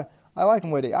 I like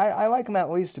him witty. I like him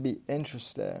at least to be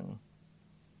interesting.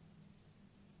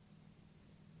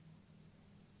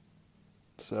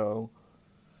 So,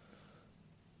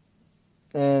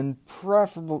 and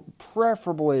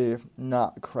preferably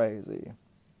not crazy.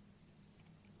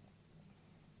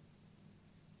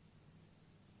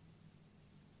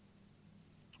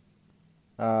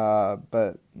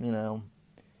 But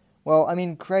well, I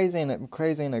mean, crazy in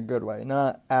a good way,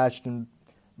 not Ashton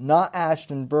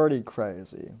Birdie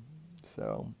crazy.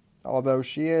 So, although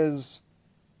she is,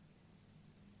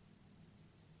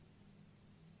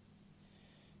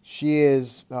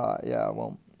 yeah.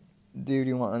 Well, do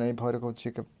you want an apolitical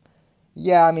chick?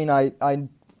 Yeah, I mean,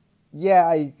 yeah,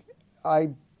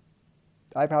 I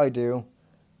probably do.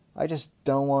 I just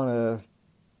don't want a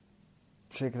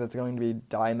chick that's going to be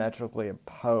diametrically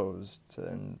opposed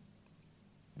and,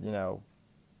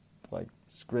 like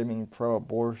screaming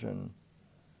pro-abortion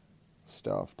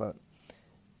stuff. But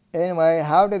anyway,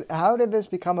 how did this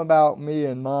become about me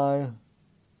and my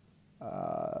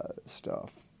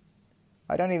stuff?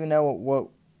 I don't even know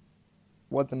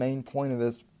what the main point of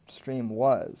this stream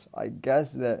was. I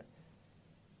guess that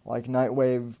like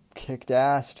Nightwave kicked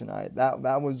ass tonight.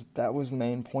 That was the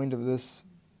main point of this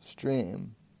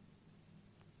stream.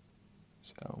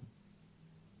 So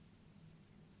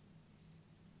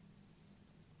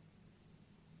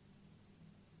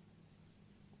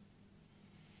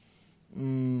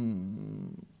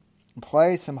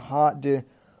play some hot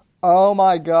Oh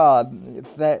my god.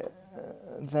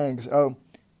 Thanks. Oh,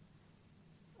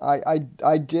 I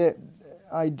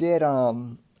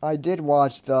did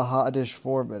watch the Hot Dish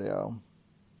 4 video.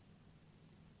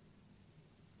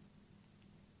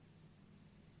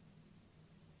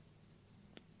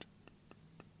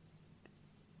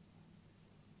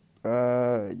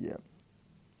 Yeah.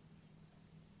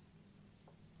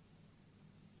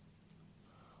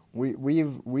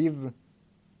 We've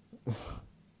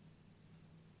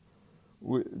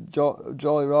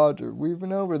Jolly Roger, we've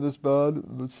been over this,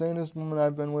 bud. The sanest woman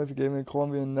I've been with gave me a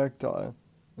Colombian necktie,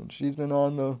 and she's been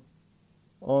on the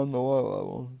low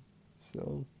level.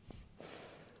 So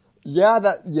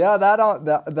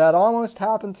that almost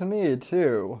happened to me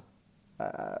too.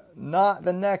 Not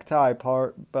the necktie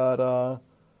part, but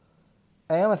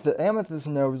Amethyst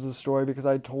knows the story because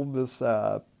I told this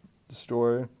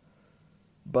story.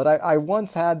 But I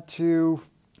once had two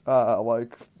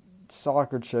like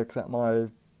soccer chicks at my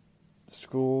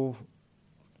school.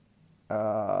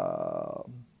 How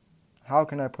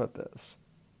can I put this?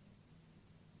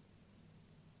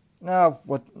 No,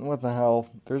 what the hell?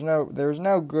 There's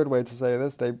no good way to say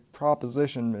this. They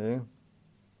propositioned me.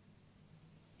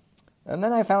 And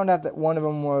then I found out that one of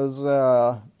them was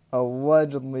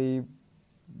allegedly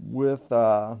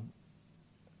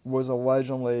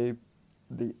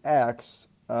the ex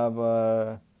of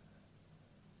a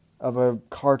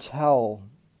cartel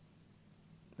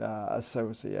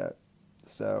associate.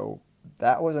 So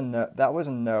that was a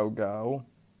no go.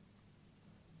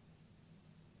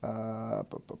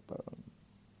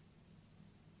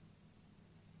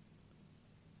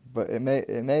 But it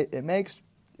makes,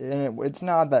 and it's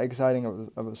not that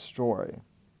exciting of a story.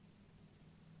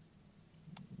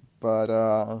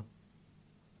 But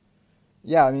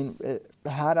yeah, I mean,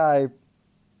 had I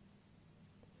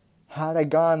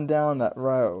gone down that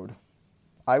road,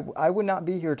 I would not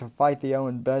be here to fight the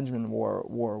Owen Benjamin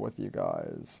war with you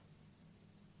guys.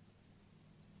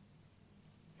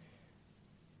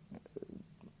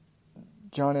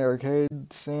 Johnny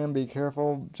Arcade, Sam, be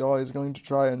careful. Jolly's going to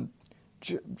try and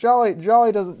Jolly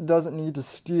doesn't need to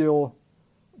steal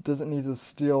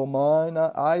mine.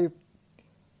 I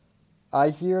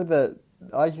hear that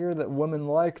women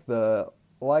like the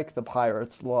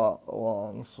pirate's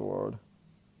long sword.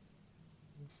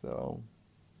 So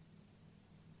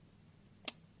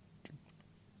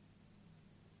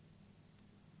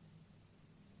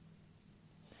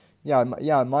yeah,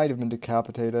 I might have been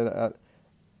decapitated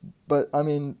but I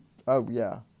mean, oh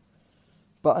yeah.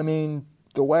 But I mean,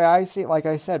 the way I see it, like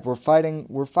I said,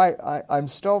 I'm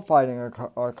still fighting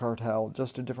our cartel,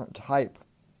 just a different type.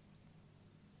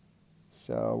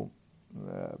 So,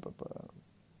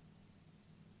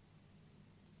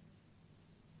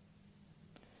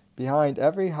 behind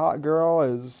every hot girl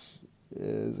is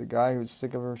a guy who's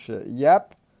sick of her shit.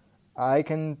 Yep, I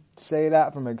can say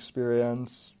that from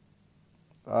experience.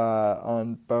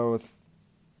 On both,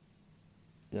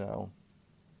 you know,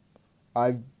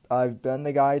 I've been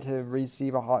the guy to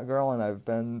receive a hot girl, and I've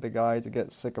been the guy to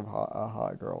get sick of a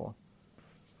hot girl.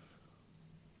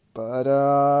 But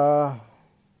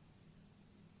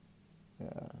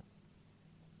yeah.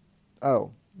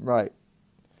 Oh, right.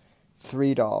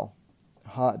 $3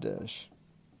 hot dish.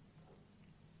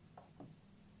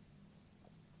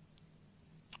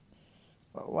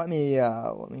 Let me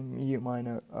mute my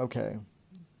note. Okay.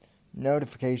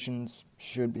 Notifications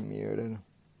should be muted.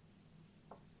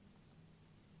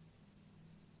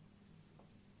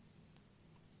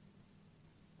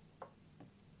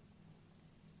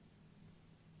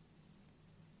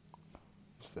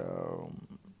 So,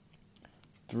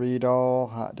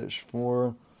 $3 hot dish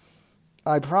 4.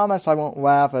 I promise I won't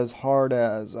laugh as hard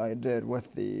as I did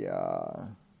with the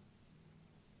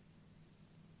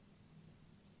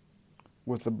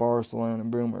Barcelona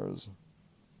Boomers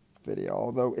video,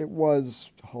 although it was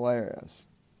hilarious.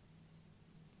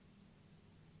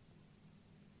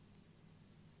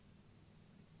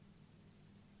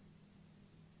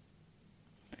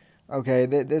 Okay,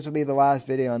 this will be the last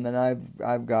video, and then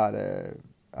I've got to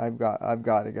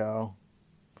go.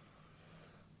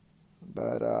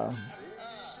 But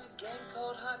There's a game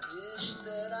called Hot Dish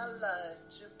that I like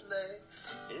to play.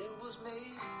 It was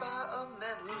made by a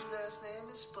man whose last name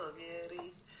is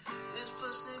Spaghetti. His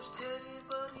first name's Teddy,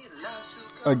 but he likes to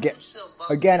call himself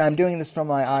Bob. Again, I'm doing this from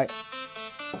my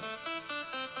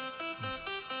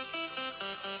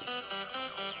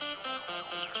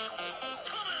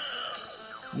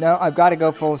No, I've got to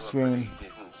go full screen.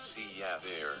 Didn't see ya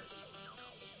there.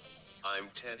 I'm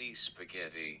Teddy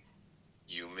Spaghetti.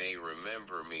 You may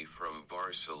remember me from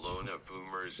Barcelona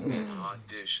Boomers and Hot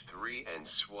Dish 3 and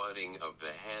swatting of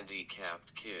the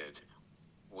handicapped kid.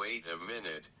 Wait a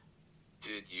minute.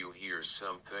 Did you hear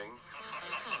something?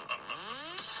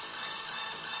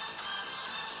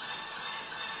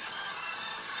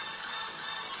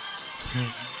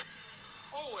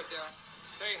 Oh, and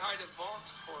say hi to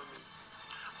Vox for me.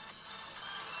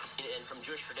 And from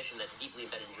Jewish tradition, that's deeply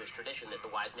embedded in Jewish tradition, that the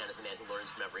wise man is the man who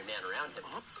learns from every man around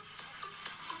him.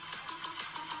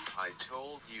 I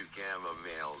told you gamma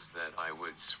males that I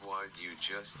would swat you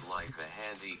just like the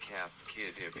handicapped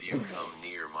kid if you come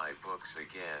near my books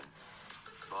again.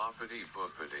 Boppity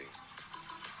boopity.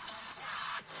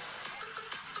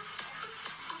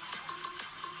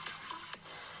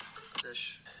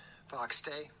 Dish. Fox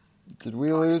Day. Did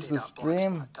we lose the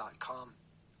stream? Foxday.blogspot.com.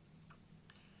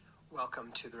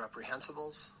 Welcome to the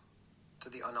reprehensibles, to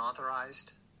the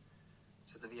unauthorized,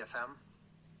 to the VFM,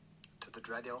 to the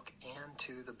Dread Ilk, and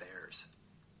to the Bears.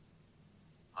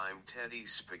 I'm Teddy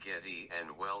Spaghetti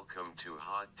and welcome to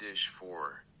Hot Dish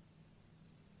 4.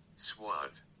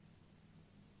 SWAT.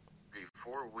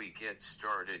 Before we get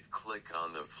started, click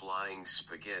on the flying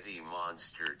spaghetti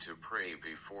monster to pray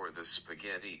before the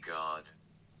spaghetti god.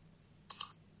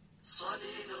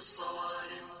 صليل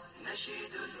الصوارم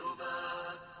نشيد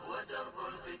الأباء ودرب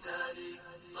القتال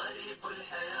طريق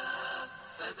الحياة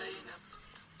فبين.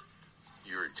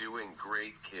 You're doing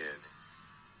great, kid.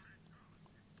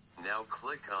 Now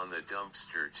click on the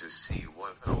dumpster to see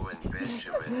what Owen,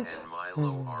 Benjamin, and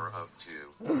Milo are up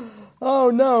to.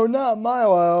 Oh no, not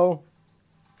Milo.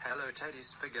 Hello Teddy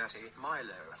Spaghetti,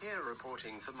 Milo here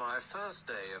reporting for my first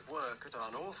day of work at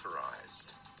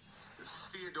Unauthorized.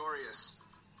 Theodorus.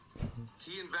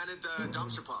 He invented the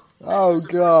dumpster pump. Oh He was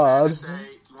the God. first man to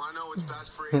say, you want to know what's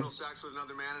best for anal sex with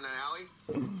another man in an alley?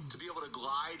 To be able to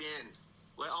glide in,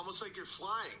 almost like you're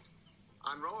flying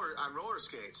on roller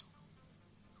skates.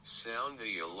 Sound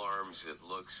the alarms. It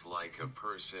looks like a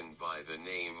person by the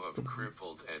name of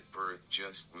Crippled at Birth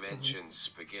just mentioned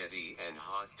spaghetti and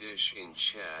hot dish in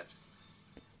chat.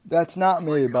 That's not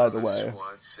me, by the Click on way. the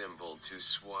SWAT symbol to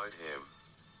swat him.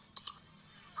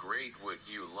 Great. Would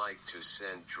you like to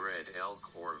send Dread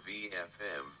Elk or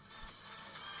VFM?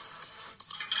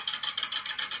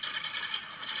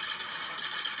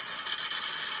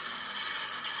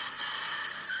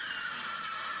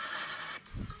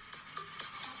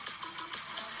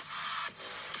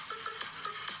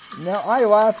 Now I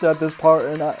laughed at this part,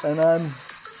 and I'm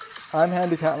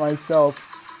handicapped myself.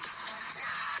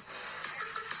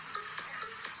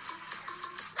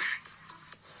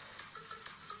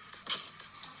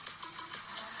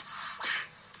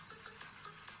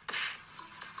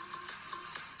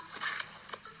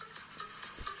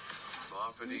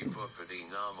 Boppity boopity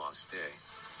namaste.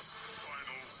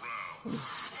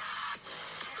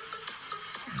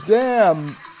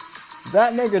 Damn,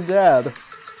 that nigga dead.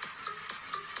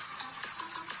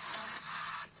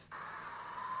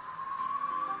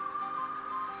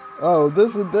 Oh,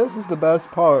 this is the best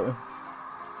part.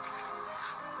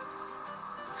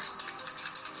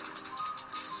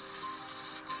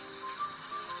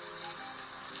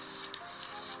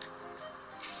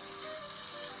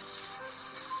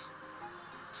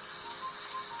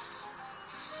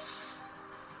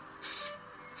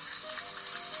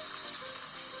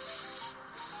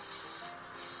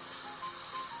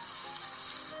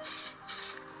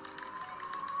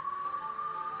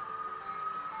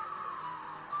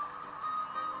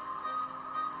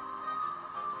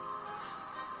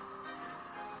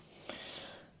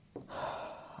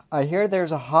 I hear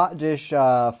there's a Hot Dish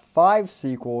 5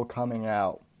 sequel coming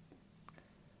out.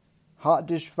 Hot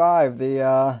Dish 5,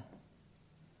 the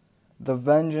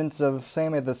Vengeance of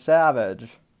Sammy the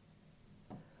Savage,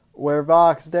 where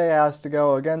Vox Day has to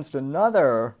go against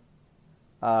another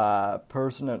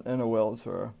person in a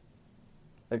wheelchair.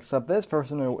 Except this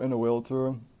person in a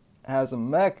wheelchair has a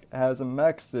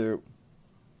mech suit,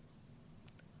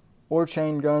 or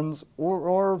chain guns,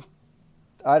 or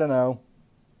I don't know.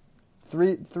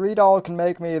 $3 can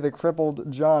make me the crippled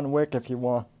John Wick if he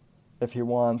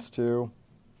wants to.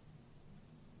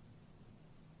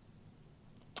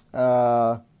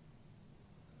 Yeah,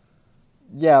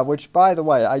 which by the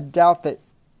way, I doubt that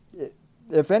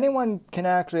if anyone can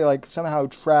actually somehow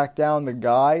track down the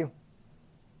guy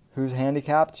who's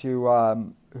handicapped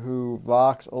who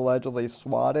Vox allegedly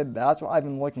swatted, that's what I've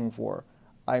been looking for.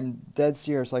 I'm dead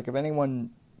serious. If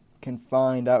anyone can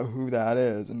find out who that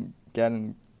is and get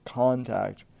in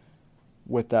contact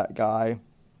with that guy,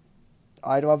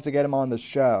 I'd love to get him on the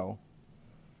show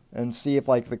and see if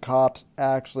the cops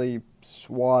actually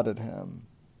swatted him.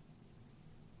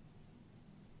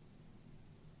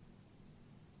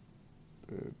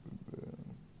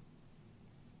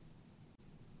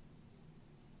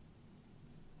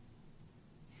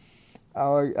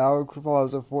 Our cripple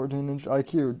has a 14-inch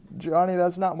IQ. Johnny,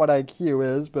 that's not what IQ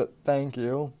is, but thank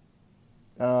you.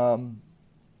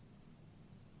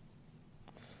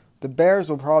 The Bears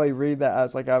will probably read that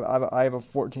as I have a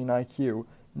 14 IQ.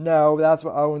 No, that's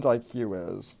what Owen's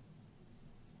IQ is.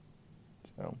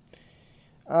 So,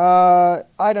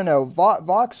 I don't know.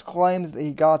 Vox claims that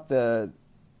he got the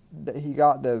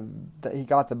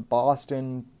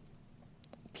Boston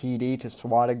PD to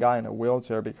swat a guy in a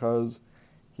wheelchair because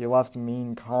he left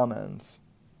mean comments.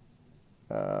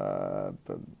 But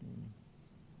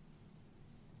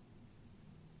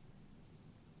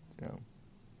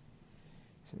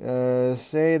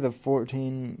Say the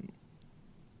 14.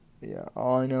 Yeah,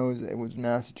 all I know is it was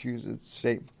Massachusetts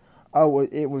State. Oh,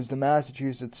 it was the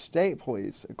Massachusetts State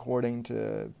Police, according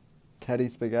to Teddy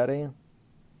Spaghetti.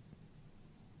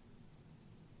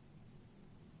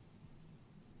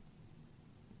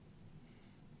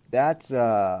 That's,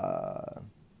 yeah,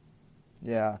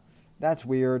 that's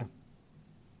weird.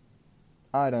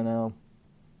 I don't know.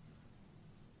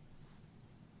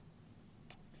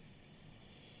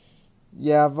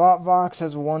 Yeah, Vox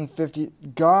has 150.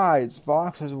 Guys,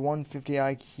 Vox has 150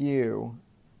 IQ.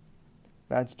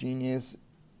 That's genius.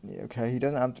 Yeah, okay, he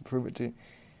doesn't have to prove it to.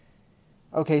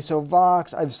 Okay, so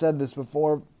Vox, I've said this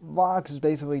before. Vox is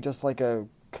basically just like a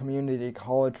community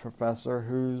college professor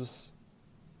who's,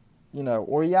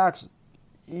 or he acts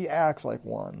like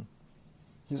one.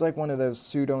 He's like one of those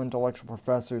pseudo-intellectual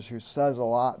professors who says a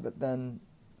lot but then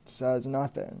says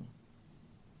nothing.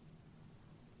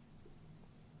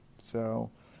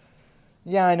 So,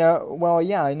 yeah, I know. Well,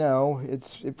 yeah, I know.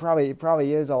 It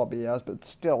probably is all BS, but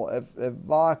still, if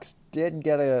Vox did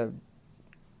get a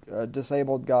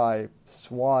disabled guy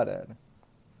swatted,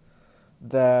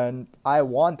 then I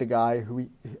want the guy who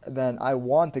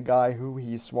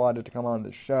he swatted to come on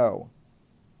the show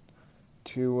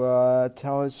to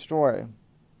tell his story.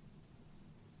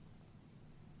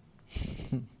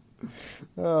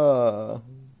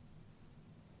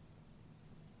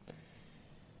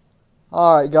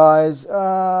 Alright, guys.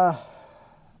 At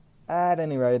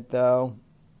any rate, though,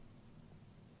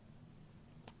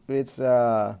 it's,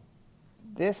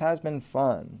 this has been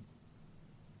fun.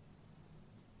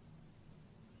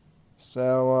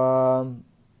 So,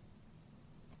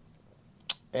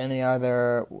 any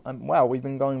other, well, we've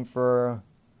been going for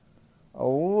a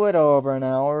little over an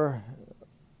hour,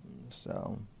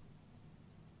 so,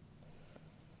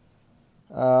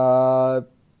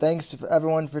 thanks to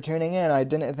everyone for tuning in. I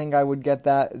didn't think I would get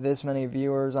this many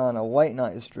viewers on a late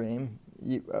night stream.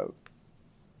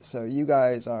 So you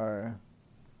guys are,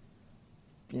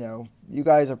 you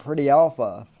guys are pretty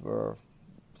alpha for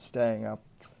staying up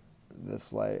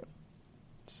this late.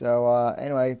 So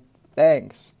anyway,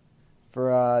 thanks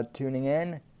for tuning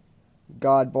in.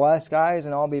 God bless, guys,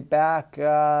 and I'll be back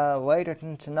later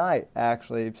tonight,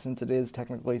 actually, since it is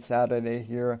technically Saturday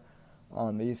here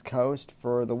on the East Coast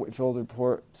for the Whitfield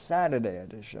Report Saturday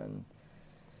edition.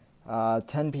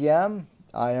 10 p.m.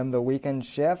 I am the weekend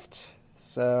shift,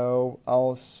 so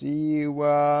I'll see you.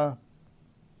 I'll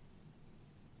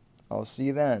see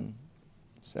you then.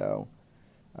 So,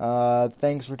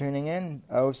 thanks for tuning in.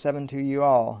 07 to you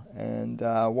all, and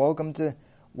welcome to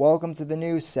the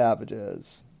new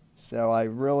Savages. So I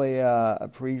really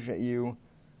appreciate you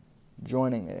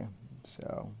joining me.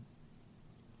 So.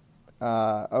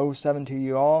 07 to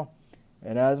you all,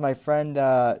 and as my friend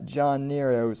John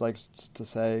Nero likes to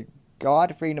say,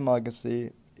 God, freedom,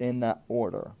 legacy, in that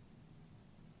order.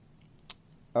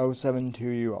 07 to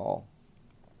you all.